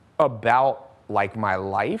about like my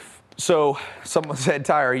life, so someone said,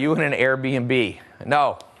 Ty, are you in an Airbnb?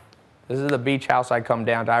 No, this is the beach house I come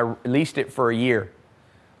down to. I leased it for a year.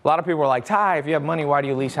 A lot of people are like, Ty, if you have money, why do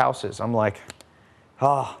you lease houses? I'm like,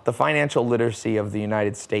 oh, the financial literacy of the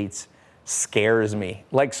United States scares me.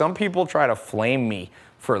 Like some people try to flame me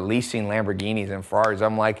for leasing Lamborghinis and Ferraris.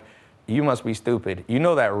 I'm like, you must be stupid. You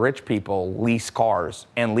know that rich people lease cars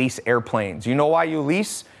and lease airplanes. You know why you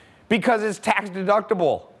lease? Because it's tax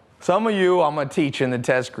deductible. Some of you, I'm going to teach in the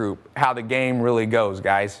test group how the game really goes,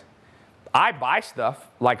 guys. I buy stuff.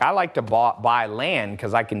 Like I like to buy land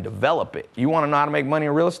because I can develop it. You want to know how to make money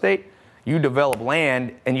in real estate? You develop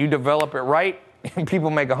land and you develop it right, and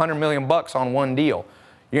people make $100 million on one deal.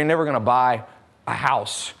 You're never going to buy a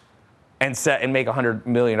house and make $100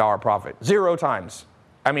 million profit. 0 times.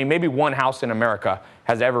 I mean, maybe one house in America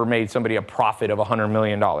has ever made somebody a profit of $100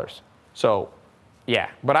 million. So,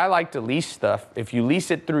 yeah, but I like to lease stuff. If you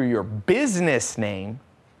lease it through your business name,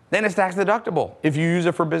 then it's tax deductible if you use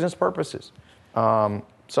it for business purposes.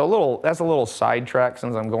 So that's a little sidetrack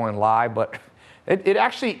since I'm going live, but It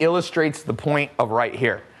actually illustrates the point of right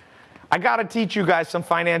here. I gotta teach you guys some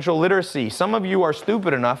financial literacy. Some of you are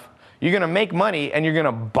stupid enough, you're gonna make money and you're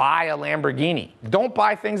gonna buy a Lamborghini. Don't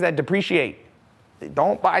buy things that depreciate.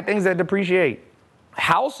 Don't buy things that depreciate.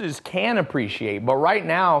 Houses can appreciate, but right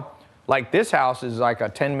now, like this house is like a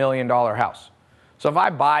 $10 million house. So if I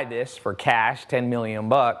buy this for cash, 10 million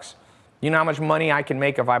bucks, you know how much money I can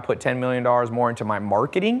make if I put $10 million more into my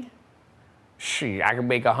marketing? Shit, I can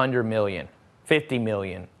make 100 million, 50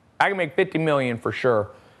 million. I can make 50 million for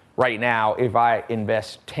sure right now if I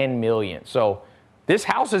invest 10 million. So this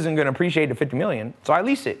house isn't gonna appreciate to 50 million, so I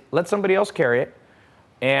lease it, let somebody else carry it,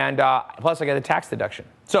 and plus I get a tax deduction.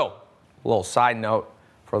 So, a little side note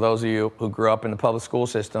for those of you who grew up in the public school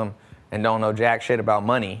system and don't know jack shit about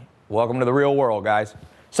money, welcome to the real world, guys.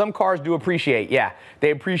 Some cars do appreciate, yeah,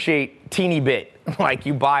 they appreciate teeny bit. Like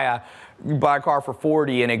you buy a car for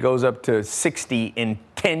 40 and it goes up to 60 in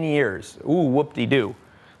 10 years. Ooh, whoop-de-doo.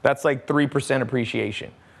 That's like 3%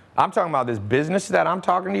 appreciation. I'm talking about this business that I'm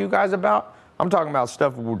talking to you guys about. I'm talking about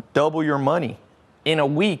stuff that will double your money. In a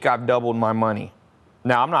week, I've doubled my money.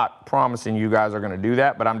 Now, I'm not promising you guys are gonna do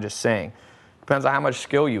that, but I'm just saying. Depends on how much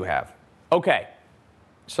skill you have. Okay,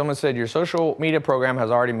 someone said your social media program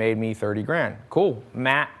has already made me 30 grand. Cool,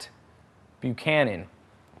 Matt Buchanan,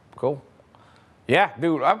 cool. Yeah,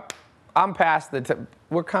 dude, I'm past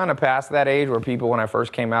we're kind of past that age where people, when I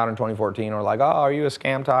first came out in 2014, were like, oh, are you a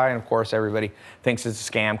scam, Ty? And of course, everybody thinks it's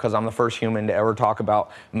a scam because I'm the first human to ever talk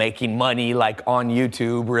about making money like on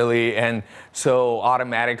YouTube, really. And so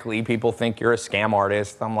automatically people think you're a scam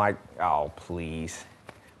artist. I'm like, oh, please,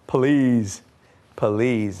 please,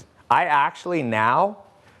 please. I actually now,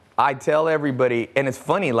 I tell everybody, and it's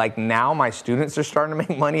funny, like now my students are starting to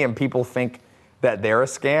make money and people think that they're a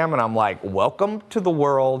scam. And I'm like, welcome to the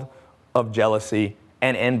world of jealousy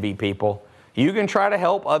and envy, people. You can try to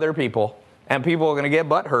help other people and people are gonna get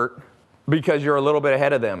butt hurt because you're a little bit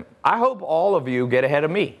ahead of them. I hope all of you get ahead of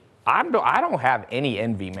me. I don't have any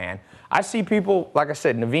envy, man. I see people, like I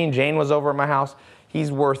said, Naveen Jain was over at my house.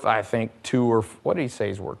 He's worth, I think, what did he say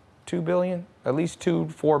he's worth? 2 billion? At least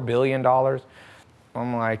 $4 billion.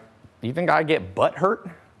 I'm like, you think I get butt hurt?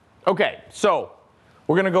 Okay, so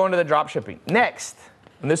we're gonna go into the drop shipping. Next,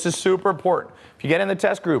 and this is super important. If you get in the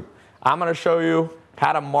test group, I'm gonna show you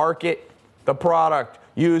how to market the product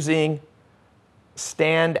using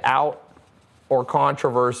standout or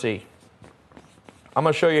controversy. I'm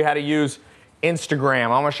gonna show you how to use Instagram.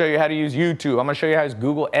 I'm gonna show you how to use YouTube. I'm gonna show you how to use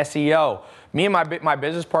Google SEO. Me and my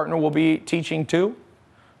business partner will be teaching too.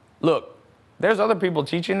 Look, there's other people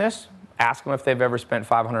teaching this. Ask them if they've ever spent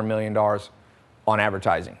 $500 million on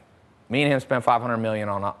advertising. Me and him spent $500 million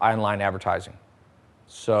on online advertising.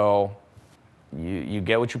 So you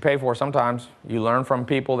get what you pay for sometimes. You learn from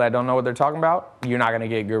people that don't know what they're talking about, you're not gonna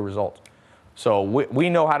get good results. So we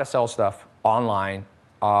know how to sell stuff online.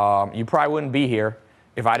 You probably wouldn't be here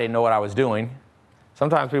if I didn't know what I was doing.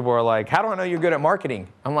 Sometimes people are like, how do I know you're good at marketing?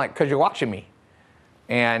 I'm like, because you're watching me.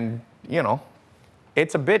 And, you know,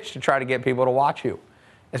 it's a bitch to try to get people to watch you.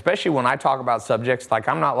 Especially when I talk about subjects like,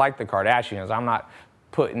 I'm not like the Kardashians. I'm not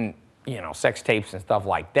putting, you know, sex tapes and stuff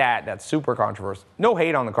like that. That's super controversial. No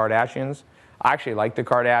hate on the Kardashians. I actually like the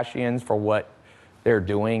Kardashians for what they're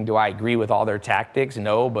doing. Do I agree with all their tactics?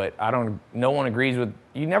 No, but no one agrees with,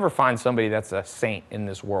 you never find somebody that's a saint in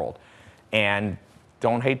this world. And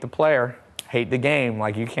don't hate the player, hate the game.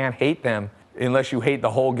 Like you can't hate them unless you hate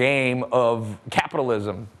the whole game of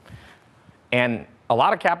capitalism. And a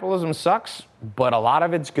lot of capitalism sucks, but a lot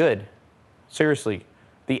of it's good. Seriously,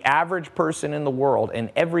 the average person in the world,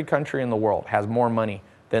 in every country in the world, has more money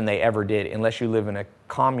than they ever did, unless you live in a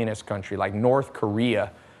communist country like North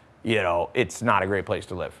Korea. You know, it's not a great place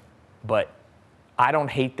to live. But I don't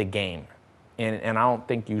hate the game, and I don't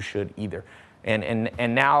think you should either. And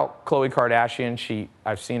now Khloe Kardashian,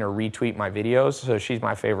 I've seen her retweet my videos, so she's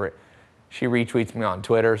my favorite. She retweets me on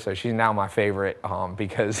Twitter, so she's now my favorite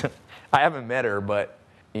because I haven't met her, but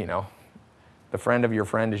you know, the friend of your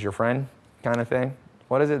friend is your friend kind of thing.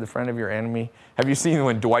 What is it? The friend of your enemy? Have you seen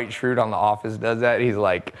when Dwight Schrute on The Office does that? He's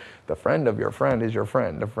like, the friend of your friend is your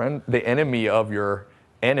friend. The enemy of your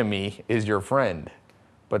enemy is your friend.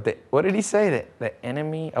 But what did he say? The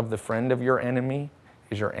enemy of the friend of your enemy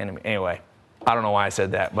is your enemy. Anyway, I don't know why I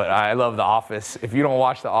said that, but I love The Office. If you don't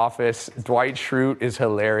watch The Office, Dwight Schrute is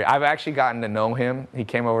hilarious. I've actually gotten to know him. He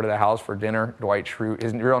came over to the house for dinner, Dwight Schrute.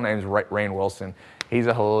 His real name is Rainn Wilson. He's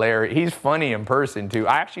he's funny in person too.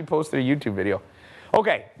 I actually posted a YouTube video.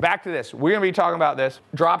 Okay, back to this. We're gonna be talking about this.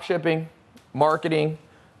 Drop shipping, marketing,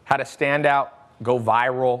 how to stand out, go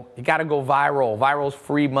viral. You gotta go viral. Viral's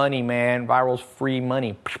free money, man. Viral's free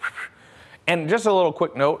money. And just a little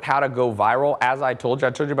quick note, how to go viral. As I told you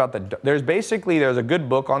about there's a good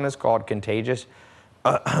book on this called Contagious,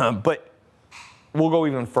 but we'll go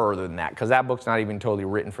even further than that because that book's not even totally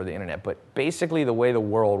written for the internet. But basically the way the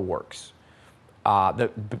world works,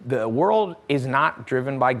 the world is not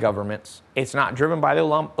driven by governments. It's not driven by the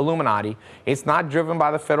Illuminati. It's not driven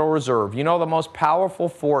by the Federal Reserve. You know, the most powerful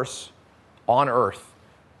force on earth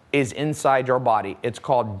is inside your body. It's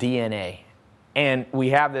called DNA. And we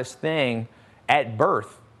have this thing at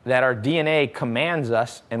birth that our DNA commands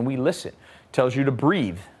us and we listen. Tells you to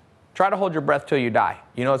breathe. Try to hold your breath till you die.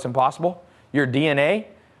 You know it's impossible? Your DNA,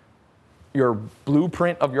 your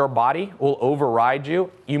blueprint of your body will override you.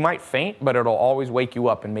 You might faint, but it'll always wake you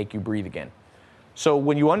up and make you breathe again. So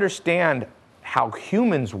when you understand how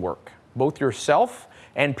humans work, both yourself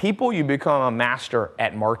and people, you become a master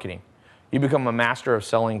at marketing. You become a master of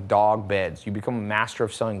selling dog beds. You become a master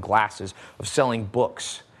of selling glasses, of selling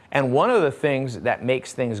books. And one of the things that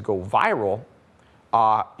makes things go viral,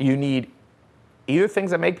 you need either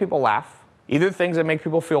things that make people laugh, either things that make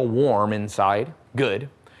people feel warm inside, good,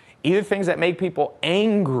 either things that make people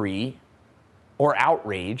angry or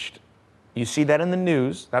outraged. You see that in the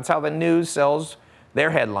news. That's how the news sells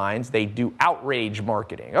their headlines. They do outrage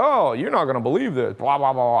marketing. Oh, you're not going to believe this, blah,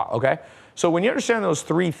 blah, blah, blah, okay? So when you understand those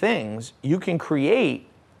three things, you can create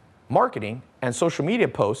marketing and social media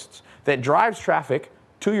posts that drives traffic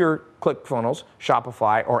to your ClickFunnels,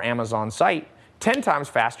 Shopify, or Amazon site 10 times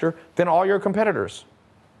faster than all your competitors.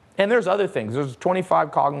 And there's other things. There's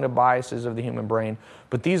 25 cognitive biases of the human brain,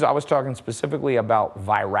 but these, I was talking specifically about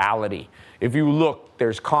virality. If you look,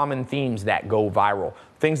 there's common themes that go viral,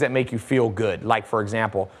 things that make you feel good. Like, for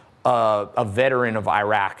example, a veteran of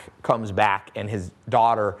Iraq comes back and his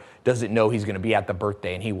daughter doesn't know he's going to be at the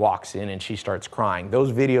birthday, and he walks in and she starts crying.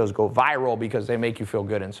 Those videos go viral because they make you feel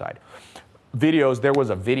good inside. Videos, there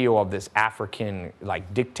was a video of this African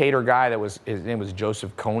dictator guy his name was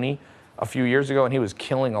Joseph Kony a few years ago, and he was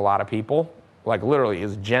killing a lot of people, literally, it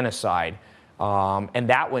was genocide. And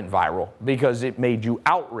that went viral because it made you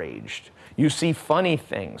outraged. You see funny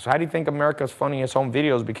things. How do you think America's Funniest Home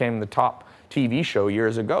Videos became the top TV show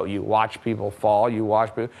years ago? You watch people fall,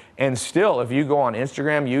 and still, if you go on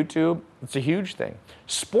Instagram, YouTube, it's a huge thing.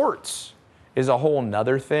 Sports is a whole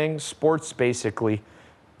nother thing. Sports basically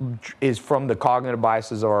is from the cognitive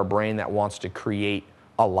biases of our brain that wants to create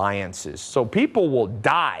alliances. So people will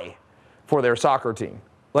die for their soccer team,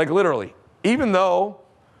 literally, even though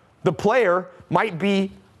the player might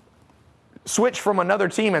be switched from another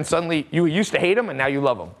team and suddenly you used to hate them and now you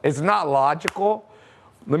love them. It's not logical.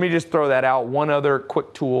 Let me just throw that out. One other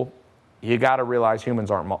quick tool. You got to realize humans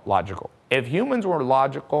aren't logical. If humans were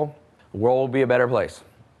logical, the world would be a better place.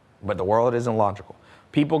 But the world isn't logical.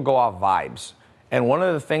 People go off vibes. And one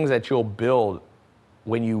of the things that you'll build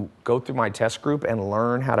when you go through my test group and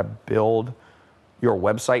learn how to build your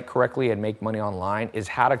website correctly and make money online is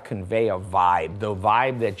how to convey a vibe, the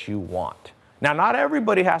vibe that you want. Now, not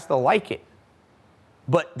everybody has to like it,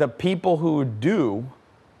 but the people who do,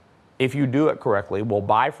 if you do it correctly, will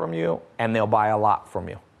buy from you, and they'll buy a lot from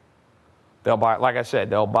you. They'll buy, like I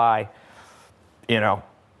said, they'll buy,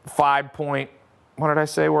 5 point, what did I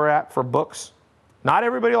say we're at for books? Not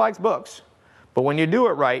everybody likes books, but when you do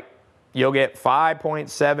it right, you'll get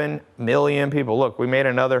 5.7 million people. Look, we made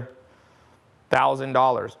another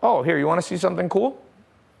 $1,000. Oh, here, you want to see something cool?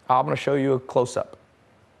 I'm going to show you a close-up.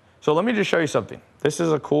 So let me just show you something. This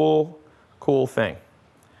is a cool thing.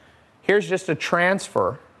 Here's just a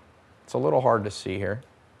transfer. It's a little hard to see here.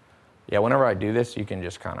 Yeah, whenever I do this, you can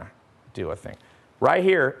just kind of do a thing. Right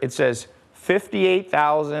here, it says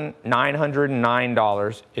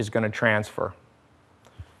 $58,909 is going to transfer.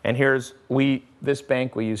 And here's, this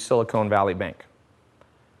bank, we use Silicon Valley Bank.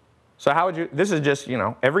 So how would you, this is just,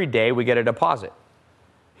 every day we get a deposit.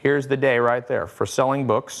 Here's the day right there. For selling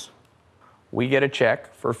books, we get a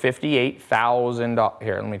check for $58,000.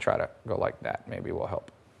 Here, let me try to go like that. Maybe it will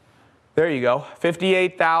help. There you go.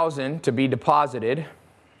 $58,000 to be deposited.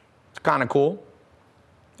 It's kind of cool.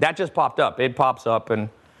 That just popped up. It pops up, and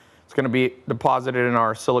it's going to be deposited in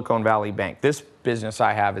our Silicon Valley Bank. This business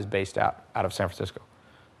I have is based out of San Francisco.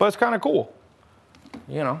 But it's kind of cool.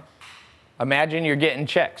 Imagine you're getting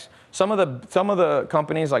checks. Some of the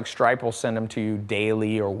companies like Stripe will send them to you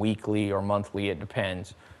daily or weekly or monthly. It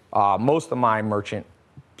depends. Most of my merchant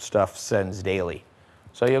stuff sends daily.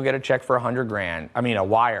 So you'll get a check for $100,000. A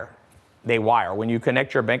wire. They wire. When you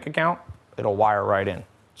connect your bank account, it'll wire right in.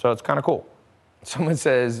 So it's kind of cool. Someone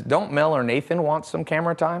says, don't Mel or Nathan want some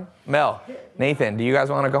camera time? Mel, Nathan, do you guys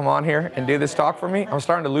want to come on here and do this talk for me? I'm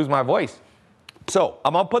starting to lose my voice. So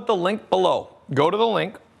I'm going to put the link below. Go to the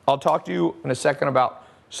link. I'll talk to you in a second about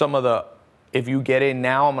some of the If you get in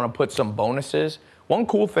now, I'm going to put some bonuses. One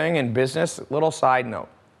cool thing in business, little side note,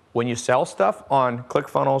 when you sell stuff on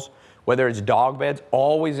ClickFunnels, whether it's dog beds,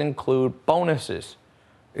 always include bonuses.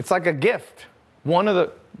 It's like a gift. One of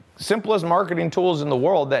the simplest marketing tools in the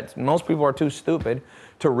world that most people are too stupid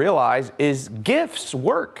to realize is gifts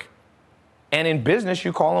work. And in business,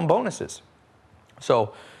 you call them bonuses.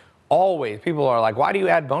 So always, people are like, why do you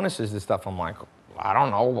add bonuses to stuff? I'm like, I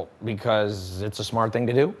don't know, because it's a smart thing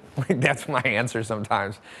to do. That's my answer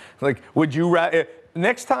sometimes. Like, would you rather,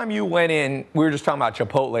 next time you went in, we were just talking about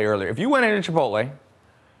Chipotle earlier. If you went into Chipotle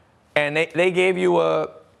and they gave you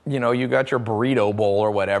you got your burrito bowl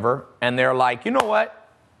or whatever, and they're like, you know what?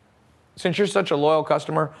 Since you're such a loyal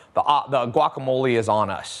customer, the guacamole is on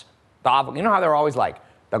us. You know how they're always like,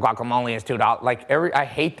 the guacamole is $2. Like I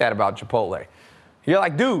hate that about Chipotle. You're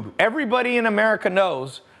like, dude, everybody in America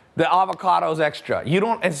knows the avocado's extra. You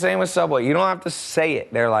don't, and same with Subway. You don't have to say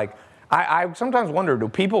it. They're like, I sometimes wonder, do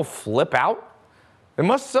people flip out?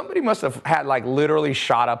 Somebody must have had like literally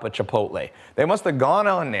shot up a Chipotle. They must have gone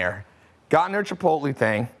on there, gotten their Chipotle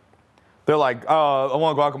thing. They're like, I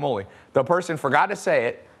want guacamole. The person forgot to say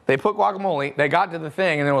it. They put guacamole, they got to the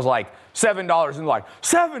thing, and it was like $7. And they're like,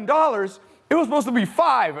 $7? It was supposed to be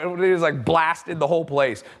 $5. It was like blasted the whole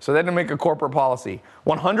place. So they had to make a corporate policy.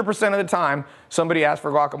 100% of the time, somebody asks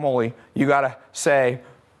for guacamole, you gotta say,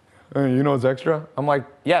 hey, you know it's extra? I'm like,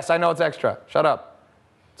 yes, I know it's extra. Shut up.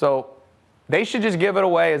 So they should just give it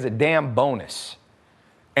away as a damn bonus.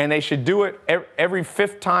 And they should do it every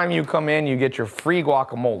 5th time you come in, you get your free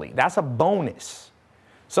guacamole. That's a bonus.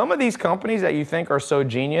 Some of these companies that you think are so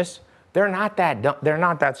genius, they're not that dumb. They're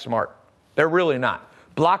not that smart. They're really not.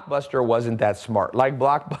 Blockbuster wasn't that smart. Like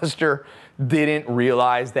Blockbuster didn't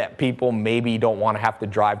realize that people maybe don't want to have to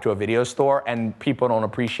drive to a video store, and people don't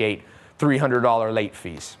appreciate $300 late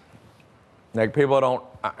fees. Like people don't,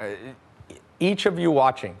 each of you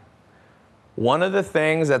watching, one of the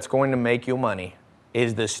things that's going to make you money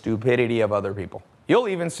is the stupidity of other people. You'll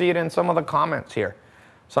even see it in some of the comments here.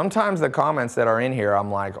 Sometimes the comments that are in here, I'm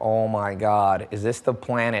like, oh my God, is this the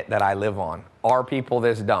planet that I live on? Are people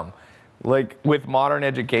this dumb? Like with modern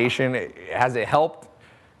education, has it helped?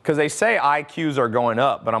 Because they say IQs are going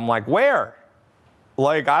up, but I'm like, where?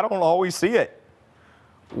 Like, I don't always see it.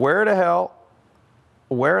 Where the hell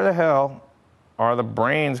are the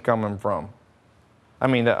brains coming from? I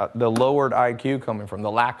mean, the lowered IQ coming from,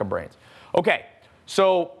 the lack of brains. Okay,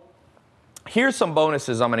 so here's some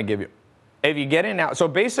bonuses I'm gonna give you. If you get in now, so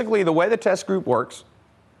basically the way the test group works,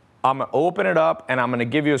 I'm gonna open it up and I'm gonna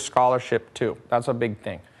give you a scholarship too. That's a big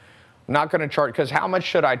thing. I'm not gonna charge, because how much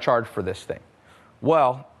should I charge for this thing?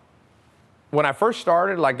 Well, when I first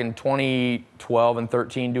started, like in 2012 and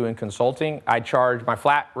 13 doing consulting, my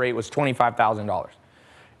flat rate was $25,000.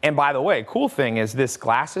 And by the way, cool thing is this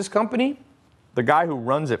glasses company, the guy who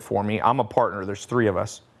runs it for me, I'm a partner, there's 3 of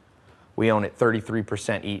us. We own it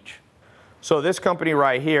 33% each. So this company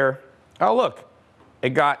right here, oh look, it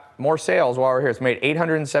got more sales while we're here. It's made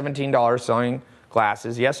 $817 selling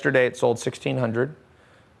glasses. Yesterday it sold $1,600.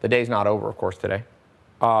 The day's not over, of course, today.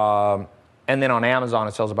 And then on Amazon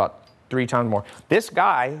it sells about 3 times more. This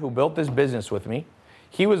guy who built this business with me,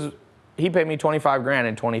 he paid me $25,000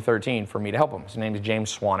 in 2013 for me to help him. His name is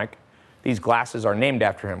James Swanick. These glasses are named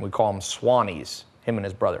after him. We call them Swannies, him and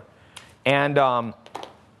his brother. And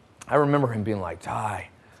I remember him being like, Ty,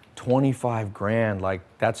 $25,000, like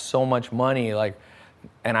that's so much money. Like,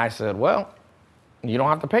 and I said, well, you don't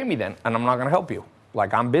have to pay me then, and I'm not gonna help you.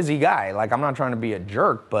 Like, I'm a busy guy. Like, I'm not trying to be a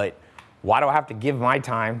jerk, but why do I have to give my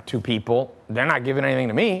time to people? They're not giving anything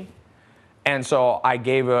to me. And so I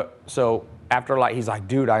gave so after like, he's like,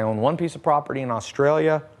 dude, I own one piece of property in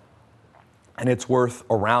Australia and it's worth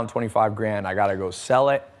around $25,000. I gotta go sell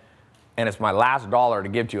it. And it's my last dollar to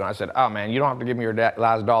give to you. And I said, oh man, you don't have to give me your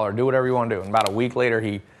last dollar. Do whatever you want to do. And about a week later,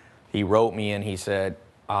 he wrote me and he said,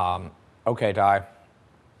 okay, Ty,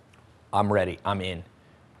 I'm ready, I'm in.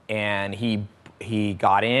 And he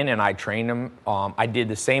got in and I trained him. I did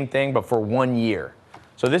the same thing, but for 1 year.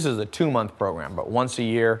 So this is a 2-month program, but once a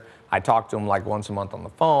year, I talked to him like once a month on the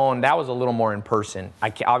phone. That was a little more in person.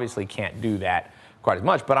 I obviously can't do that quite as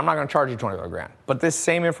much, but I'm not gonna charge you $25,000. But this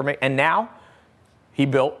same information, and now he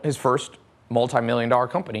built his first multi-million-dollar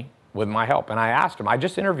company with my help. And I asked him, I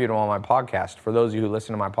just interviewed him on my podcast. For those of you who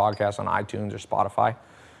listen to my podcast on iTunes or Spotify,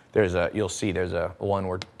 you'll see there's a one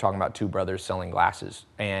we're talking about 2 brothers selling glasses.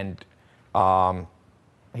 And I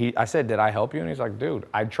said, did I help you? And he's like, dude,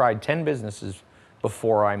 I tried 10 businesses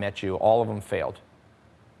before I met you. All of them failed.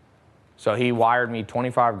 So he wired me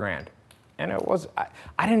 $25,000. And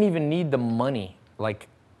I didn't even need the money. Like,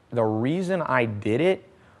 the reason I did it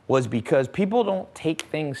was because people don't take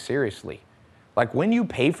things seriously. Like when you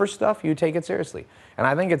pay for stuff, you take it seriously. And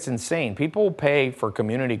I think it's insane. People pay for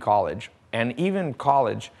community college and even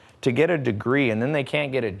college to get a degree, and then they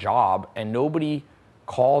can't get a job, and nobody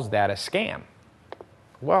calls that a scam.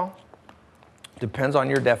 Well, depends on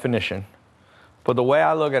your definition. But the way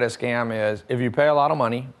I look at a scam is if you pay a lot of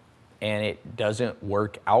money and it doesn't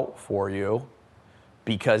work out for you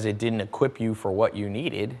because it didn't equip you for what you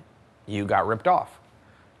needed, you got ripped off.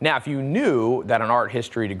 Now, if you knew that an art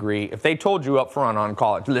history degree, if they told you up front on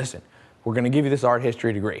college, listen, we're going to give you this art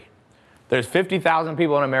history degree. There's 50,000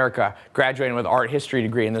 people in America graduating with an art history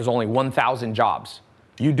degree, and there's only 1,000 jobs.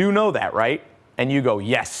 You do know that, right? And you go,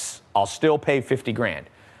 yes, I'll still pay 50 grand.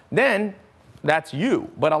 Then that's you.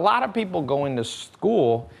 But a lot of people go into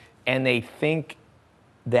school and they think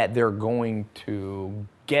that they're going to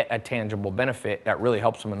get a tangible benefit that really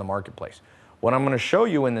helps them in the marketplace. What I'm going to show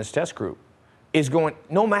you in this test group is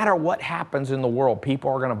no matter what happens in the world, people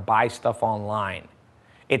are going to buy stuff online.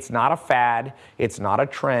 It's not a fad. It's not a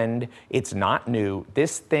trend. It's not new.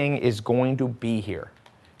 This thing is going to be here.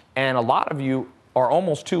 And a lot of you are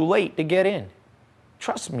almost too late to get in.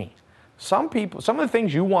 Trust me. Some of the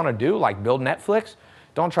things you want to do, like build Netflix,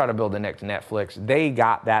 don't try to build the next Netflix. They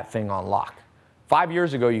got that thing on lock. 5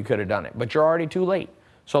 years ago, you could have done it, but you're already too late.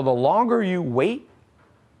 So the longer you wait,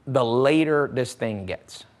 the later this thing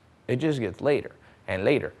gets. It just gets later and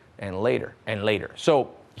later and later and later.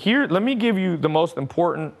 So here, let me give you the most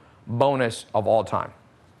important bonus of all time.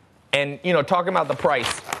 And, talking about the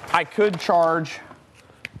price, I could charge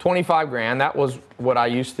 25 grand. That was what I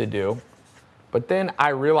used to do. But then I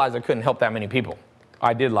realized I couldn't help that many people.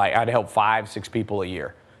 I'd help 5, 6 people a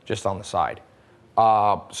year just on the side.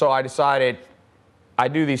 So I decided I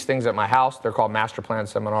do these things at my house. They're called master plan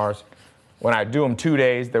seminars. When I do them 2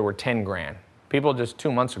 days, they were 10 grand. People just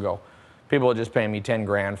 2 months ago, people were just paying me 10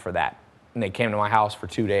 grand for that. And they came to my house for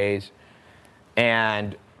 2 days.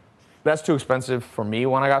 And that's too expensive for me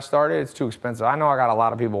when I got started. It's too expensive. I know I got a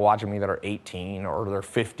lot of people watching me that are 18 or they're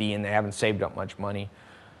 50 and they haven't saved up much money.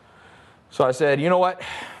 So I said, you know what?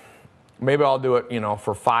 Maybe I'll do it,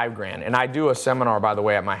 for 5 grand. And I do a seminar, by the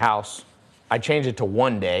way, at my house. I changed it to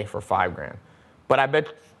 1 day for 5 grand. But I bet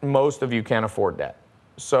most of you can't afford that.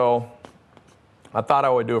 So I thought I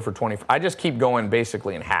would do it for 20. I just keep going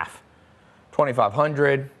basically in half.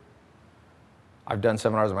 2,500. I've done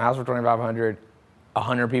seminars at my house for 2,500.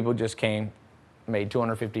 100 people just came, made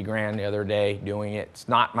 250 grand the other day doing it. It's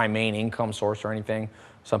not my main income source or anything.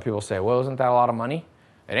 Some people say, well, isn't that a lot of money?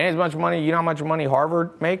 It ain't as much money. You know how much money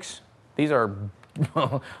Harvard makes? These are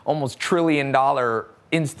almost $1 trillion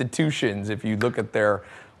institutions if you look at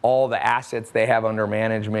all the assets they have under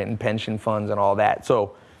management and pension funds and all that.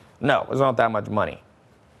 So no, it's not that much money.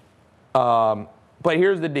 But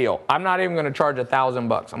here's the deal. I'm not even going to charge $1,000. I'm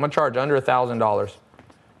going to charge under $1,000.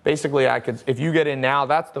 Basically, if you get in now,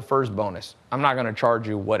 that's the first bonus. I'm not going to charge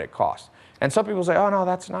you what it costs. And some people say, oh no,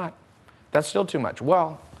 that's still too much.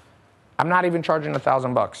 Well, I'm not even charging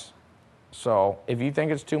 $1,000. So if you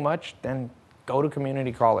think it's too much, then go to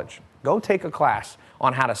community college. Go take a class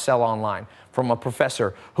on how to sell online from a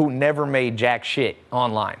professor who never made jack shit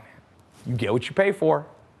online. You get what you pay for.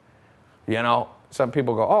 Some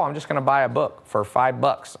people go, oh, I'm just going to buy a book for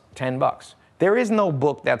 $5, $10. There is no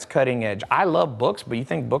book that's cutting edge. I love books, but you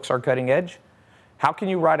think books are cutting edge? How can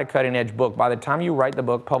you write a cutting edge book? By the time you write the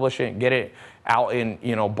book, publish it, get it out in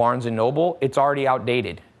Barnes and Noble, it's already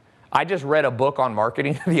outdated. I just read a book on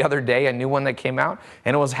marketing the other day, a new one that came out,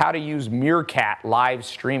 and it was how to use Meerkat live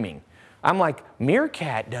streaming. I'm like,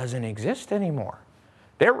 Meerkat doesn't exist anymore.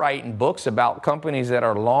 They're writing books about companies that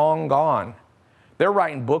are long gone. They're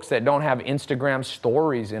writing books that don't have Instagram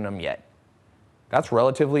stories in them yet. That's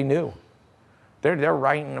relatively new. They're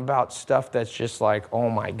writing about stuff that's just like, oh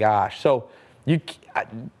my gosh. So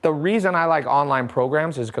the reason I like online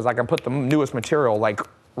programs is because I can put the newest material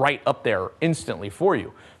right up there instantly for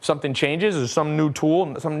you. If something changes, or some new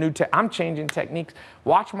tool, I'm changing techniques.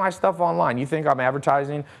 Watch my stuff online. You think I'm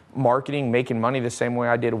advertising, marketing, making money the same way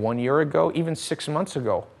I did 1 year ago, even 6 months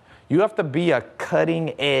ago? You have to be a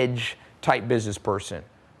cutting edge type business person,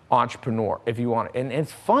 entrepreneur, if you want it. And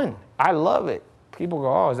it's fun. I love it. People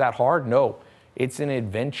go, oh, is that hard? No, it's an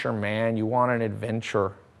adventure, man. You want an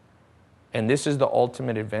adventure. And this is the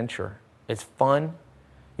ultimate adventure. It's fun.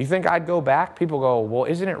 You think I'd go back? People go, well,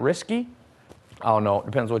 isn't it risky? Oh, no, it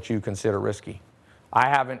depends what you consider risky. I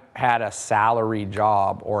haven't had a salary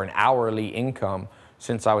job or an hourly income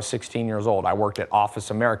since I was 16 years old. I worked at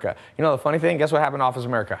Office America. You know the funny thing? Guess what happened to Office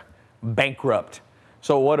America? Bankrupt.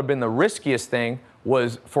 So what would have been the riskiest thing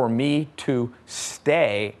was for me to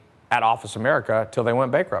stay at Office America till they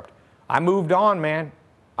went bankrupt. I moved on, man.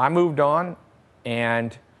 I moved on,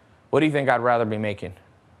 and What do you think I'd rather be making?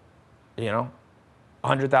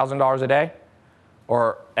 $100,000 a day?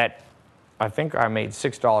 Or I think I made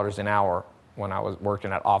 $6 an hour when I was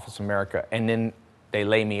working at Office America, and then they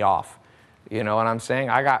lay me off. You know what I'm saying?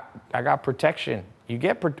 I got protection.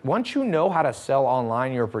 Once you know how to sell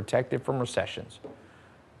online, you're protected from recessions.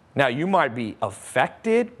 Now, you might be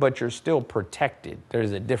affected, but you're still protected.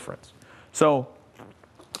 There's a difference. So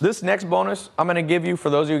this next bonus I'm going to give you, for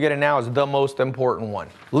those of you who get it now, is the most important one,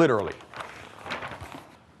 literally.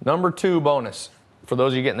 Number 2 bonus, for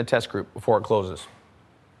those of you get in the test group before it closes.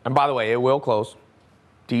 And by the way, it will close.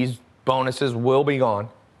 These bonuses will be gone.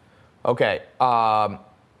 Okay,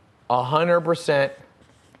 100%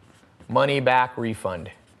 money back refund.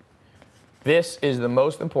 This is the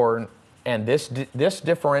most important, and this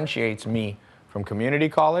differentiates me from community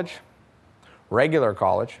college, regular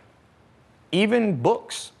college, even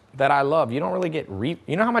books that I love. You don't really get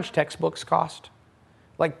you know how much textbooks cost?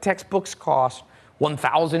 Like, textbooks cost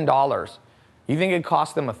 $1,000. You think it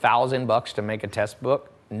cost them $1,000 to make a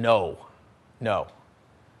textbook? No.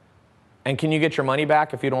 And can you get your money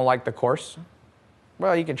back if you don't like the course?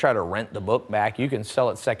 Well, you can try to rent the book back. You can sell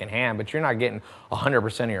it secondhand, but you're not getting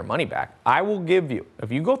 100% of your money back. I will give you,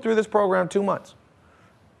 if you go through this program 2 months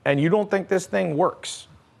and you don't think this thing works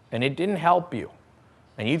and it didn't help you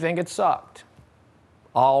and you think it sucked,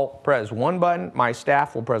 I'll press one button. My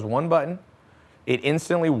staff will press one button. It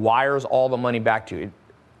instantly wires all the money back to you.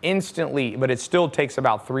 Instantly, but it still takes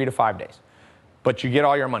about 3 to 5 days. But you get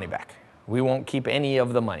all your money back. We won't keep any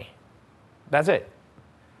of the money. That's it.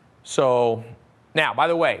 So now, by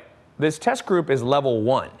the way, this test group is level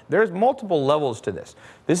 1. There's multiple levels to this.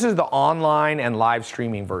 This is the online and live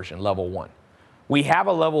streaming version, level 1. We have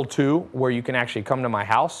a level 2 where you can actually come to my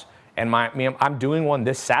house, and I'm doing one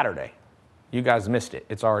this Saturday. You guys missed it.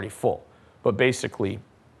 It's already full. But basically,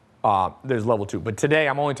 there's level 2. But today,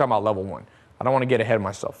 I'm only talking about level 1. I don't want to get ahead of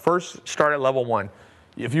myself. First, start at level 1.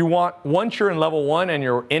 If you want, once you're in level 1 and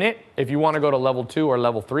you're in it, if you want to go to level 2 or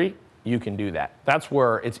level 3, you can do that. That's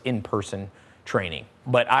where it's in-person training.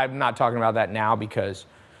 But I'm not talking about that now because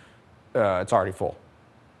it's already full.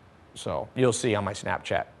 So you'll see on my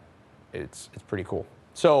Snapchat. It's pretty cool.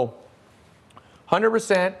 So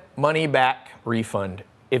 100% money back refund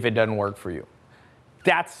if it doesn't work for you.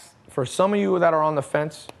 That's, for some of you that are on the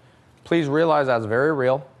fence, please realize that's very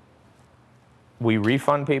real. We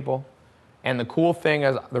refund people. And the cool thing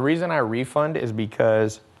is, the reason I refund is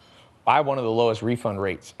because I have one of the lowest refund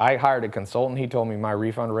rates. I hired a consultant. He told me my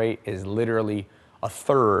refund rate is literally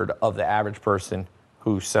 1/3 of the average person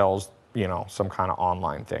who sells, some kind of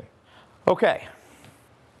online thing. Okay.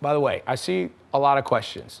 By the way, I see a lot of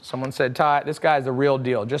questions. Someone said, Ty, this guy's the real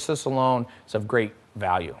deal. Just this alone is of great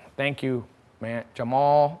value. Thank you, man.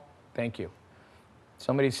 Jamal, thank you.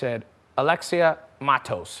 Somebody said, Alexia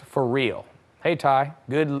Matos, for real. Hey, Ty,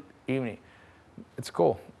 good evening. It's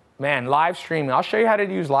cool. Man, live streaming. I'll show you how to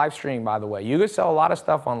use live stream, by the way. You can sell a lot of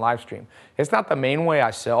stuff on live stream. It's not the main way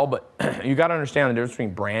I sell, but you got to understand the difference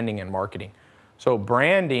between branding and marketing. So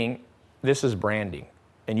branding, this is branding.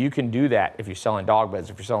 And you can do that if you're selling dog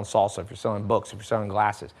beds, if you're selling salsa, if you're selling books, if you're selling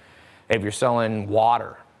glasses, if you're selling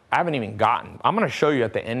water. I'm going to show you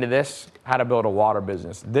at the end of this how to build a water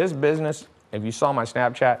business. This business, if you saw my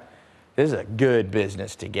Snapchat, this is a good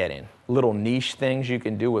business to get in. Little niche things you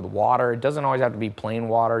can do with water. It doesn't always have to be plain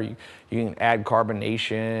water. You can add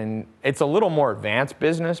carbonation. It's a little more advanced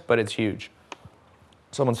business, but it's huge.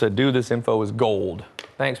 Someone said, dude, this info is gold.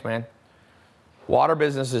 Thanks, man. Water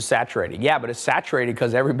business is saturated. Yeah, but it's saturated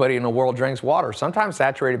because everybody in the world drinks water. Sometimes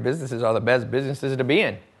saturated businesses are the best businesses to be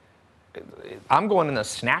in. I'm going in the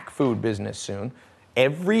snack food business soon.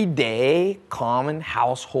 Everyday common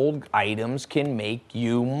household items can make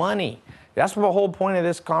you money. That's the whole point of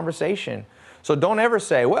this conversation. So don't ever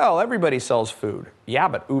say, well, everybody sells food. Yeah,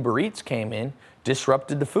 but Uber Eats came in,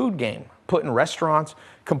 disrupted the food game, putting restaurants,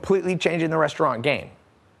 completely changing the restaurant game.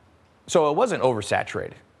 So it wasn't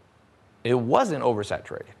oversaturated. It wasn't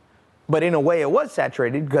oversaturated. But in a way, it was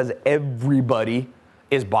saturated because everybody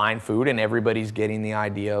is buying food and everybody's getting the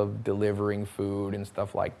idea of delivering food and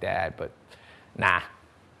stuff like that. But nah,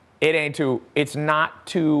 it's not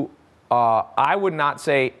too, I would not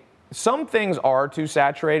say, some things are too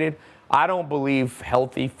saturated. I don't believe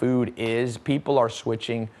healthy food is. People are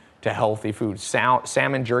switching to healthy food.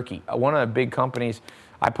 Salmon jerky, one of the big companies,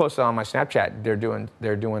 I posted on my Snapchat,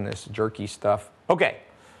 they're doing this jerky stuff. Okay,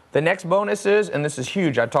 the next bonus is, and this is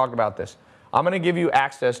huge, I talked about this, I'm gonna give you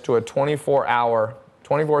access to a 24-hour,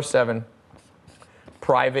 24/7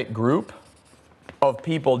 private group of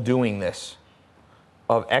people doing this,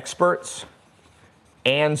 of experts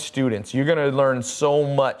and students. You're going to learn so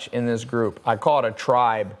much in this group. I call it a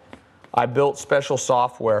tribe. I built special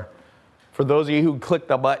software. For those of you who click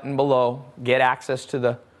the button below, get access to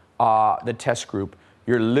the test group.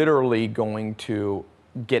 You're literally going to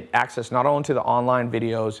get access not only to the online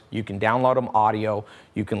videos, you can download them audio,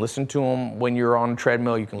 you can listen to them when you're on a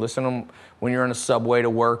treadmill, you can listen to them when you're in a subway to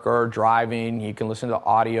work or driving, you can listen to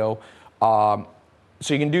audio. So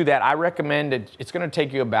you can do that. I recommend it. It's going to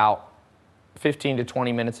take you about 15 to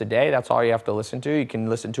 20 minutes a day. That's all you have to listen to. You can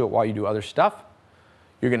listen to it while you do other stuff.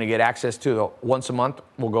 You're going to get access to the once a month.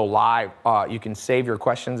 We'll go live. You can save your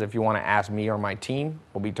questions if you want to ask me or my team.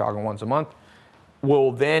 We'll be talking once a month.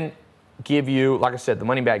 We'll then give you, like I said, the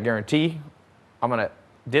money back guarantee. I'm going to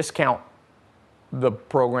discount the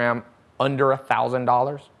program under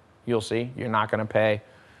 $1,000. You'll see. You're not going to pay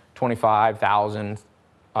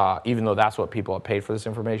 $25,000, even though that's what people have paid for this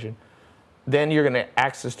information. Then you're going to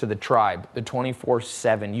access to the tribe, the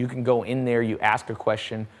 24/7. You can go in there, you ask a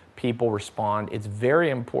question, people respond. It's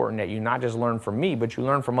very important that you not just learn from me, but you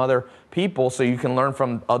learn from other people so you can learn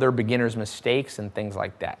from other beginners' mistakes and things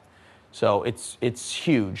like that. So it's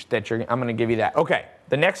huge that I'm going to give you that. Okay,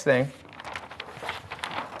 the next thing,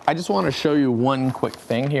 I just want to show you one quick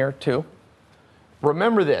thing here too.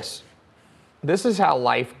 Remember this. This is how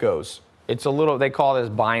life goes. It's a little, they call this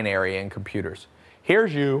binary in computers.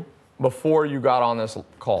 Here's you before you got on this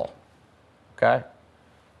call, okay?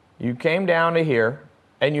 You came down to here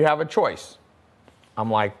and you have a choice.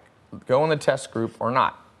 I'm like, go in the test group or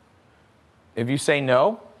not. If you say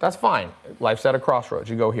no, that's fine. Life's at a crossroads,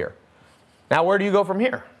 you go here. Now, where do you go from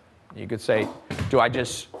here? You could say, do I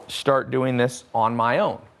just start doing this on my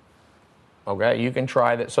own? Okay, you can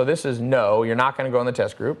try that. So this is no, you're not going to go in the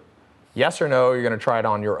test group. Yes or no, you're going to try it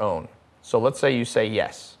on your own. So let's say you say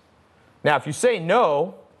yes. Now, if you say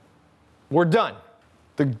no, we're done.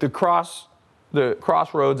 The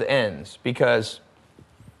crossroads ends because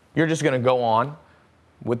you're just going to go on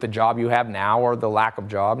with the job you have now or the lack of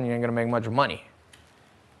job, and you ain't going to make much money.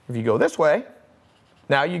 If you go this way,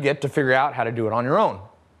 now you get to figure out how to do it on your own.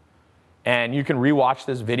 And you can rewatch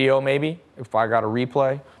this video maybe, if I got a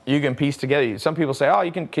replay. You can piece together. Some people say,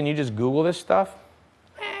 oh, can you just Google this stuff?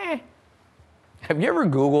 Have you ever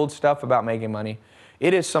Googled stuff about making money?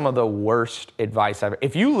 It is some of the worst advice I've ever.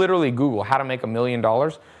 If you literally Google how to make $1 million,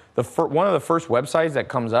 one of the first websites that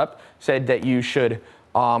comes up said that you should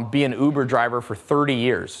be an Uber driver for 30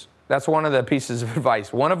 years. That's one of the pieces of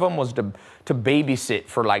advice. One of them was to babysit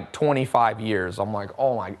for like 25 years. I'm like,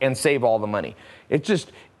 oh my, and save all the money. It's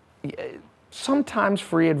just, sometimes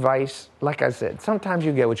free advice, like I said, sometimes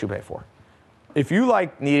you get what you pay for. If you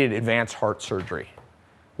needed advanced heart surgery,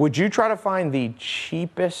 would you try to find the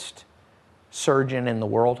cheapest surgeon in the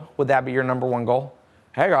world? Would that be your number one goal?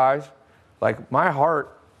 Hey guys, my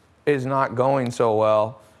heart is not going so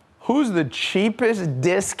well. Who's the cheapest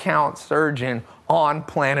discount surgeon on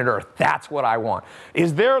planet Earth? That's what I want.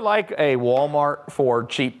 Is there a Walmart for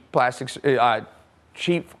cheap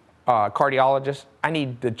cheap cardiologists? I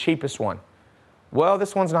need the cheapest one. Well,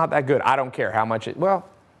 this one's not that good. I don't care how much well,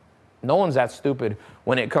 no one's that stupid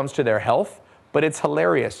when it comes to their health, but it's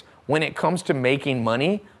hilarious. When it comes to making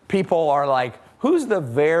money, people are like, who's the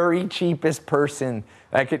very cheapest person?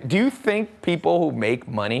 Do you think people who make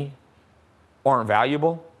money aren't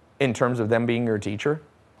valuable in terms of them being your teacher?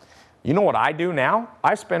 You know what I do now?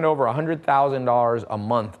 I spend over $100,000 a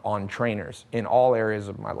month on trainers in all areas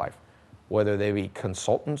of my life, whether they be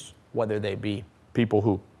consultants, whether they be people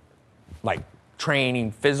who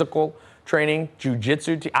training, physical training,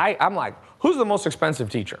 jujitsu. I'm like, who's the most expensive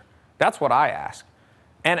teacher? That's what I ask.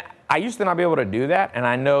 And I used to not be able to do that, and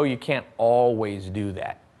I know you can't always do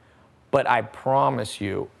that. But I promise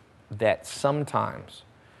you that sometimes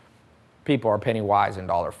people are penny wise and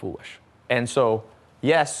dollar foolish. And so,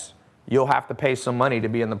 yes, you'll have to pay some money to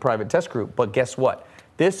be in the private test group, but guess what?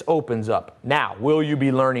 This opens up. Now, will you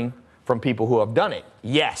be learning from people who have done it?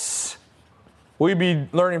 Yes. Will you be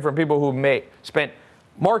learning from people who spent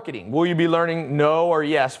marketing? Will you be learning no or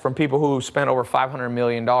yes from people who spent over $500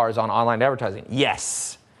 million on online advertising?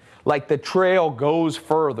 Yes. The trail goes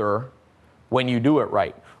further when you do it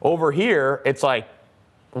right. Over here, it's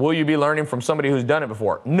will you be learning from somebody who's done it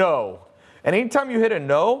before? No. And anytime you hit a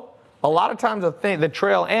no, a lot of times the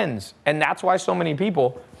trail ends. And that's why so many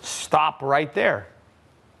people stop right there.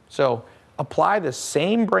 So apply the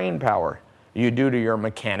same brain power you do to your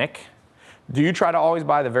mechanic. Do you try to always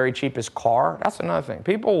buy the very cheapest car? That's another thing.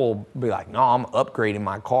 People will be like, no, I'm upgrading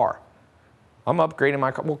my car. I'm upgrading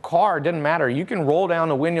my car. Well, car, it doesn't matter. You can roll down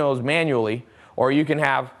the windows manually, or you can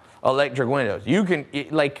have electric windows. You can,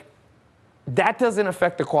 that doesn't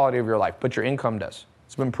affect the quality of your life, but your income does.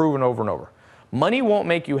 It's been proven over and over. Money won't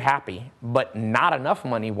make you happy, but not enough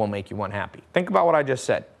money will make you unhappy. Think about what I just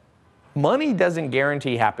said. Money doesn't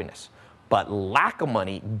guarantee happiness, but lack of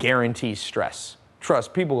money guarantees stress.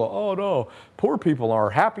 Trust, people go, oh no, poor people are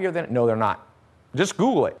happier than, no, they're not. Just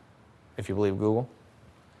Google it, if you believe Google.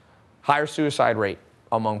 Higher suicide rate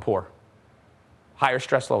among poor. Higher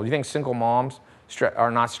stress level. You think single moms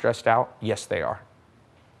are not stressed out? Yes, they are.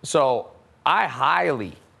 So I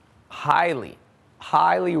highly, highly,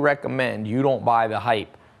 highly recommend you don't buy the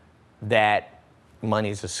hype that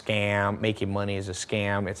money's a scam, making money is a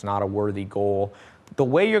scam, it's not a worthy goal. The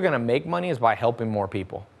way you're gonna make money is by helping more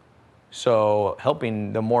people. So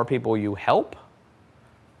helping the more people you help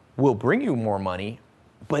will bring you more money,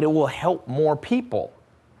 but it will help more people.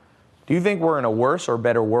 Do you think we're in a worse or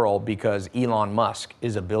better world because Elon Musk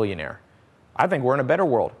is a billionaire? I think we're in a better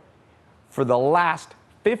world. For the last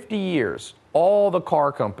 50 years, all the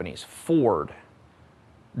car companies, Ford,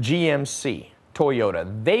 GMC,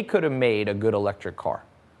 Toyota, they could have made a good electric car.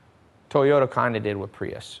 Toyota kind of did with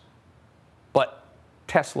Prius. But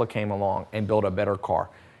Tesla came along and built a better car.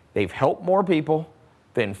 They've helped more people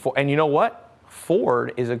than Ford. And you know what?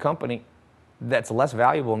 Ford is a company that's less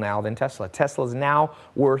valuable now than Tesla. Tesla's now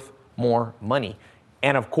worth more money.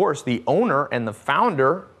 And of course, the owner and the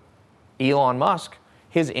founder, Elon Musk,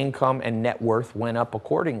 his income and net worth went up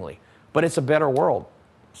accordingly. But it's a better world.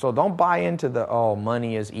 So don't buy into the, oh,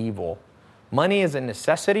 money is evil. Money is a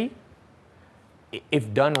necessity.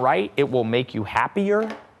 If done right, it will make you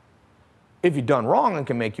happier. If you've done wrong, it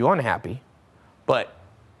can make you unhappy. But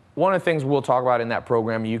one of the things we'll talk about in that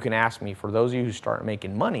program, you can ask me, for those of you who start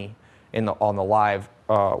making money on the live,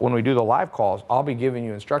 when we do the live calls, I'll be giving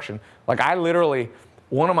you instruction. Like I literally,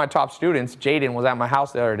 one of my top students, Jaden, was at my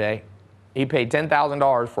house the other day. He paid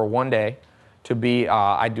 $10,000 for one day to be,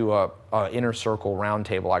 I do a inner circle round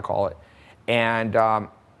table, I call it. And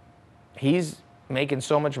he's making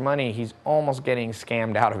so much money, he's almost getting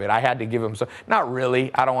scammed out of it. I had to give him some, not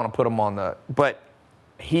really, I don't want to put him on the, but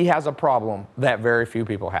he has a problem that very few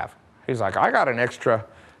people have. He's like, I got an extra,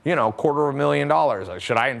 $250,000. Like,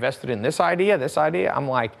 should I invest it in this idea, this idea? I'm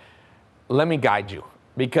like, let me guide you.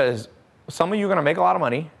 Because some of you are going to make a lot of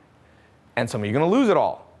money, and some of you are going to lose it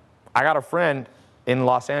all. I got a friend in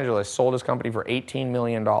Los Angeles, sold his company for $18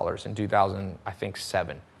 million in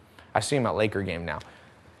 2007. I see him at Laker game now.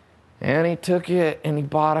 And he took it and he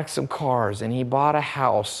bought some cars and he bought a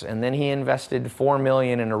house, and then he invested $4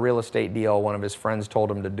 million in a real estate deal one of his friends told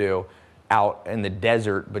him to do out in the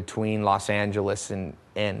desert between Los Angeles and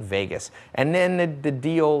Vegas. And then the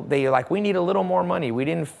deal, they were like, we need a little more money. We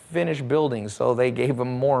didn't finish building, so they gave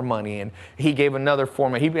him more money, and he gave another $4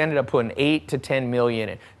 million. He ended up putting $8 to $10 million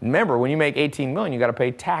in. Remember, when you make $18 million, you got to pay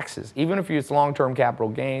taxes, even if it's long-term capital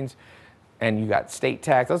gains. And you got state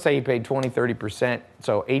tax. Let's say he paid 20, 30%.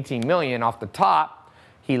 So 18 million off the top,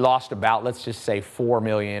 he lost about, let's just say 4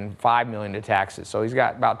 million, 5 million to taxes. So he's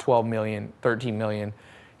got about 12 million, 13 million.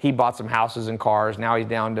 He bought some houses and cars. Now he's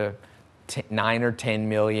down to 9 or 10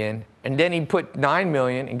 million. And then he put 9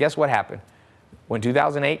 million, and guess what happened? When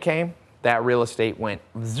 2008 came, that real estate went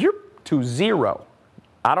to zero.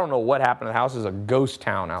 I don't know what happened. The house is a ghost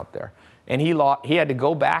town out there. And he had to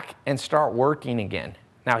go back and start working again.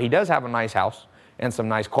 Now, he does have a nice house and some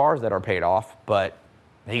nice cars that are paid off, but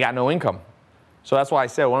he got no income. So that's why I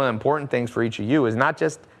said one of the important things for each of you is not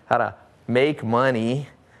just how to make money,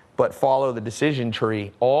 but follow the decision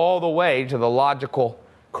tree all the way to the logical,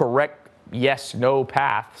 correct yes, no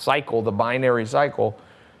path cycle, the binary cycle,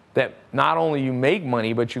 that not only you make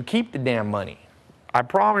money, but you keep the damn money. I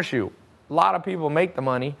promise you, a lot of people make the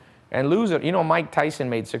money and lose it. You know, Mike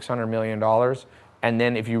Tyson made $600 million. And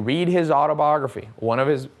then if you read his autobiography, one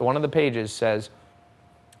of the pages says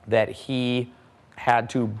that he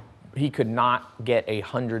could not get a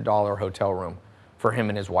 $100 hotel room for him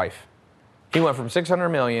and his wife. He went from 600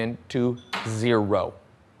 million to zero.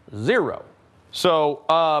 So,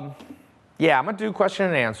 yeah, I'm gonna do question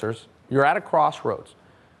and answers. You're at a crossroads.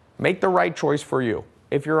 Make the right choice for you.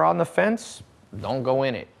 If you're on the fence, don't go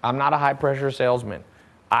in it. I'm not a high pressure salesman.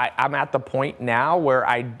 I'm at the point now where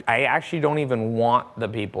I actually don't even want the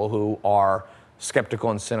people who are skeptical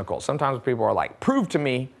and cynical. Sometimes people are like, prove to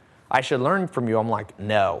me I should learn from you. I'm like,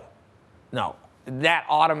 no. That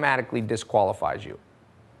automatically disqualifies you.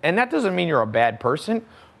 And that doesn't mean you're a bad person.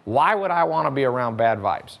 Why would I want to be around bad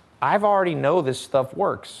vibes? I've already know this stuff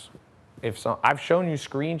works. I've shown you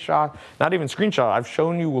screenshots, not even screenshots, I've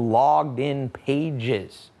shown you logged in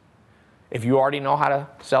pages. If you already know how to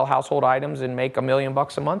sell household items and make $1 million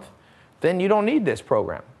a month, then you don't need this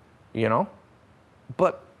program,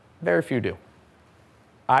 But very few do.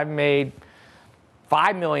 I've made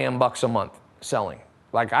 $5 million a month selling.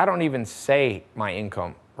 Like, I don't even say my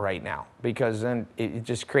income right now because then it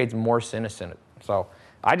just creates more cynicism. So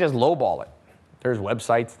I just lowball it. There's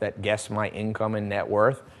websites that guess my income and net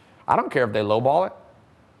worth. I don't care if they lowball it.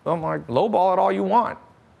 I'm like, lowball it all you want.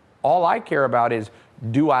 All I care about is,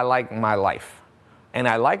 do I like my life? And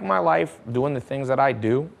I like my life doing the things that I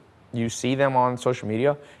do. You see them on social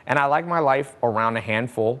media. And I like my life around a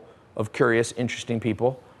handful of curious, interesting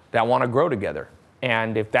people that want to grow together.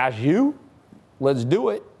 And if that's you, let's do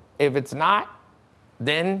it. If it's not,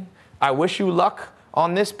 then I wish you luck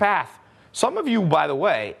on this path. Some of you, by the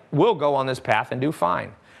way, will go on this path and do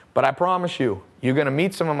fine. But I promise you, you're going to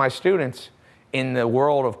meet some of my students in the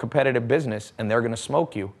world of competitive business, and they're going to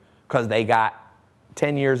smoke you because they got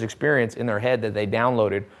 10 years experience in their head that they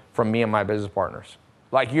downloaded from me and my business partners.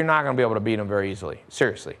 Like, you're not going to be able to beat them very easily.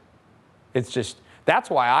 Seriously. It's just, that's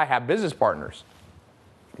why I have business partners,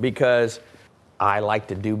 because I like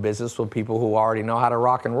to do business with people who already know how to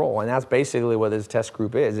rock and roll. And that's basically what this test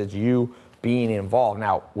group is. It's you being involved.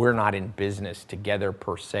 Now, we're not in business together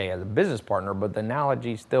per se as a business partner, but the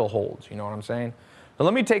analogy still holds. You know what I'm saying? So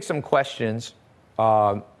let me take some questions.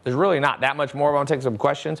 There's really not that much more. I'm going to take some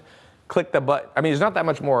questions. Click the button. I mean, there's not that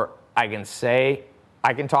much more I can say.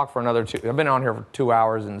 I can talk for another 2. I've been on here for 2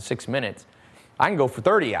 hours and 6 minutes. I can go for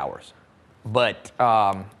 30 hours. But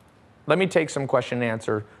let me take some question and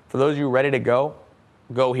answer. For those of you ready to go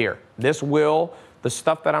here. The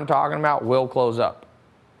stuff that I'm talking about will close up.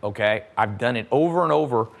 Okay? I've done it over and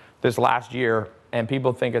over this last year, and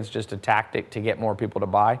people think it's just a tactic to get more people to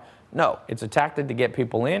buy. No, it's a tactic to get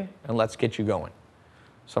people in, and let's get you going.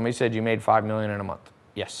 Somebody said you made $5 million in a month.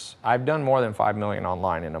 Yes, I've done more than $5 million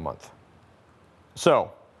online in a month.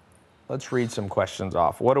 So, let's read some questions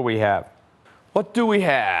off. What do we have? What do we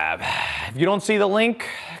have? If you don't see the link,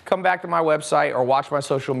 come back to my website or watch my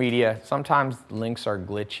social media. Sometimes links are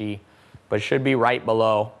glitchy, but it should be right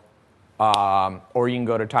below. Or you can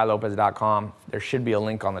go to tylopez.com. There should be a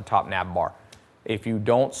link on the top nav bar. If you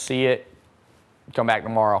don't see it, come back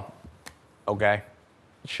tomorrow. Okay?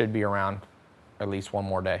 It should be around at least one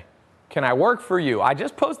more day. Can I work for you? I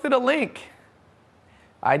just posted a link.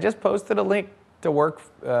 I just posted a link to work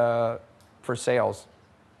for sales.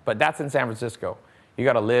 But that's in San Francisco. You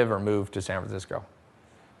got to live or move to San Francisco.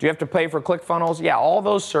 Do you have to pay for ClickFunnels? Yeah, all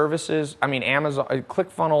those services. I mean, Amazon,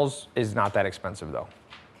 ClickFunnels is not that expensive though.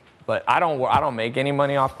 But I don't make any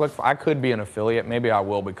money off ClickFunnels. I could be an affiliate. Maybe I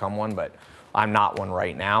will become one, but I'm not one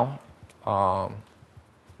right now.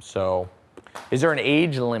 So, is there an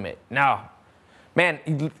age limit? No.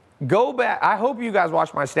 Man, go back. I hope you guys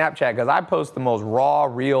watch my Snapchat because I post the most raw,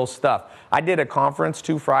 real stuff. I did a conference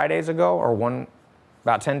 2 Fridays ago, or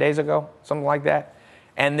about 10 days ago, something like that.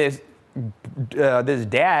 And this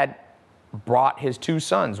dad brought his 2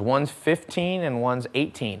 sons. One's 15 and one's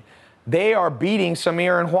 18. They are beating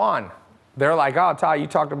Samir and Juan. They're like, oh, Ty, you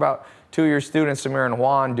talked about 2 of your students, Samir and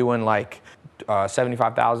Juan, doing like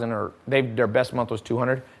 75,000, or their best month was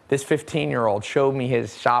 200. This 15-year-old showed me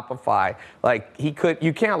his Shopify. Like, you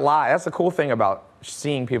can't lie. That's the cool thing about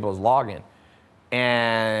seeing people's login.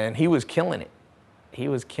 And he was killing it. He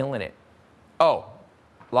was killing it. Oh,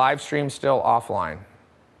 live stream still offline?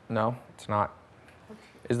 No, it's not.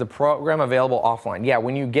 Is the program available offline? Yeah,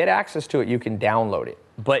 when you get access to it, you can download it.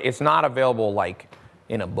 But it's not available like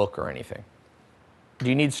in a book or anything. Do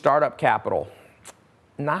you need startup capital?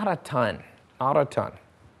 Not a ton. Not a ton.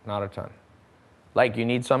 Not a ton. Like, you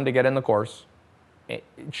need some to get in the course. It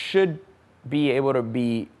should be able to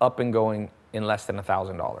be up and going in less than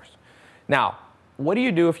 $1,000. Now, what do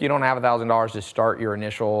you do if you don't have $1,000 to start your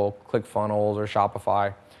initial ClickFunnels or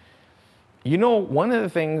Shopify? You know, one of the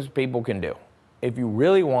things people can do, if you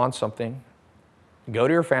really want something, go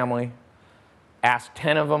to your family, ask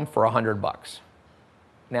 10 of them for $100.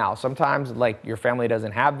 Now, sometimes, like, your family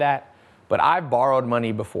doesn't have that, but I've borrowed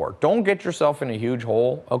money before. Don't get yourself in a huge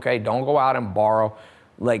hole, okay? Don't go out and borrow.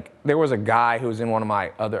 Like, there was a guy who was in one of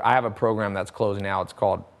my other, I have a program that's closing now.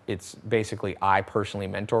 It's basically, I personally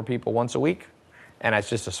mentor people once a week, and it's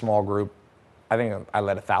just a small group. I think I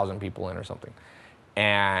let 1,000 people in or something.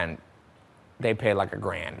 And they pay like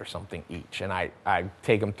 $1,000 or something each, and I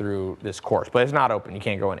take them through this course. But it's not open. You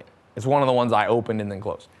can't go in it. It's one of the ones I opened and then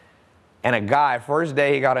closed. And a guy, first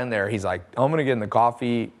day he got in there, he's like, I'm gonna get in the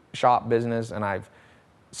coffee shop business, and I'm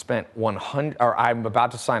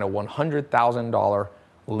about to sign a $100,000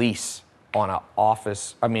 lease on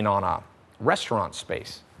a restaurant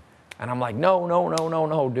space. And I'm like,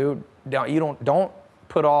 no, dude. Don't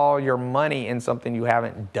put all your money in something you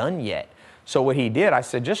haven't done yet. So what he did, I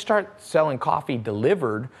said, just start selling coffee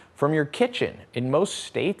delivered from your kitchen. In most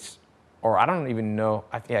states, or I don't even know,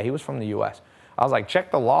 yeah, he was from the US. I was like,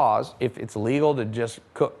 check the laws if it's legal to just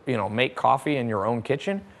cook, make coffee in your own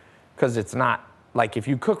kitchen, because it's not, like, if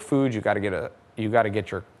you cook food, you got to get you got to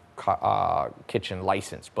get your kitchen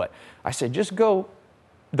license. But I said, just go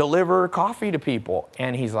deliver coffee to people.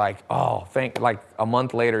 And he's like, oh, like a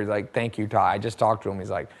month later, he's like, thank you, Ty. I just talked to him. He's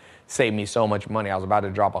like, saved me so much money. I was about to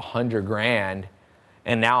drop $100,000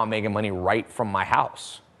 and now I'm making money right from my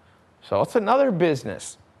house. So it's another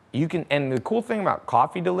business. You can, and the cool thing about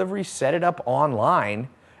coffee delivery, set it up online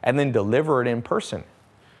and then deliver it in person.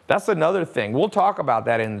 That's another thing. We'll talk about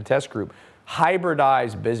that in the test group.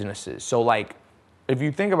 Hybridized businesses. So like, if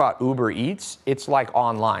you think about Uber Eats, it's like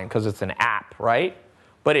online because it's an app, right?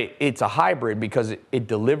 But it's a hybrid because it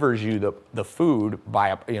delivers you the food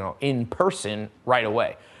by, in person right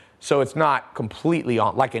away. So it's not completely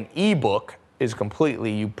on, like an ebook is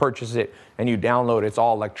completely, you purchase it and you download it, it's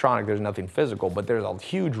all electronic, there's nothing physical, but there's a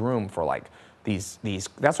huge room for like these,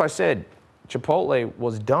 that's why I said Chipotle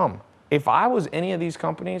was dumb. If I was any of these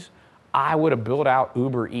companies, I would have built out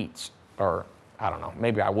Uber Eats, or I don't know,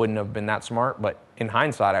 maybe I wouldn't have been that smart, but in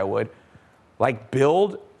hindsight I would. Like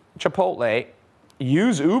build Chipotle,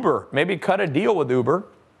 use Uber, maybe cut a deal with Uber.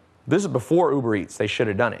 This is before Uber Eats, they should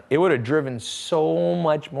have done it. It would have driven so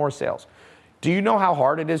much more sales. Do you know how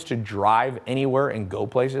hard it is to drive anywhere and go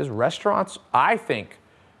places? Restaurants, I think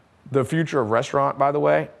the future of restaurant, by the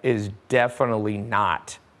way, is definitely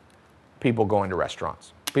not people going to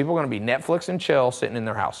restaurants. People are going to be Netflix and chill, sitting in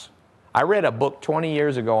their house. I read a book 20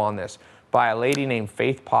 years ago on this by a lady named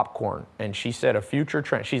Faith Popcorn, and she said a future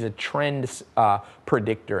trend, she's a trend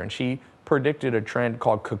predictor, and she predicted a trend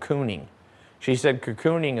called cocooning. She said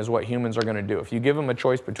cocooning is what humans are going to do. If you give them a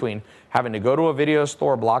choice between having to go to a video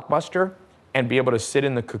store, Blockbuster, and be able to sit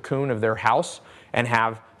in the cocoon of their house and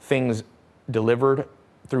have things delivered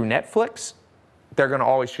through Netflix, they're going to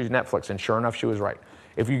always choose Netflix. And sure enough, she was right.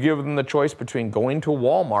 If you give them the choice between going to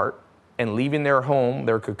Walmart and leaving their home,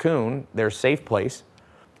 their cocoon, their safe place,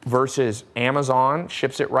 versus Amazon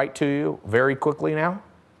ships it right to you very quickly now,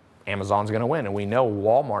 Amazon's going to win. And we know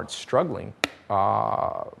Walmart's struggling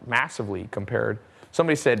massively compared.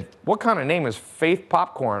 Somebody said, what kind of name is Faith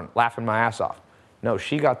Popcorn? Laughing my ass off. No,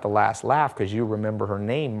 she got the last laugh because you remember her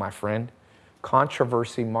name, my friend.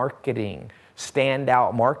 Controversy marketing,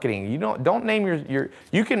 standout marketing. You don't name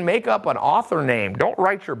you can make up an author name. Don't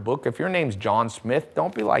write your book. If your name's John Smith,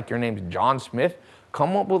 don't be like your name's John Smith.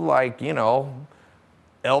 Come up with like,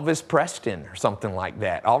 Elvis Preston or something like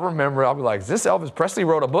that. I'll be like, is this Elvis Presley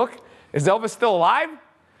wrote a book? Is Elvis still alive?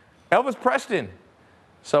 Elvis Preston.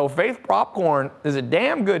 So Faith Popcorn is a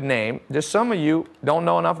damn good name. Just some of you don't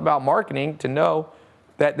know enough about marketing to know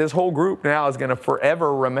that this whole group now is going to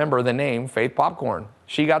forever remember the name Faith Popcorn.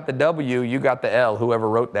 She got the W, you got the L, whoever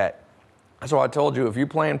wrote that. That's why I told you, if you're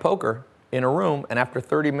playing poker in a room and after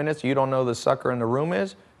 30 minutes you don't know who the sucker in the room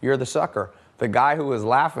is, you're the sucker. The guy who was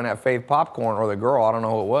laughing at Faith Popcorn, or the girl, I don't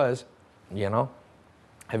know who it was,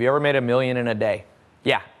 Have you ever made $1 million in a day?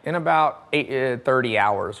 Yeah, in about 30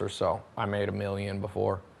 hours or so, I made $1 million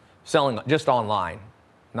before. Selling just online,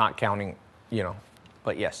 not counting,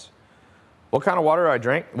 but yes. What kind of water do I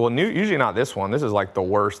drink? Well, usually not this one. This is like the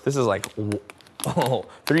worst. This is like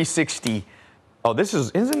 360. Oh,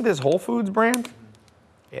 isn't this Whole Foods brand?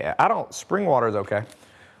 Yeah, spring water is okay.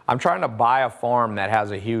 I'm trying to buy a farm that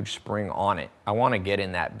has a huge spring on it. I want to get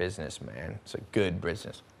in that business, man. It's a good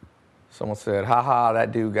business. Someone said, haha,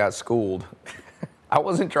 that dude got schooled. I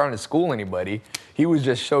wasn't trying to school anybody. He was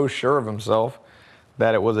just so sure of himself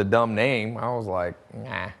that it was a dumb name. I was like,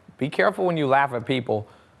 nah. Be careful when you laugh at people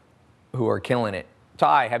who are killing it.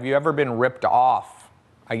 Ty, have you ever been ripped off?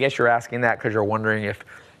 I guess you're asking that because you're wondering if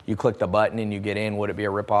you click the button and you get in, would it be a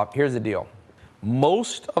rip-off? Here's the deal.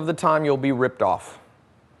 Most of the time you'll be ripped off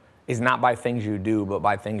is not by things you do, but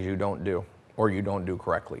by things you don't do or you don't do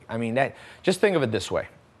correctly. I mean, just think of it this way.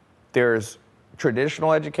 There's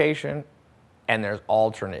traditional education and there's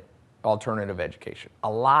alternative education. A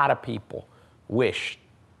lot of people wish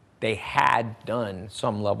they had done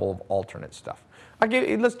some level of alternate stuff.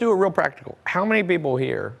 Let's do it real practical. How many people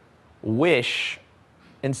here wish,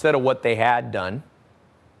 instead of what they had done,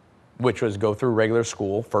 which was go through regular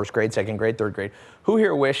school, first grade, second grade, third grade, who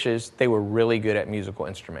here wishes they were really good at musical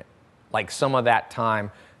instrument? Like some of that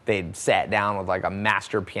time they'd sat down with like a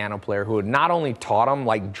master piano player who had not only taught them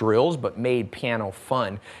like drills, but made piano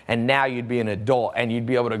fun. And now you'd be an adult and you'd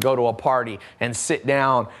be able to go to a party and sit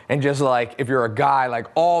down and just like, if you're a guy, like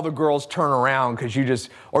all the girls turn around because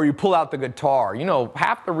or you pull out the guitar.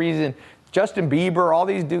 Half the reason Justin Bieber, all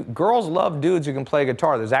these girls love dudes who can play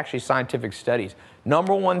guitar. There's actually scientific studies.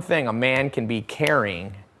 Number one thing a man can be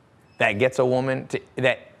carrying that gets a woman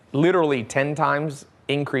that literally 10 times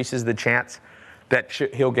increases the chance that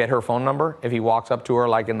he'll get her phone number if he walks up to her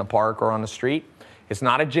like in the park or on the street. It's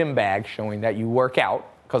not a gym bag showing that you work out,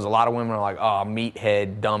 because a lot of women are like, oh,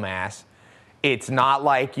 meathead, dumbass. It's not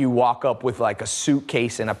like you walk up with like a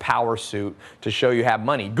suitcase and a power suit to show you have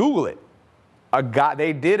money. Google it.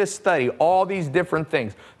 They did a study, all these different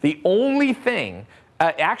things. The only thing,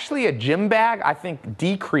 actually a gym bag, I think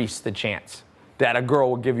decreased the chance that a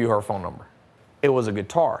girl would give you her phone number. It was a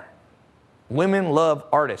guitar. Women love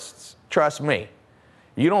artists, trust me.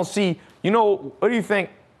 You don't see, what do you think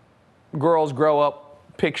girls grow up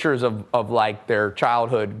pictures of like their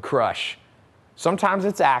childhood crush? Sometimes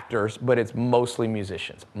it's actors, but it's mostly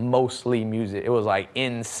musicians. Mostly music. It was like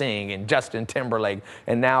NSYNC and Justin Timberlake,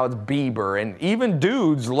 and now it's Bieber. And even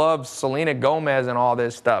dudes love Selena Gomez and all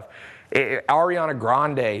this stuff. Ariana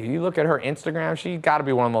Grande, you look at her Instagram, she's got to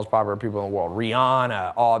be one of the most popular people in the world.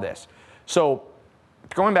 Rihanna, all this. So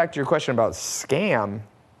going back to your question about scam,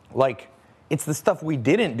 like it's the stuff we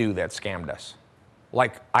didn't do that scammed us.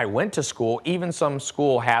 Like I went to school, even some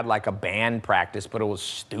school had like a band practice, but it was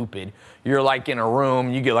stupid. You're like in a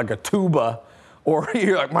room, you get like a tuba, or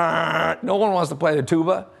you're like, no one wants to play the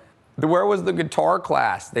tuba. Where was the guitar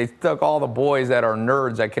class? They took all the boys that are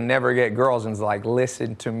nerds that can never get girls and was like,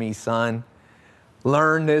 listen to me, son.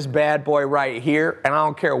 Learn this bad boy right here, and I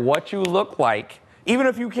don't care what you look like, even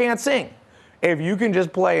if you can't sing. If you can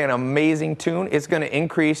just play an amazing tune, it's going to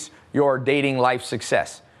increase your dating life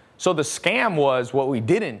success. So the scam was what we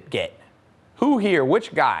didn't get. Who here,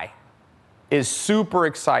 which guy, is super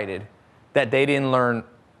excited that they didn't learn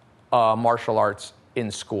martial arts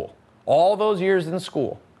in school? All those years in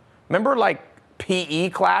school. Remember like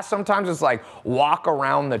PE class? Sometimes it's like walk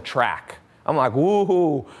around the track. I'm like,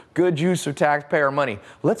 woohoo, good use of taxpayer money.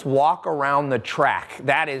 Let's walk around the track.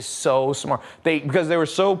 That is so smart. Because they were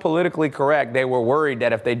so politically correct, they were worried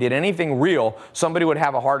that if they did anything real, somebody would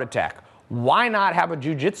have a heart attack. Why not have a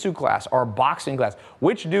jiu-jitsu class or a boxing class?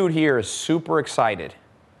 Which dude here is super excited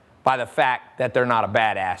by the fact that they're not a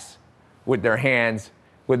badass with their hands,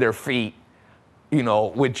 with their feet,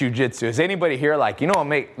 with jiu-jitsu? Is anybody here like,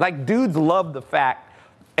 dudes love the fact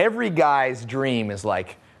every guy's dream is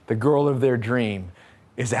like, the girl of their dream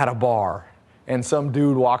is at a bar, and some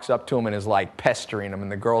dude walks up to him and is like pestering him, and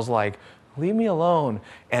the girl's like, leave me alone.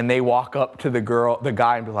 And they walk up to the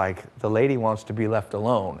guy and be like, the lady wants to be left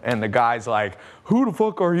alone. And the guy's like, who the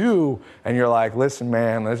fuck are you? And you're like, listen,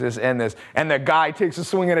 man, let's just end this. And the guy takes a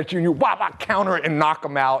swing at you, and you counter it and knock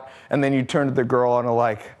him out. And then you turn to the girl and are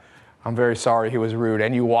like, I'm very sorry he was rude.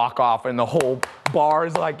 And you walk off, and the whole bar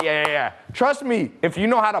is like, yeah. Trust me, if you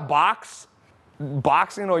know how to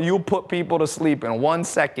boxing, or you'll put people to sleep in 1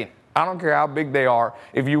 second. I don't care how big they are.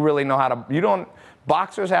 If you really know how to,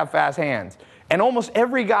 boxers have fast hands. And almost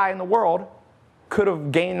every guy in the world could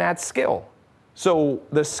have gained that skill. So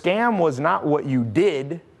the scam was not what you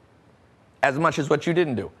did as much as what you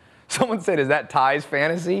didn't do. Someone said, is that Ty's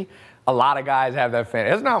fantasy? A lot of guys have that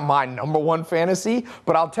fantasy. It's not my number one fantasy,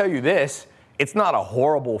 but I'll tell you this, it's not a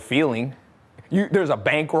horrible feeling. There's a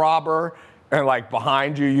bank robber, and like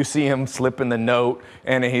behind you, you see him slipping the note,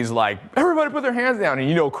 and he's like, everybody put their hands down.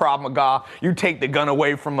 And Krav Maga, you take the gun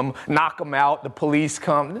away from him, knock him out, the police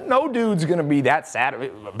come. No dude's gonna be that sad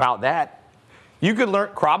about that. You could learn,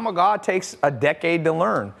 Krav Maga takes a decade to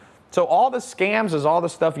learn. So all the scams is all the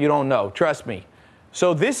stuff you don't know, trust me.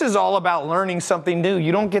 So this is all about learning something new.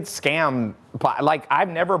 You don't get scammed. Like, I've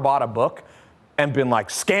never bought a book and been like,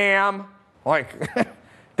 scam. Like,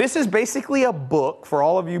 this is basically a book for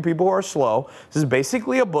all of you people who are slow. This is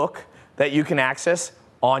basically a book that you can access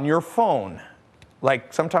on your phone.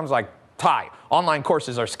 Like sometimes like, Ty, online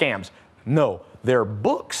courses are scams. No, they're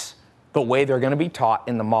books the way they're going to be taught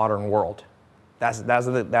in the modern world. That's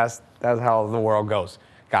how the world goes.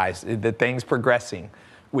 Guys, the thing's progressing.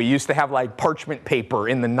 We used to have like parchment paper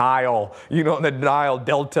in the Nile, in the Nile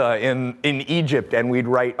Delta in Egypt, and we'd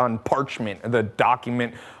write on parchment the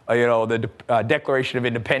document, the Declaration of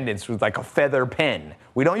Independence with like a feather pen.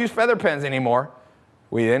 We don't use feather pens anymore.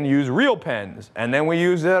 We then use real pens, and then we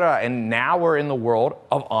use it, and now we're in the world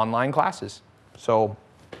of online classes. So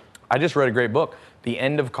I just read a great book, The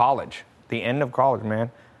End of College. The End of College, man.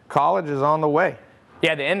 College is on the way.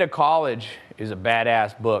 Yeah, The End of College is a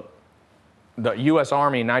badass book. The U.S.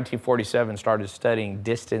 Army in 1947 started studying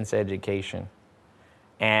distance education.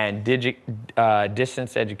 And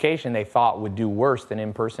distance education they thought would do worse than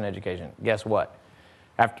in-person education. Guess what?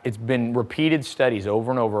 It's been repeated studies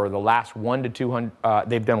over and over. The last 1 to 200,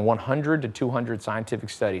 they've done 100 to 200 scientific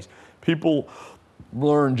studies. People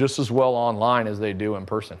learn just as well online as they do in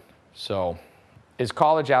person. So is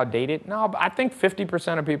college outdated? No, but I think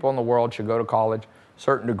 50% of people in the world should go to college,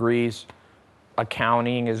 certain degrees.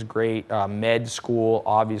 Accounting is great, med school,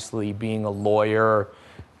 obviously being a lawyer,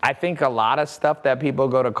 I think a lot of stuff that people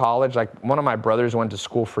go to college, like one of my brothers went to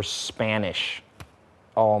school for Spanish.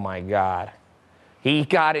 Oh my God. He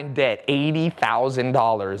got in debt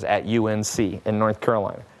 $80,000 at UNC in North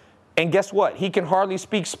Carolina. And guess what? He can hardly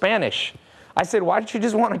speak Spanish. I said, why don't you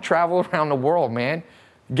just want to travel around the world, man?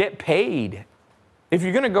 Get paid. If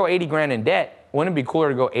you're going to go 80 grand in debt, wouldn't it be cooler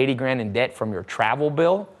to go 80 grand in debt from your travel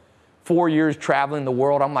bill? 4 years traveling the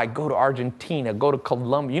world. I'm like, go to Argentina, go to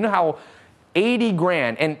Colombia. You know how 80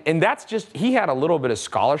 grand, and that's just, he had a little bit of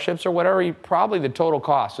scholarships or whatever. Probably the total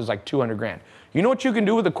cost is like 200 grand. You know what you can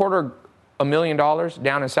do with $250,000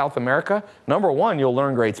 down in South America? Number one, you'll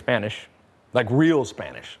learn great Spanish, like real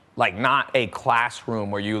Spanish, like not a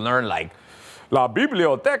classroom where you learn like La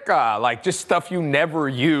Biblioteca, like just stuff you never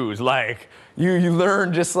use. Like you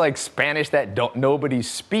learn just like Spanish that nobody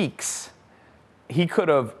speaks. He could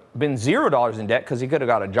have been $0 in debt because he could have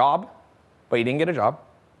got a job, but he didn't get a job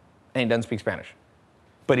and he doesn't speak Spanish.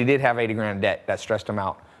 But he did have 80 grand in debt that stressed him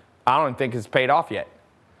out. I don't think it's paid off yet.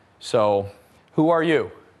 So who are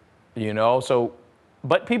you? You know, so,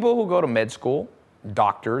 but people who go to med school,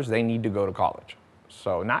 doctors, they need to go to college.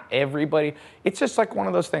 So not everybody, it's just like one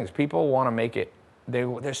of those things. People want to make it,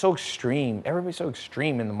 they're so extreme. Everybody's so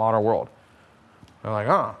extreme in the modern world. They're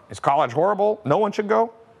like, is college horrible? No one should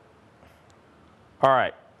go? All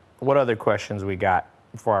right, what other questions we got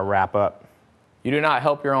before I wrap up? You do not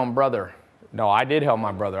help your own brother. No, I did help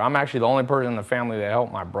my brother. I'm actually the only person in the family that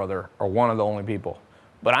helped my brother, or one of the only people.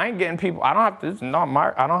 But I ain't getting people, I don't have to, this is not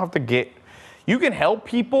my, I don't have to get, you can help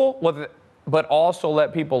people, but also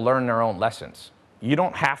let people learn their own lessons. You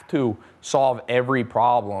don't have to solve every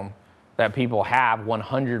problem that people have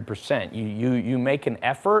 100%. You make an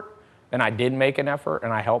effort, and I did make an effort,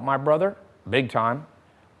 and I helped my brother, big time,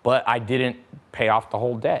 but I didn't pay off the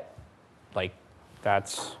whole debt. Like,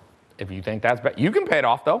 that's, if you think that's bad, you can pay it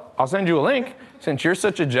off though. I'll send you a link. Since you're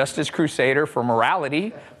such a justice crusader for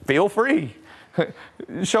morality, feel free.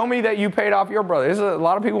 Show me that you paid off your brother. A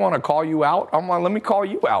lot of people want to call you out. I'm like, let me call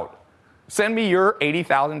you out. Send me your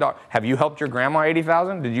 $80,000. Have you helped your grandma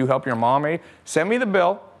 $80,000? Did you help your mom $80,000? Send me the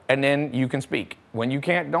bill, and then you can speak. When you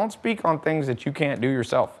can't, don't speak on things that you can't do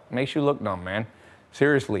yourself. It makes you look dumb, man.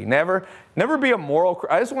 Seriously, never be a moral.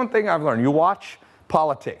 That's one thing I've learned. You watch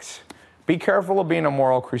politics. Be careful of being a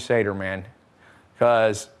moral crusader, man,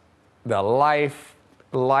 because the life,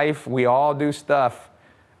 we all do stuff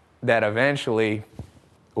that eventually,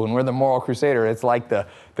 when we're the moral crusader, it's like the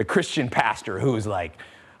Christian pastor who's like,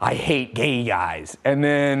 I hate gay guys. And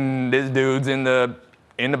then this dude's in the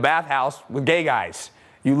bathhouse with gay guys.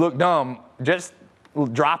 You look dumb, just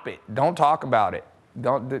drop it. Don't talk about it.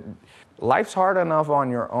 Life's hard enough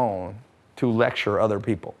on your own to lecture other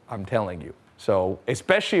people, I'm telling you. So,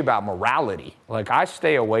 especially about morality. Like, I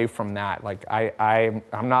stay away from that. Like, I'm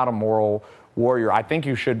not a moral warrior. I think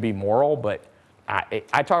you should be moral, but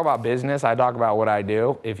I talk about business, I talk about what I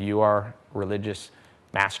do. If you are a religious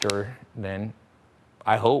master, then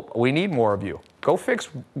I hope we need more of you. Go fix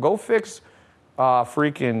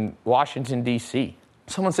freaking Washington, D.C.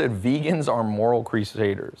 Someone said vegans are moral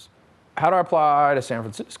crusaders. How do I apply to San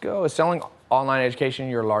Francisco? Is selling online education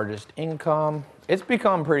your largest income? It's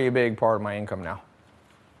become a pretty big part of my income now,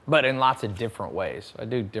 but in lots of different ways. I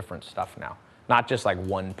do different stuff now, not just like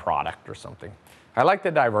one product or something. I like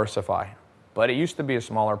to diversify. But it used to be a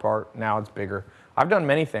smaller part. Now it's bigger. I've done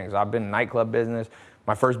many things. I've been in nightclub business.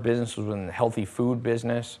 My first business was in the healthy food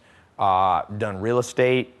business. Done real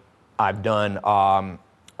estate. I've done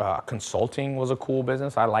consulting was a cool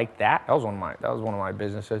business. I liked that. That was one of my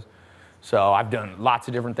businesses. So I've done lots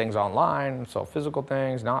of different things online. So physical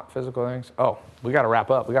things, not physical things. Oh, we got to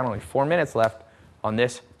wrap up. We got only 4 minutes left on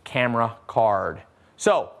this camera card.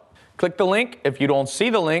 So click the link. If you don't see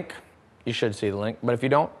the link, you should see the link. But if you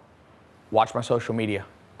don't, watch my social media.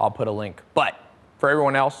 I'll put a link. But for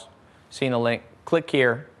everyone else, seeing the link, click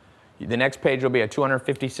here. The next page will be a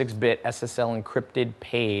 256-bit SSL encrypted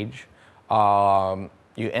page.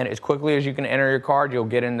 As quickly as you can enter your card, you'll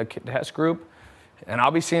get in the test group. And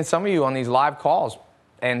I'll be seeing some of you on these live calls.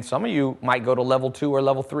 And some of you might go to level 2 or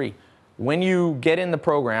level 3. When you get in the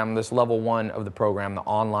program, this level 1 of the program, the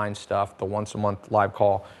online stuff, the once-a-month live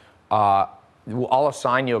call, I'll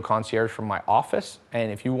assign you a concierge from my office,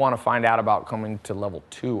 and if you want to find out about coming to level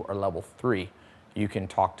 2 or level 3, you can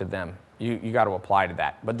talk to them. You got to apply to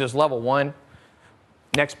that. But this level 1,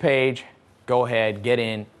 next page, go ahead, get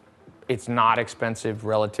in. It's not expensive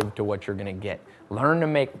relative to what you're going to get. Learn to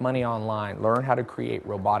make money online. Learn how to create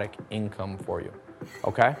robotic income for you.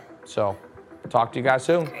 Okay? So, talk to you guys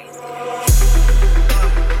soon.